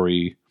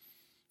story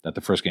that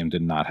the first game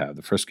did not have.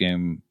 The first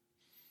game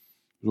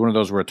was one of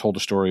those where it told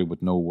a story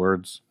with no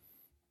words.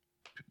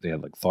 They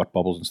had like thought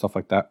bubbles and stuff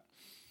like that.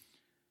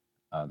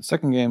 The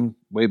second game,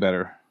 way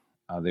better.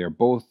 They are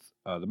both,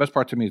 the best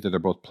part to me is that they're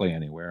both play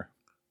anywhere.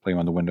 Play them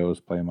on the Windows,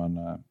 play them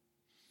on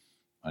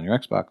your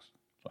Xbox.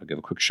 So I'll give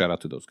a quick shout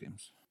out to those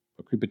games.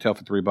 But Creepy Tale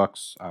for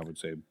 $3, I would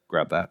say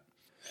grab that.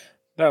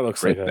 That looks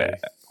Great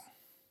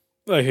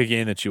like a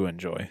game that you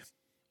enjoy.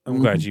 I'm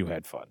glad you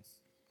had fun.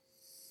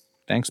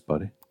 Thanks,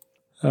 buddy.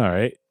 All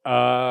right.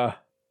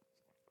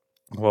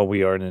 Well,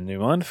 we are in a new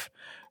month,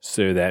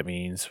 so that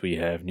means we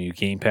have new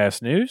Game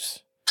Pass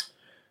news.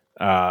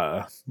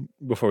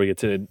 Before we get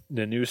to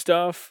the new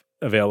stuff,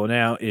 available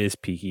now is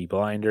Peaky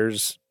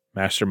Blinders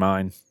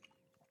Mastermind.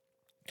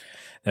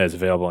 That is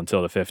available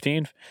until the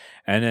 15th.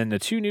 And then the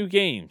two new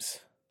games.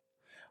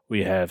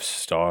 We have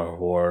Star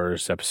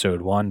Wars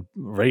Episode 1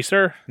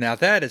 Racer. Now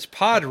that is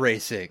pod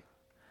racing.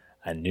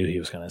 I knew he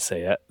was going to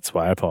say that. That's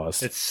why I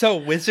paused. It's so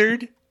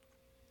wizard.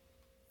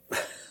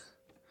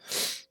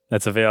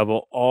 That's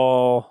available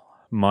all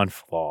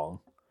month long.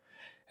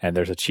 And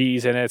there's a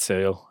cheese in it,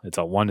 so it's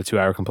a 1 to 2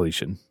 hour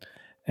completion.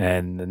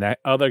 And the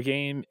other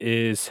game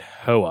is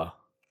Hoa.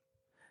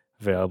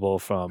 Available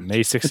from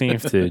May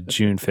 16th to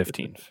June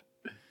 15th.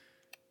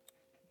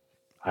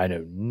 I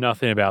know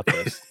nothing about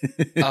this.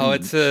 Oh,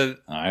 it's a.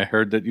 I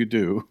heard that you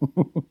do.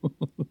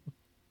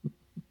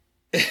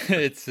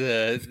 It's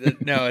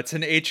no, it's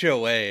an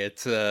HOA.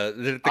 It's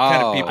the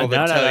kind of people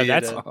that tell you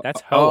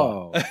that's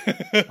Hoa.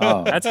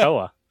 Oh. That's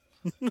Hoa.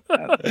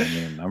 I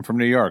mean, I'm from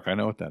New York. I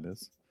know what that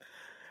is.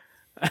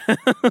 I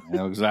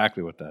know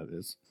exactly what that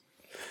is.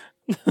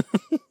 I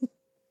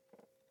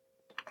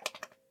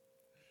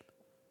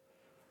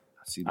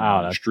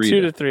don't know.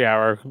 2 to 3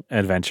 hour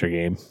adventure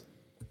game.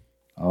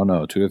 Oh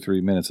no, 2 to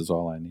 3 minutes is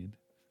all I need.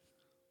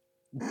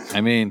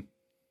 I mean,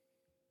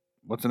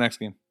 what's the next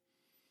game?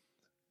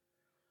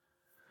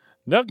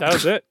 Nope, that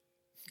was it.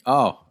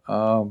 But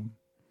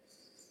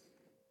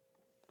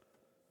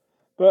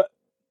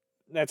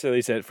that's at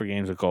least it for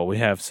Games with Gold. We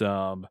have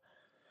some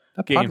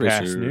Game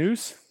Pass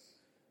news.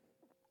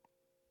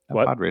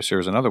 What? Pod Racer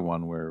is another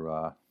one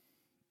where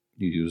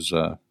you use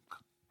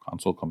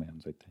console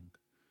commands, I think.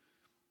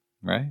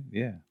 Right?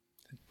 Yeah.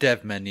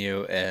 dev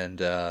menu and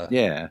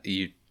yeah,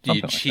 you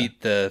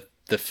cheat the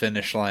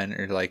finish line,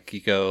 or like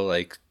you go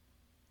like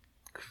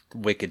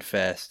wicked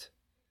fast.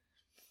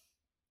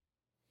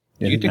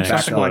 Do you think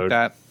something like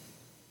that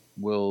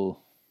will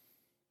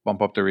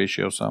bump up the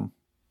ratio some?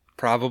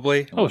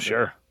 Probably. Oh,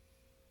 sure.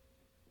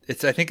 I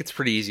think it's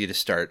pretty easy to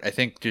start. I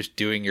think just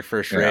doing your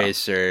first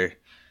race or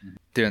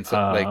doing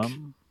something like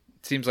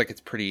it seems like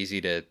it's pretty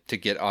easy to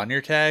get on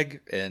your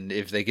tag, and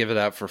if they give it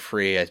out for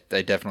free,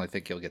 I definitely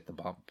think you'll get the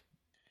bump.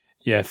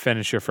 Yeah,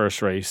 finish your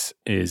first race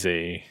is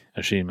a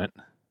achievement.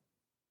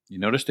 You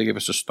notice they gave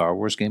us a Star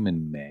Wars game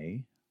in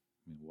May?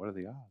 I mean, what are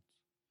the odds?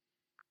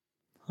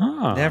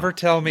 Oh. Never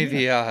tell me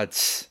the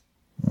odds.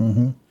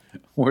 Mm-hmm.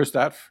 Where's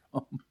that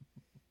from?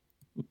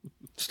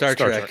 Star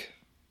Trek.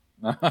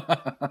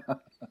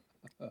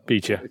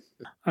 Beat you.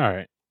 All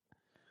right.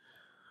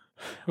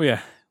 Well,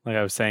 yeah, like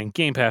I was saying,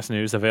 Game Pass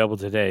news available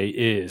today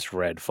is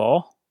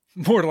Redfall.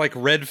 More like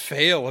Red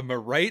Fail, am I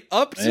right?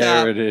 Up top.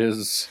 There it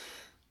is.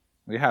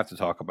 We have to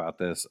talk about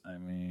this. I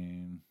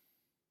mean...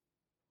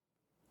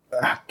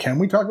 Can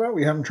we talk about it?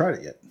 We haven't tried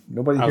it yet.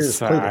 Nobody here has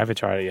played it. I haven't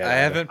tried it yet. I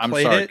haven't I'm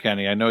played sorry, it.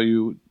 Kenny. I know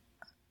you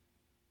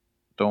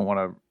don't want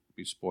to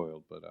be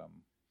spoiled, but...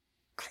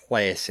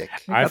 Classic.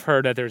 I've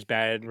heard that there's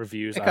bad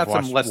reviews. It I've got some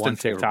watched less one than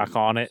TikTok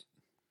favorable on it.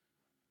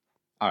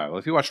 All right, well,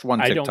 if you watched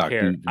one I TikTok, don't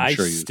care. I'm I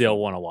sure you still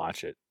want to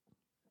watch it.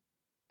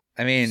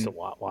 I mean,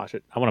 Still watch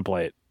it. I want to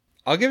play it.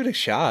 I'll give it a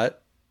shot.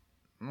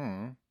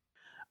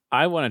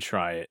 I want to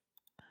try it.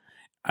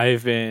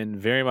 I've been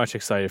very much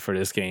excited for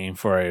this game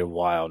for a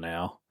while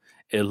now.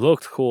 It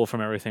looked cool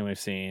from everything we've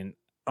seen,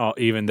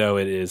 even though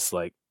it is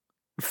like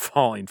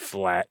falling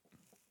flat.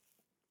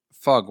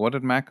 Fug, what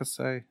did Maka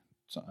say?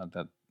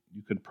 That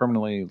you could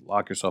permanently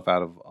lock yourself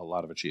out of a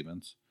lot of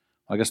achievements.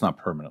 Well, I guess not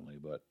permanently,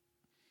 but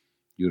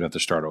you would have to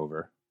start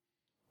over.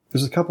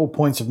 there's a couple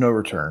points of no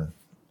return.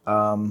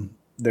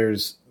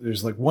 There's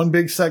like one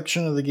big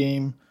section of the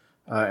game,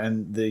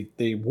 and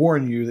they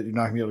warn you that you're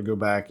not gonna be able to go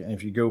back. And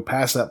if you go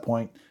past that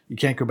point, you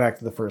can't go back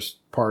to the first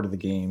part of the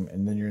game,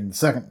 and then you're in the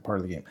second part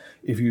of the game.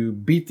 If you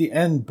beat the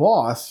end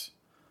boss,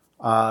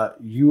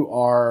 you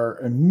are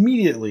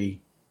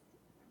immediately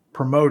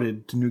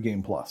promoted to New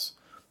Game Plus.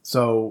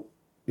 So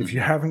if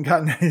you haven't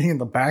gotten anything in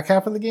the back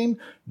half of the game,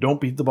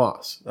 don't beat the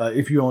boss.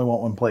 If you only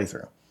want one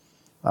playthrough,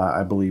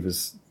 I believe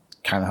is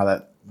kind of how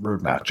that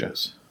roadmap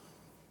goes.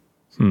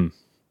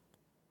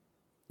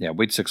 Yeah,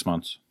 wait 6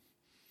 months.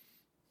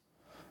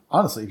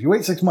 Honestly, if you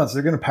wait 6 months,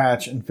 they're going to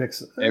patch and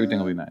fix Everything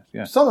will be nice.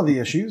 Yeah, some of the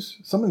issues,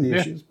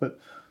 but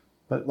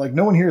like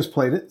no one here has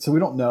played it, so we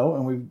don't know.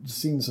 And we've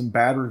seen some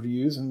bad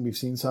reviews, and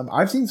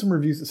I've seen some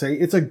reviews that say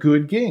it's a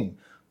good game,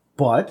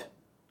 but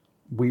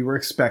we were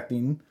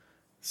expecting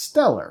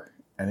stellar,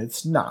 and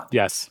it's not.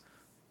 Yes.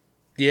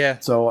 Yeah.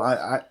 So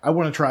I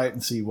want to try it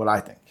and see what I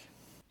think.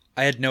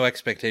 I had no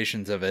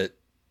expectations of it,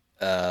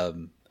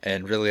 and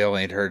really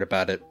only had heard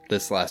about it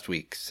this last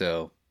week.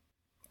 So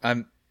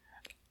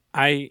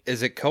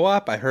is it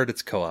co-op? I heard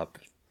it's co-op.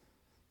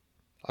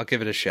 I'll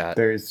give it a shot.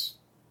 There's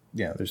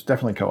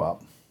definitely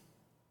co-op.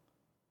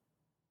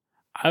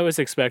 I was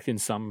expecting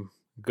some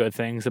good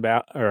things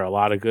a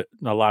lot of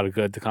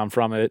good to come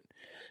from it,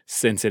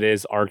 since it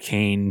is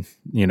Arcane,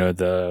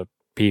 the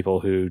people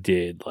who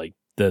did like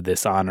the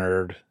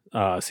Dishonored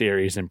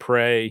series and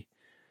Prey.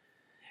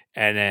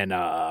 And then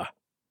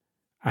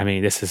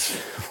this is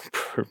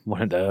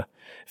one of the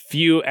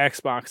few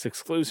Xbox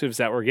exclusives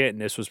that we're getting.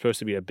 This was supposed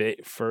to be a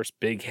first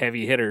big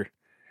heavy hitter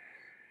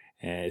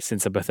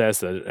since the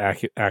Bethesda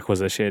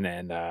acquisition,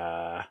 and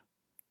they're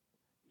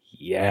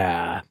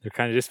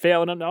kind of just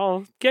failing in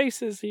all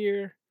cases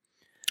here.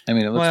 I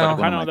mean, it looks I'm like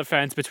kind of on the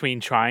fence between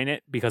trying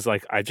it, because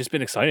like I've just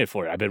been excited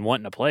for it. I've been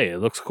wanting to play it. It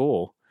looks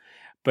cool,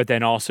 but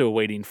then also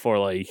waiting for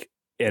like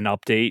an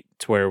update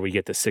to where we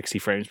get to 60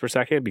 frames per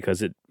second,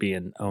 because it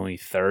being only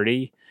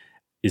 30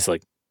 is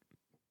like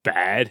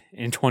bad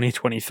in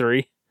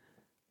 2023.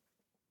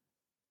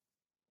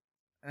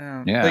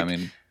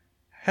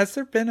 Has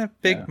there been a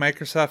big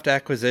Microsoft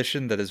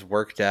acquisition that has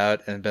worked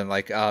out and been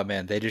like, oh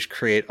man, they just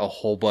create a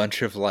whole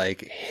bunch of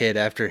like hit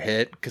after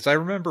hit? Because I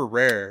remember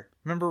Rare.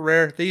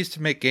 They used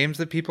to make games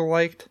that people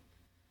liked.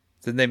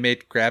 Then they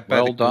made Grab by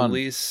the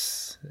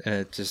Ghoulies, and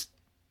it just...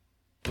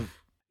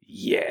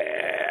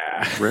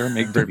 Yeah. Rare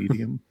make the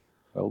medium.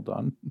 Well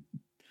done.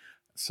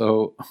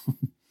 So,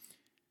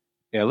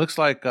 it looks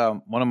like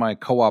one of my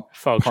co-op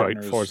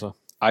partners, Forza.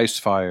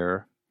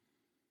 Icefire,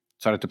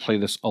 decided to play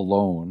this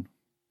alone.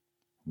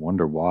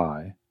 Wonder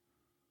why.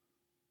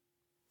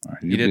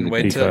 Right, you didn't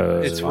wait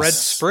till it's Red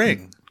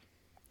Spring.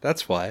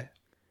 That's why.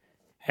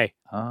 Hey,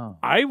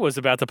 I was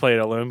about to play it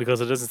alone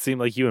because it doesn't seem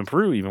like you and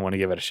Prue even want to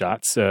give it a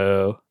shot.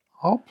 So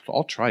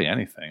I'll try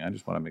anything. I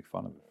just want to make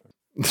fun of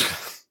it.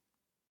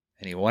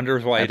 And he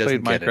wonders why he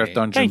doesn't get Minecraft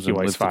Dungeons and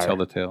lived to tell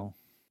the tale.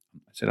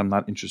 I said I'm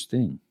not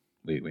interesting.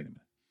 Wait a minute.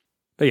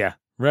 But yeah,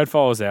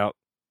 Redfall is out.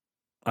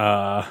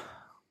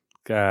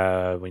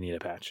 We need a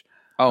patch.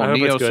 Oh,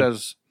 Neo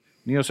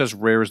says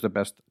Rare is the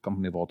best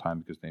company of all time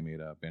because they made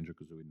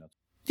Banjo-Kazooie nuts.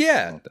 Yeah.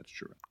 I don't know if that's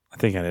true. I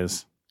think it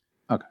is.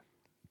 Okay.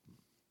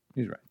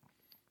 He's right.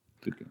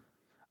 Good game.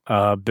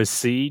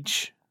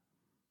 Besiege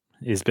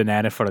has been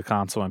added for the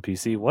console and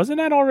PC. Wasn't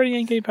that already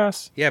in Game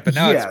Pass? Yeah, but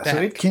now it's back. So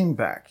it came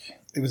back.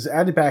 It was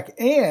added back,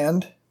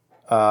 and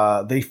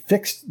they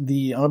fixed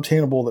the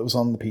unobtainable that was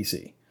on the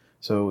PC.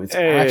 So it's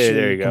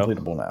actually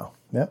completable now.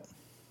 Yep.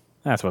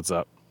 That's what's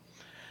up.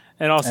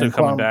 And also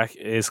coming back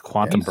is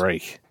Quantum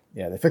Break.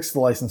 Yeah, they fixed the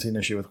licensing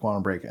issue with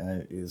Quantum Break, and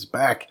it is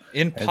back.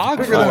 In POG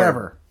bigger than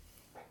ever.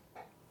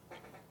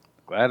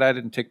 Glad I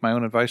didn't take my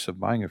own advice of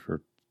buying it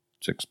for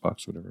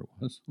 $6, whatever it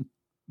was.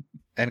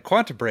 And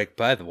Quantum Break,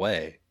 by the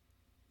way,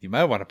 you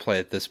might want to play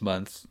it this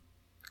month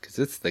because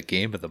it's the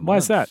game of the month. Why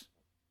is that?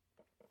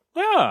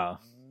 Ah,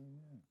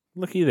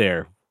 looky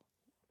there.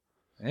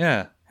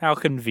 Yeah. How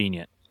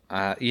convenient.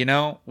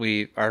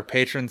 Our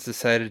patrons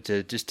decided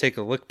to just take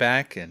a look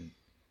back and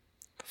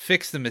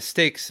fix the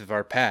mistakes of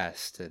our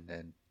past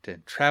and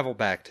travel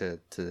back to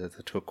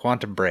a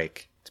Quantum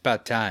Break. It's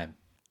about time.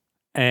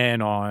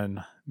 And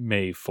on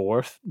May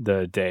 4th,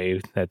 the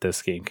day that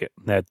this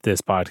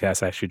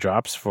podcast actually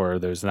drops, for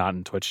those not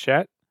in Twitch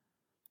chat,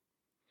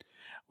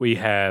 we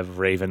have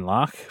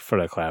Ravenlock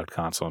for the cloud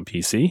console and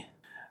PC.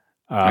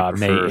 I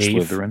prefer May 8th,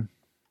 Slytherin.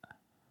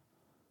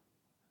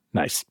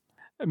 Nice.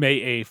 May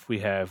 8th, we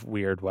have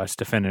Weird West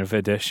Definitive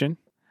Edition.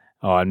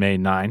 On May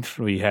 9th,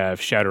 we have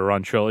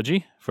Shadowrun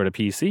Trilogy for the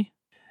PC.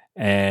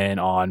 And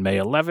on May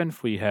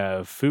 11th, we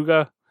have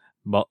Fuga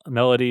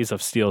Melodies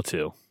of Steel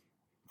 2,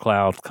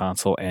 cloud,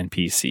 console, and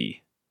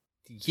PC.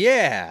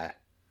 Yeah.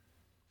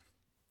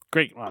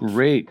 Great month.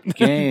 Great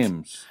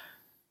games.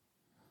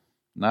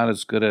 Not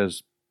as good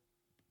as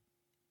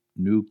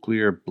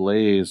Nuclear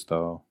Blaze,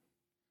 though.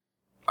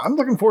 I'm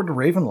looking forward to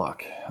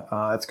Ravenlock.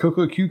 It's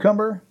Coco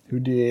Cucumber, who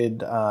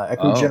did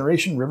Echo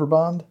Generation,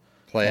 Riverbond,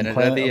 Planet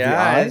of the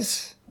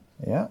Eyes.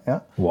 Yeah, yeah.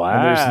 Wow.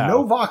 And there's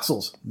no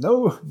voxels.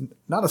 No,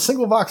 not a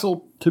single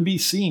voxel to be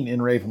seen in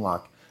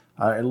Ravenlock.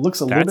 It looks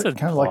a little bit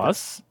kind of like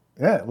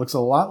it looks a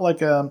lot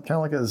like a kind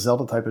of like a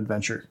Zelda type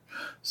adventure.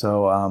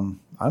 So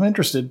I'm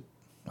interested.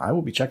 I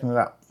will be checking it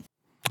out.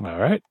 All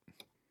right.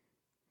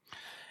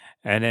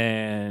 And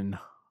then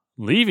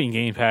leaving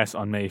Game Pass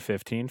on May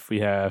 15th, we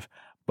have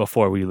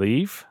Before We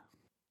Leave.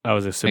 I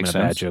was assuming Makes a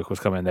bad sense. joke was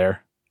coming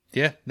there.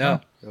 Yeah,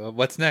 no.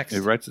 What's next?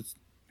 It writes its.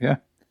 Yeah.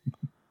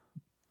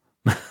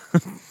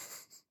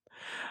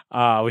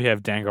 We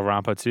have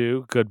Danganronpa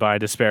 2, Goodbye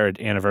Despair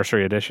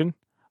Anniversary Edition.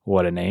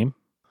 What a name.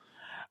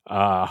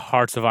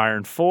 Hearts of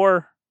Iron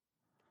 4.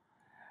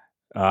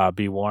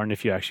 Be warned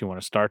if you actually want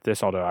to start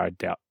this, although I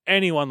doubt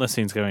anyone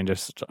listening is going to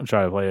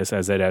try to play this,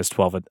 as it has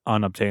 12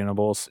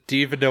 unobtainables. Do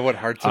you even know what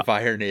Hearts of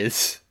Iron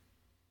is?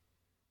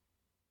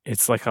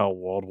 It's like a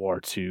World War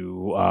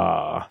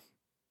II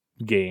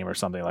game or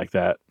something like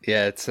that.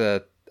 Yeah, it's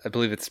I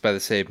believe it's by the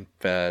same.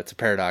 It's a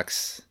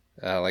Paradox,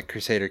 like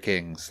Crusader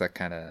Kings, that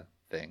kind of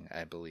thing.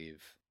 I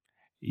believe.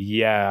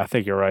 Yeah, I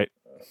think you're right.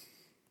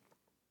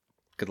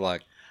 Good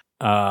luck.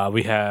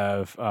 We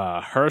have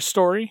Her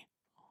Story.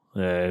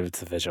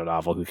 It's a visual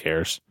novel. Who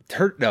cares?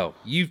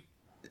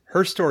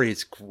 Her Story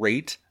is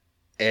great,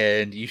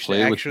 and you should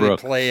Play with actually Brooke.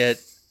 play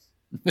it.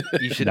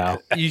 You should No.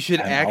 you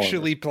should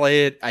actually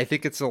play it. I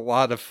think it's a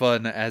lot of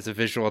fun as a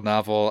visual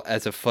novel,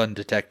 as a fun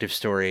detective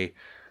story,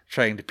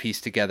 trying to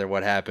piece together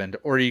what happened.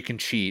 Or you can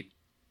cheat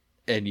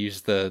and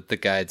use the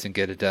guides and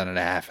get it done in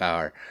a half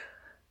hour.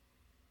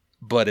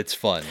 But it's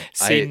fun.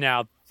 See,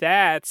 now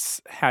that's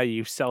how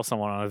you sell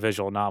someone on a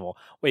visual novel.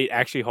 Wait,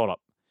 actually, hold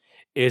up.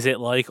 Is it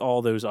like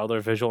all those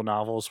other visual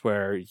novels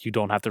where you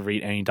don't have to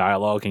read any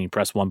dialogue and you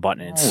press one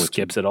button and it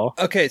skips it all?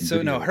 Okay,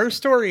 so no, Her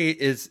Story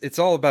it's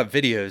all about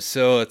videos.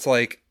 So it's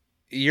like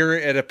you're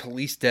at a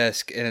police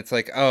desk and it's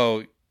like,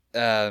 oh,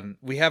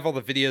 we have all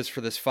the videos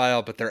for this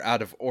file, but they're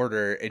out of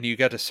order, and you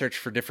got to search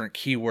for different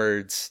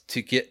keywords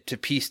to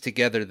piece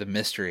together the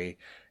mystery.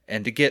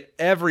 And to get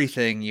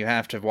everything, you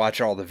have to watch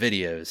all the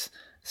videos.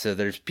 So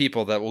there's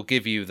people that will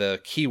give you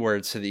the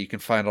keywords so that you can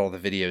find all the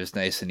videos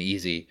nice and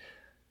easy.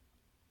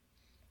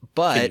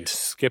 But Can you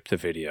skip the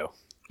video?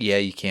 yeah,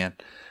 you can.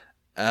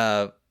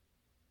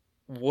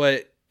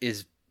 What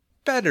is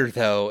better,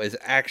 though, is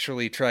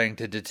actually trying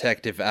to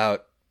detective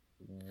out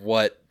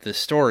what the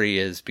story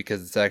is,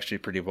 because it's actually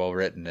pretty well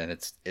written, and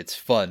it's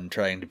fun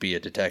trying to be a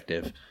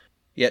detective.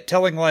 Yeah,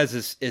 Telling Lies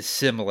is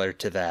similar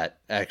to that,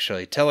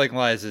 actually. Telling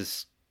Lies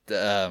is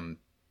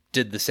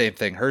did the same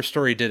thing. Her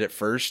Story did it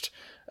first,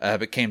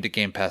 but came to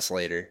Game Pass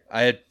later.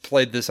 I had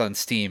played this on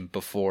Steam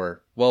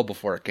well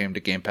before it came to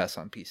Game Pass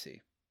on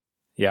PC.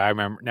 Yeah, I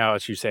remember. Now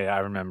that you say it, I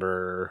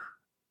remember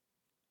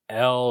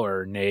Elle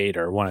or Nate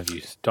or one of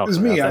you talking about It was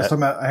me. that. I was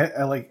talking about.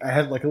 I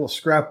had like a little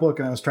scrapbook,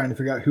 and I was trying to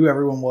figure out who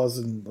everyone was,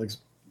 and like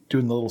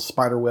doing the little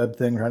spider web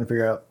thing, trying to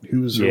figure out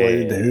who's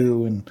related to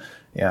who, and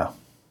yeah.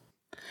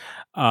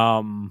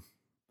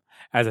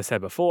 As I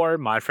said before,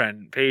 my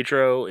friend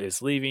Pedro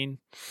is leaving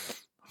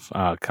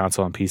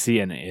console and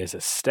PC, and it is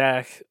a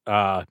stack.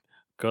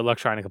 Good luck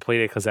trying to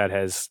complete it, because that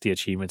has the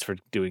achievements for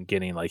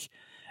getting like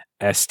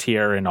S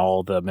tier in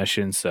all the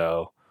missions.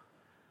 So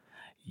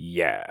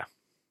yeah.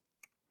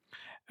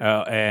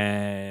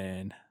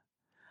 And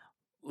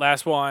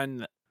last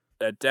one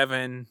that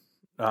Devin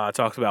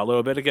talked about a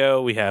little bit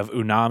ago, we have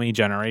Umami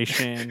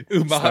Generation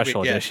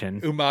Special Edition.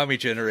 Umami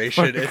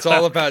Generation. It's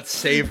all about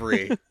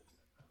savory.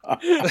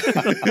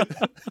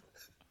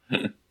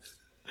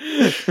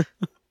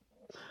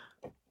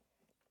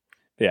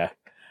 Yeah.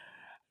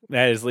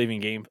 That is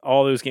leaving game.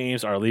 All those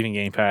games are leaving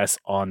Game Pass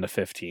on the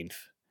 15th.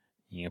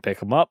 You can pick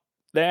them up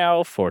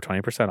now for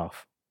 20%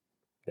 off.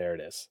 There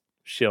it is.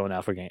 Shilling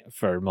out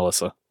for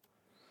Melissa.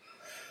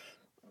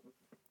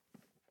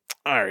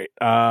 All right.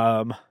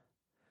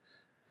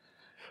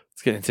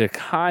 Let's get into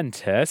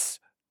contests.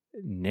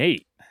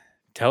 Nate,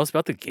 tell us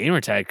about the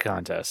Gamertag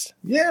contest.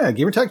 Yeah,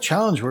 Gamertag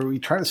Challenge, where we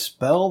try to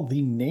spell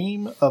the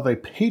name of a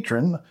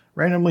patron,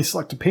 randomly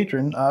select a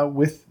patron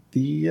with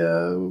the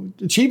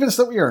achievements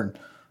that we earn.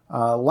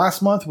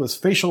 Last month was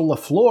Facial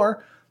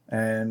LaFleur,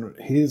 and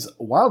his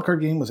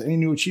wildcard game was any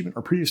new achievement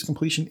or previous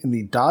completion in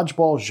the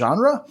dodgeball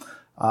genre.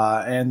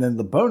 And then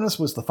the bonus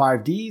was the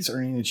 5Ds,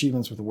 earning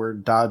achievements with the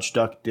word dodge,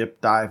 duck, dip,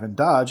 dive, and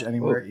dodge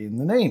anywhere in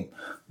the name.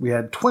 We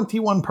had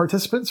 21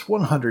 participants,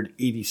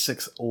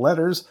 186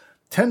 letters,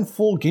 10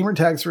 full gamer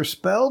tags were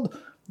spelled,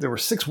 there were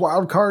 6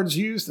 wild cards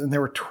used, and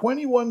there were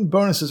 21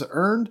 bonuses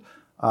earned.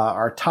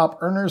 Our top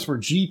earners were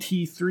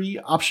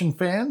GT3 Option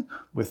Fan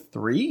with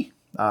 3,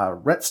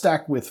 Rhett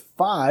Stack with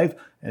 5,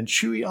 and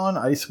Chewy on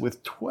Ice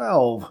with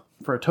 12,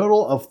 for a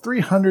total of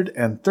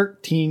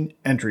 313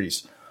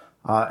 entries.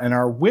 And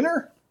our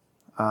winner,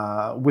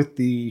 with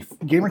the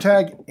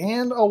gamertag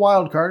and a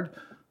wild card,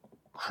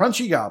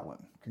 Crunchy Goblin.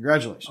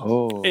 Congratulations.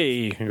 Oh,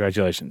 Hey,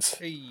 congratulations.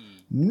 Hey.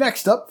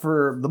 Next up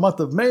for the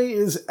month of May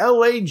is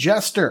LA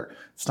Jester.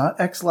 It's not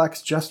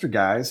X-Lax Jester,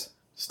 guys.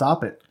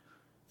 Stop it.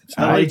 It's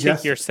LA I think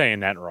Jester. you're saying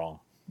that wrong.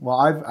 Well,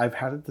 I've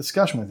had a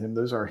discussion with him.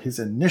 Those are his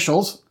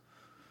initials.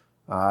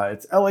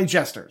 It's L.A.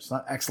 Jester. It's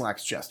not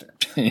X-Lax Jester.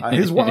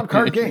 His wild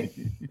card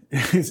game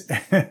is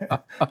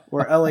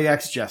or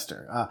LAX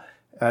Jester.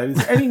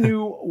 Is any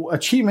new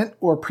achievement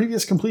or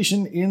previous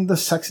completion in the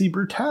Sexy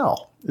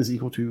Brutale is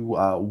equal to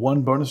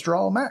 1 bonus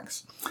draw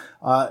max.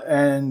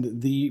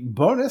 And the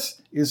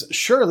bonus is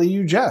Surely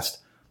You Jest.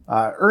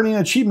 Earning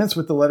achievements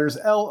with the letters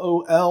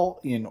LOL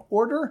in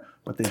order,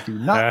 but they do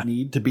not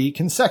need to be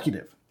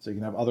consecutive. So you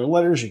can have other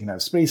letters, you can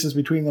have spaces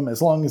between them.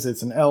 As long as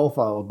it's an L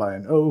followed by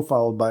an O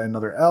followed by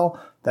another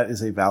L, that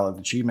is a valid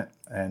achievement.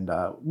 And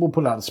we'll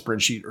put it on a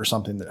spreadsheet or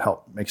something that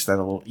makes that a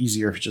little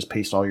easier. If you just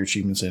paste all your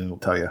achievements in, it'll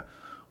tell you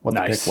what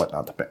to pick, what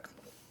not to pick.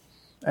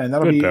 And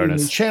that'll be in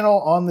the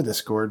channel on the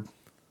Discord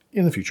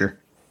in the future.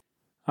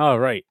 All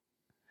right.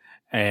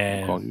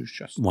 And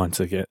once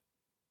again,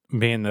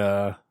 being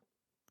the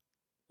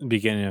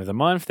beginning of the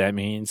month, that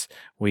means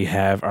we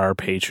have our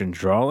patron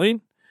drawing.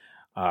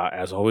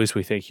 As always,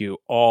 we thank you,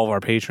 all of our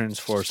patrons,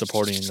 for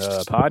supporting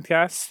the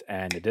podcast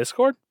and the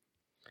Discord.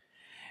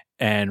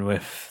 And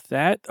with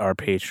that, our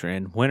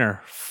patron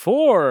winner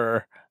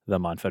for the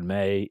month of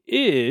May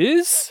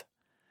is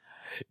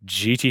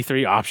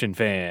GT3 Option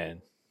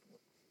Fan.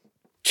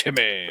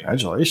 Jimmy.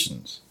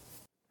 Congratulations.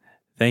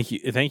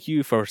 Thank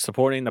you for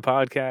supporting the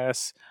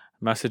podcast.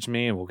 Message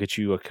me and we'll get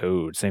you a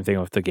code. Same thing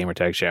with the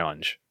Gamertag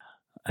Challenge.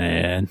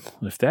 And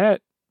with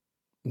that,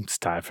 it's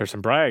time for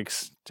some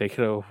brags. Take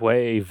it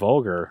away,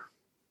 Vulgar.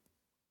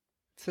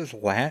 It says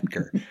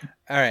Latker.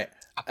 All right.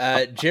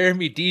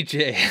 Jeremy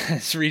DJ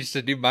has reached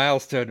a new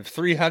milestone of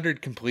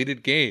 300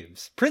 completed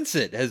games.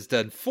 Princet has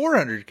done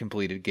 400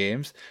 completed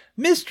games.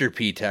 Mr.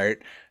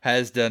 P-Tart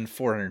has done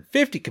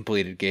 450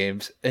 completed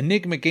games.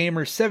 Enigma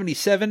Gamer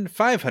 77,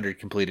 500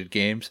 completed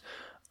games.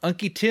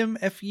 Unky Tim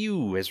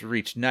FU has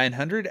reached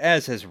 900,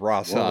 as has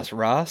Raw Sauce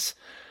Ross.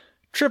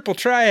 Triple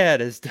Triad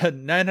has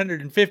done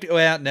 950. Oh,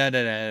 yeah, no.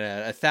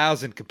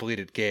 1,000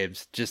 completed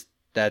games. Just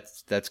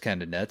that's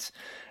kind of nuts.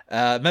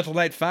 Mental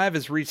Knight 5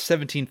 has reached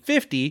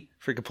 1,750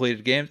 for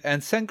completed games,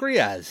 and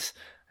Sangrias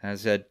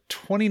has had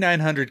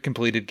 2,900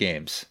 completed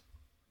games.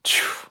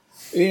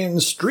 In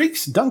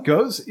streaks,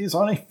 Dunkos is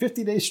on a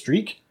 50-day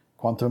streak.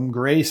 Quantum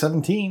Gray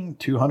 17,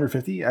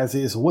 250, as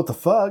is What the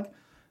Fug.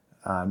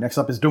 Next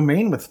up is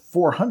Domain with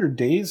 400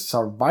 days.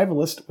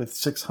 Survivalist with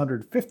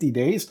 650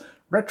 days.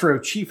 Retro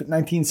Chief at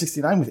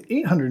 1969 with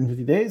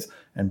 850 days.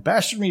 And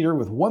Bastard Meter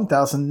with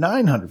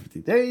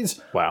 1,950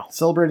 days. Wow.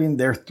 Celebrating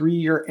their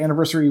 3-year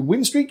anniversary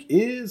win streak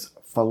is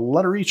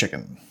Fluttery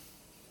Chicken.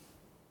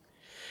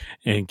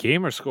 In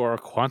Gamerscore,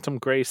 Quantum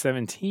Gray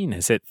 17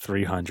 has hit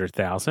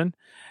 300,000.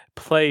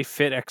 Play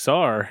Fit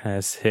XR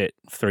has hit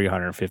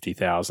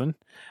 350,000.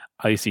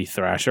 Icy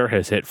Thrasher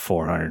has hit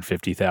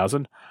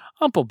 450,000.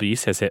 Humble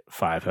Beast has hit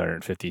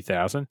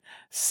 550,000.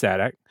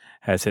 Sadak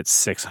has hit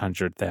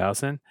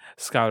 600,000.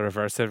 Scholar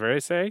Reverse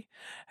Verse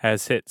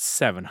has hit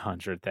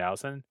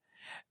 700,000.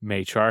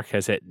 Matriarch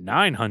has hit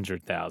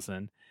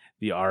 900,000.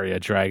 The Arya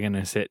Dragon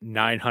has hit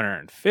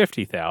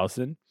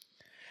 950,000.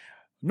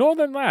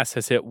 Northern Last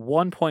has hit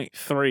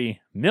 1.3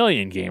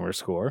 million gamer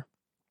score.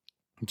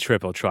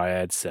 Triple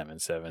Triad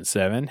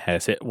 777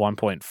 has hit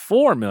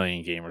 1.4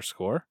 million gamer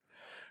score.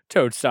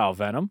 Toadstyle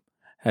Venom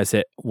has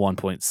hit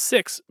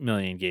 1.6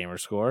 million gamer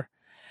score.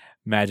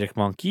 Magic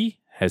Monkey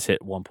has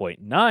hit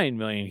 1.9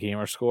 million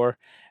gamer score.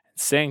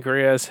 And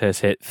Sangrias has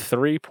hit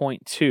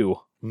 3.2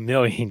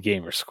 million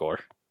gamer score.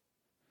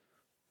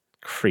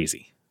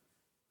 Crazy.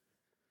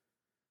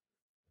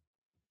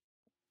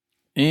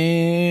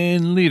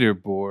 In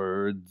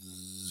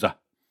leaderboards,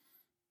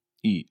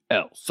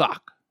 EL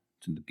Sock,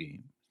 it's in the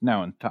game.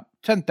 Now in top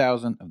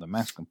 10,000 of the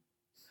max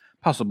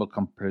possible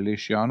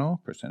compilation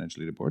percentage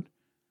leaderboard.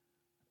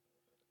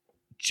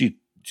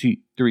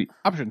 GT3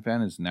 Option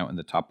Fan is now in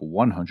the top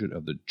 100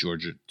 of the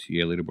Georgia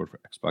TA leaderboard for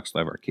Xbox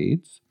Live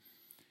Arcades.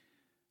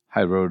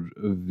 High Road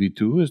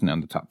V2 is now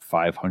in the top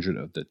 500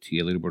 of the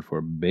TA leaderboard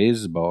for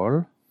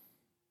baseball.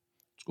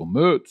 Let's go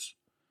Moots.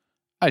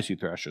 Icy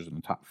Thrasher is in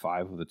the top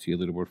 5 of the TA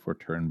leaderboard for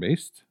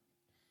turn-based.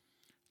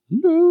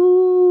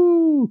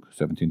 Luke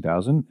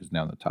 17,000 is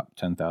now in the top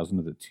 10,000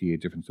 of the TA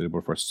difference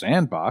leaderboard for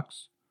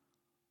Sandbox.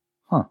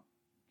 Huh.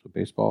 So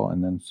baseball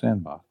and then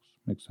Sandbox.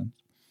 Makes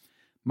sense.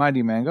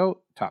 Mighty Mango,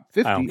 top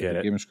 50 of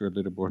the Gamerscore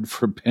leaderboard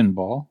for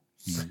pinball.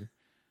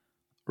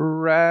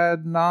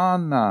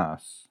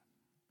 Radnanas.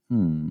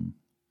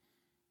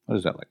 What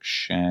is that, like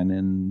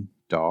Shannon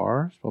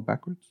Dar, spelled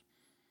backwards?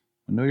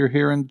 I know you're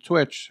here in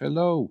Twitch.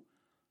 Hello.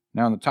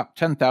 Now in the top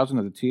 10,000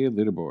 of the TA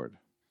leaderboard.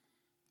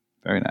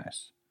 Very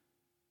nice.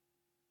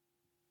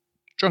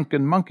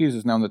 Drunken Monkeys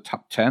is now in the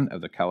top 10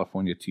 of the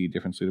California TA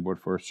difference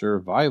leaderboard for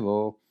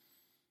survival.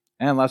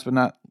 And last but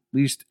not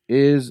least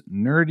is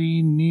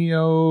Nerdy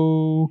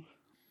Neo,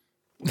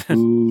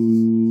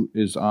 who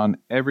is on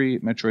every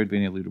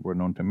Metroidvania leaderboard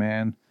known to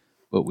man.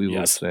 But we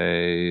will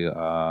say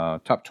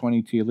top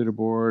 20 TA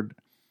leaderboard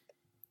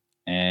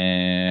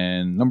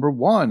and number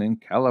 1 in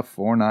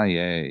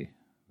California.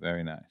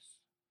 Very nice.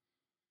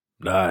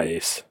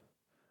 Nice.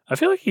 I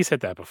feel like he said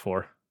that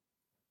before.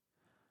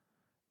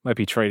 Might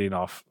be trading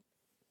off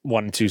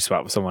 1 and 2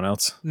 spot with someone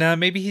else. No,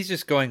 maybe he's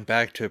just going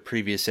back to a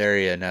previous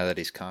area now that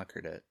he's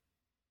conquered it.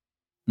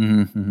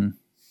 Mm-hmm.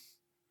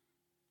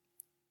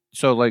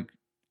 So, like,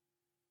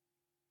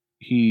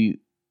 he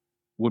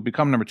would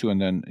become number 2,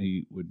 and then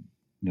he would,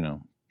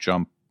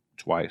 jump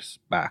twice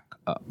back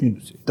up.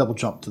 Double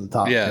jump to the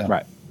top. Yeah.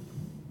 Right.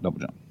 Double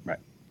jump. Right.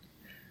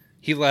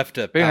 He left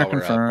a Banner power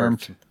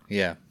confirmed. up.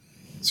 Yeah.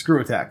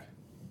 Screw attack.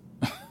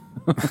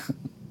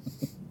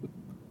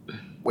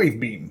 Wave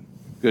beam.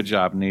 Good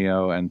job,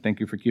 Neo, and thank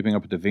you for keeping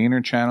up with the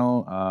Vayner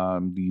channel.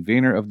 The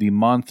Vayner of the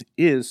month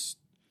is...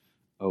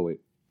 Oh, wait.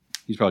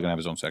 He's probably going to have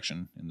his own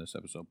section in this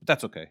episode, but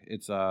that's okay.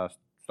 It's Star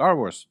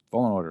Wars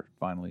Fallen Order,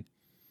 finally.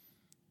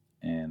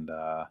 And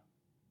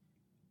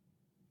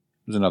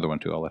there's another one,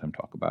 too. I'll let him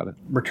talk about it.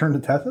 Return to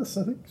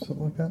Tethys, I think,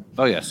 something like that.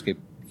 Oh, yeah, Escape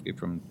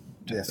from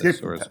Tethys. Yeah, escape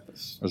from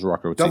Tethys. As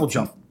Rocker would Double say,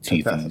 jump to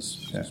Tethys.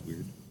 Tethys. That's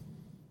weird.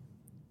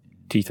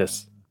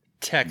 Tethys.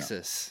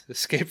 Texas. No.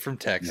 Escape from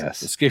Texas.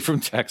 Yes, escape from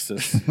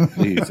Texas.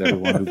 Please,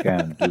 everyone who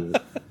can, do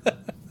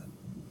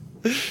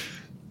it.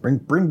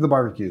 Bring the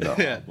barbecue, though.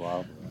 Yeah.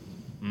 Wow.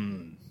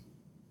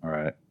 All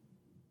right.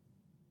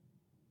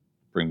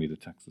 Bring me to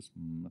Texas.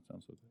 That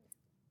sounds so good.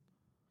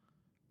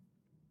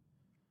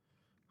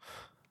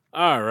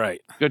 All right.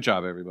 Good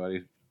job,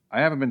 everybody. I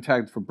haven't been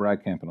tagged for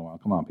Brag Camp in a while.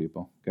 Come on,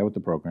 people. Get with the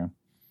program.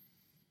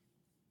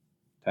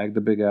 Tag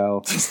the Big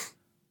L.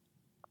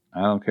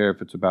 I don't care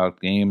if it's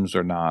about games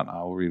or not.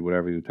 I'll read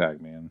whatever you tag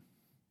me in.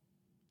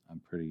 I'm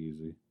pretty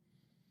easy.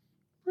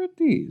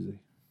 Pretty easy.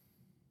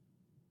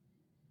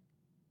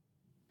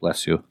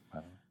 Bless you.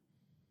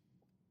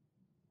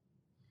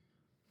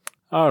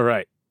 All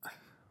right.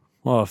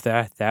 Well, if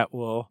that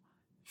will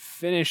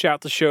finish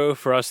out the show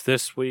for us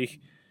this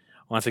week.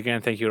 Once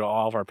again, thank you to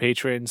all of our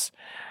patrons.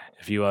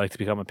 If you would like to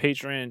become a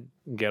patron,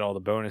 get all the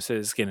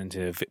bonuses, get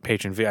into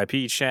patron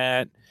VIP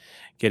chat,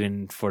 get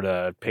in for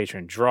the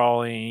patron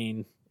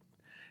drawing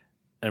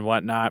and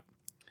whatnot.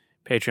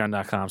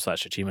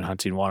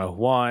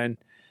 Patreon.com/achievementhunting101.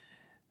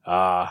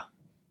 And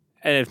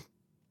if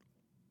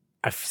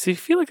I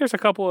feel like there's a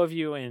couple of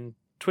you in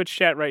Twitch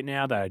chat right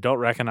now that I don't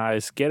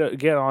recognize, get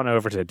on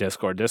over to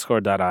Discord,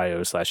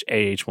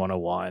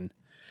 discord.io/AH101.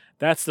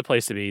 That's the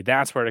place to be.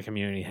 That's where the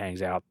community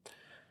hangs out.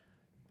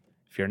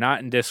 If you're not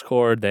in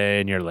Discord,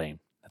 then you're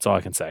lame. That's all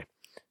I can say.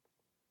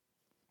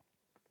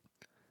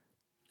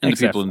 And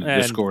the people in the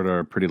Discord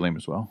are pretty lame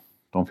as well.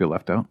 Don't feel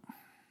left out.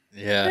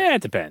 Yeah.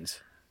 It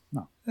depends.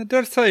 No.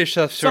 Don't sell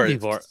yourself short,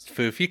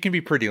 Foof. You can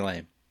be pretty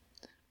lame.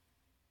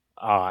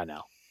 Oh, I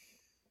know.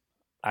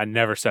 I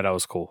never said I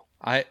was cool.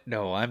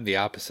 No, I'm the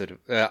opposite of...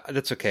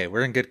 that's okay.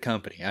 We're in good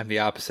company. I'm the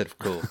opposite of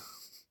cool. You're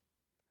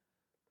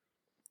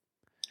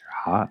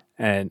hot.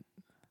 And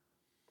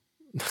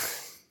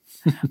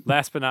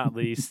last but not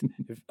least,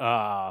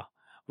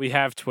 we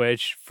have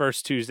Twitch,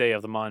 first Tuesday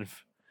of the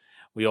month.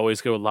 We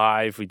always go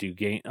live. We do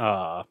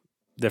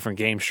different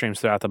game streams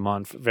throughout the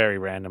month, very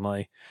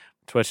randomly.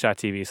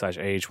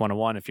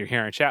 Twitch.tv/AH101. If you're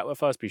here in chat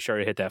with us, be sure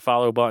to hit that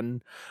follow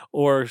button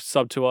or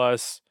sub to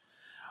us.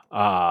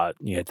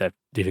 You hit that.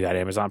 If you got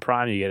Amazon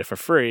Prime, you get it for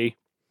free.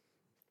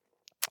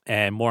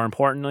 And more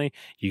importantly,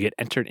 you get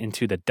entered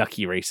into the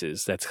ducky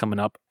races that's coming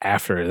up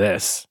after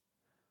this.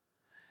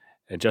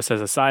 And just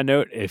as a side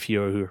note, if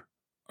you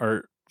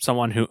are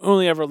someone who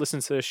only ever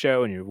listens to the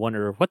show and you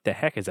wonder what the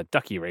heck is a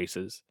ducky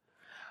races,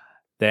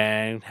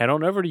 then head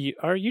on over to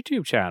our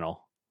YouTube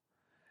channel.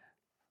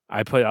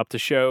 I put up the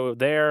show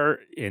there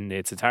in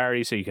its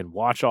entirety so you can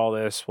watch all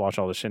this, watch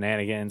all the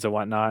shenanigans and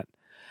whatnot.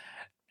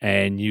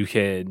 And you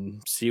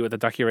can see what the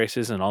ducky race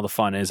is and all the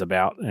fun is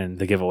about and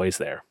the giveaways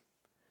there.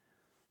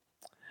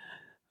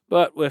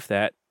 But with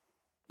that,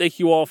 thank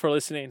you all for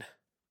listening.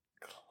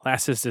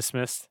 Class is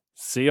dismissed.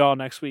 See y'all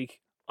next week.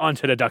 On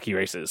to the ducky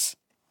races.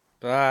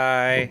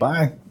 Bye.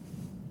 Bye.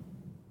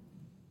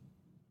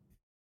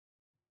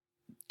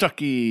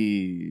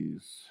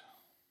 Duckies.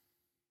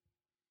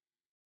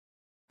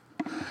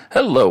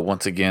 Hello,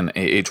 once again,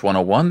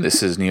 AH101.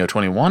 This is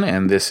Neo21,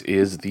 and this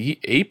is the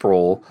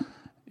April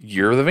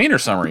Year of the Vayner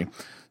summary.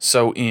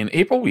 So in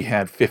April, we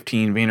had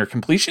 15 Vayner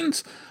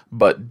completions,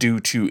 but due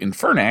to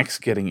Infernax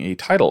getting a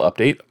title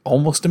update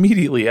almost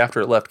immediately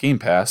after it left Game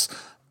Pass,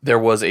 there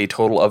was a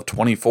total of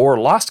 24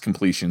 lost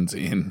completions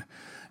in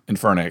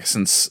Infernax,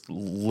 since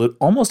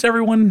almost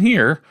everyone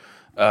here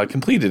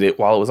completed it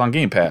while it was on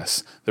Game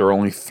Pass. There were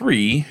only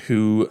 3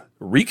 who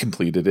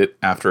recompleted it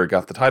after it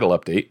got the title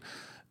update.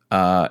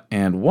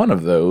 And one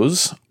of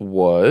those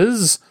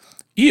was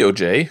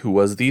EOJ, who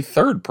was the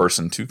 3rd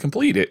person to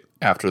complete it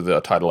after the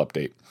title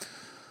update.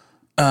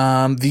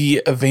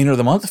 The Vayner of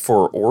the Month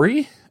for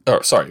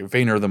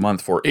Vayner of the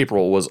Month for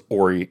April was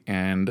Ori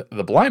and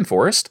the Blind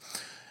Forest,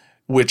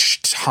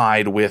 which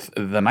tied with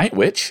the Night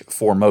Witch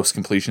for most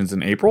completions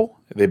in April.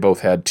 They both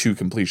had 2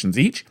 completions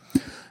each.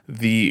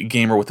 The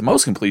gamer with the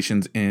most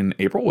completions in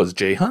April was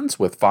J Huns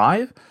with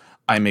 5,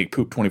 I Make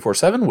Poop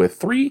 24/7 with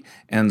 3,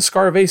 and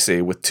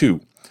Scarvese with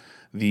 2.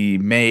 The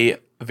May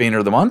Vayner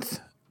of the Month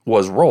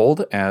was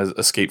rolled as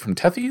Escape from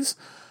Tethys,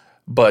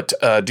 but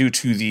due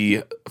to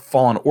the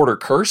Fallen Order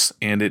curse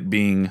and it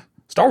being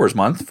Star Wars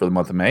month for the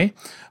month of May,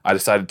 I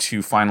decided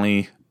to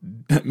finally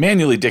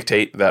manually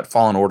dictate that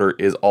Fallen Order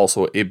is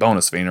also a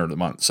bonus Vayner of the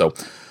month. So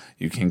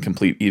you can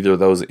complete either of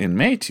those in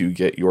May to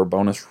get your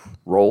bonus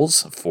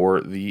rolls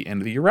for the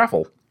end of the year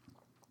raffle.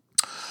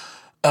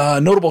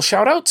 Notable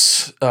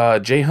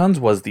shoutouts. Jay Huns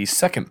was the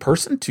second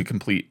person to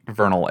complete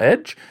Vernal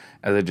Edge.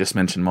 As I just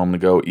mentioned a moment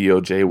ago,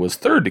 EOJ was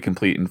third to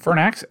complete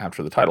Infernax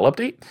after the title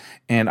update,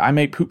 and I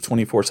Make Poop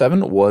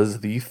 24/7 was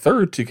the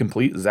third to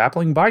complete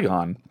Zappling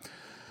Bygone.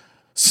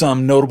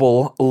 Some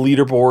notable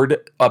leaderboard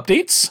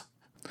updates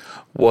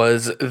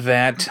was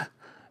that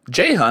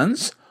Jay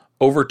Huns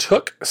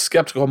overtook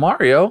Skeptical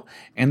Mario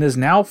and is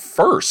now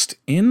first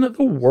in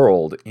the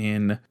world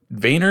in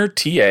Vayner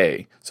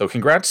TA. So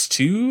congrats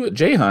to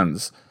Jay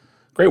Huns.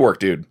 Great work,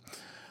 dude.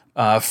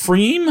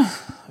 Freemhole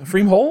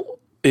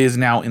is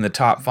now in the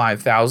top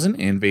 5,000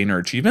 in Vayner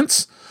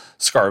achievements.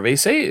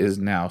 Scarvese is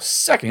now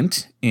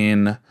second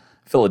in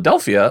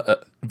Philadelphia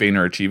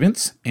Vayner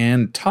achievements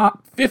and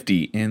top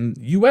 50 in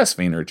US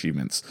Vayner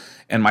achievements.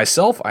 And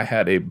myself, I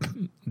had a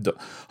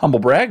humble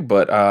brag,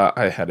 but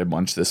I had a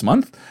bunch this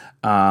month.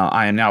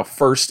 I am now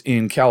first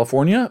in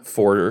California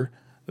for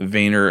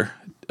Vayner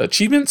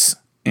achievements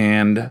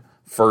and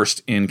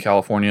first in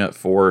California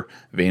for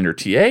Vayner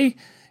TA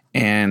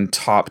and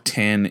top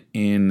 10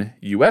 in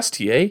US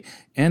TA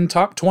and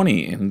top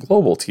 20 in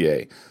global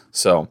TA.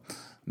 So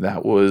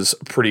that was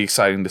pretty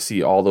exciting to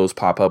see all those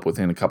pop up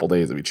within a couple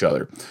days of each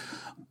other.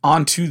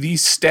 On to the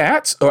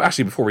stats. Oh,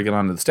 actually, before we get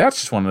on to the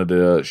stats, just wanted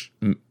to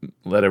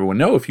let everyone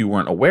know, if you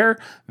weren't aware,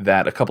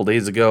 that a couple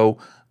days ago,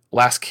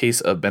 Last Case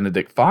of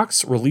Benedict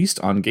Fox released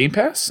on Game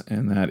Pass,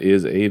 and that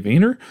is a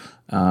Vayner.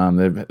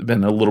 There's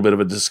been a little bit of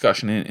a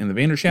discussion in the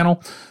Vayner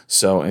channel,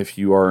 so if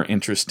you are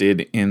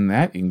interested in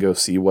that, you can go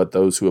see what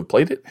those who have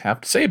played it have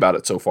to say about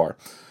it so far.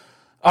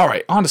 All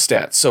right, on to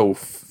stats. So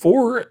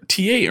for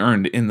TA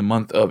earned in the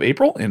month of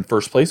April, in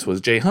first place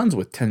was Jay Huns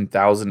with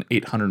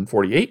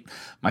 10,848.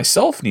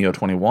 Myself,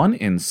 Neo21,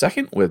 in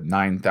second with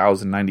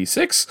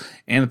 9,096.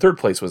 And in third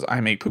place was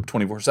I Make Poop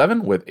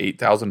 24/7 with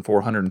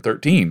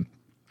 8,413.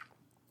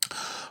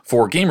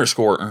 For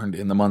Gamerscore earned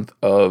in the month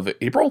of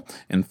April,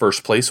 in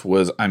first place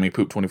was I Make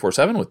Poop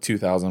 24/7 with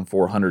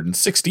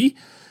 2,460.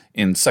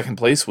 In second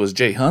place was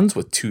Jay Huns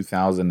with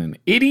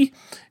 2,080.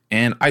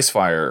 And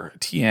Icefire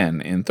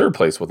TN in third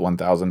place with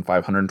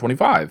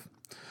 1,525.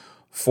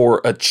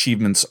 For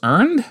achievements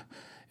earned,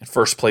 in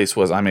first place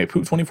was I May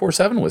Poop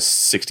 24/7 with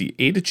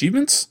 68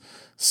 achievements.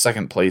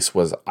 Second place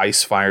was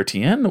Icefire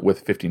TN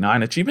with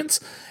 59 achievements.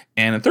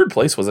 And in third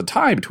place was a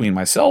tie between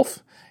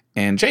myself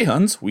and Jay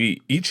Huns.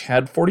 We each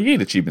had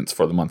 48 achievements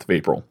for the month of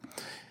April.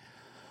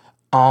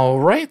 All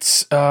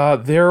right,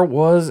 there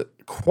was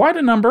quite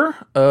a number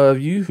of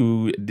you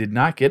who did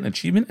not get an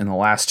achievement in the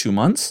last 2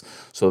 months.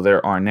 So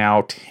there are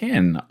now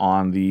 10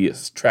 on the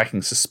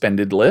tracking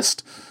suspended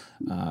list.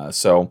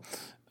 So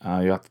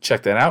you'll have to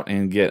check that out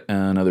and get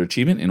another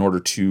achievement in order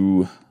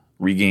to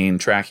regain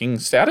tracking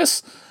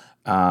status.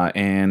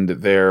 And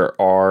there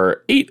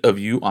are 8 of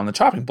you on the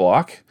chopping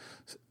block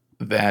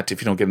that if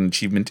you don't get an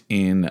achievement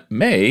in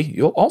May,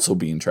 you'll also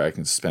be in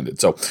tracking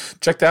suspended. So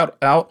check that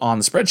out on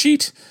the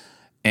spreadsheet.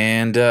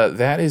 And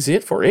that is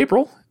it for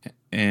April.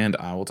 And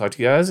I will talk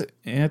to you guys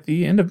at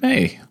the end of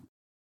May.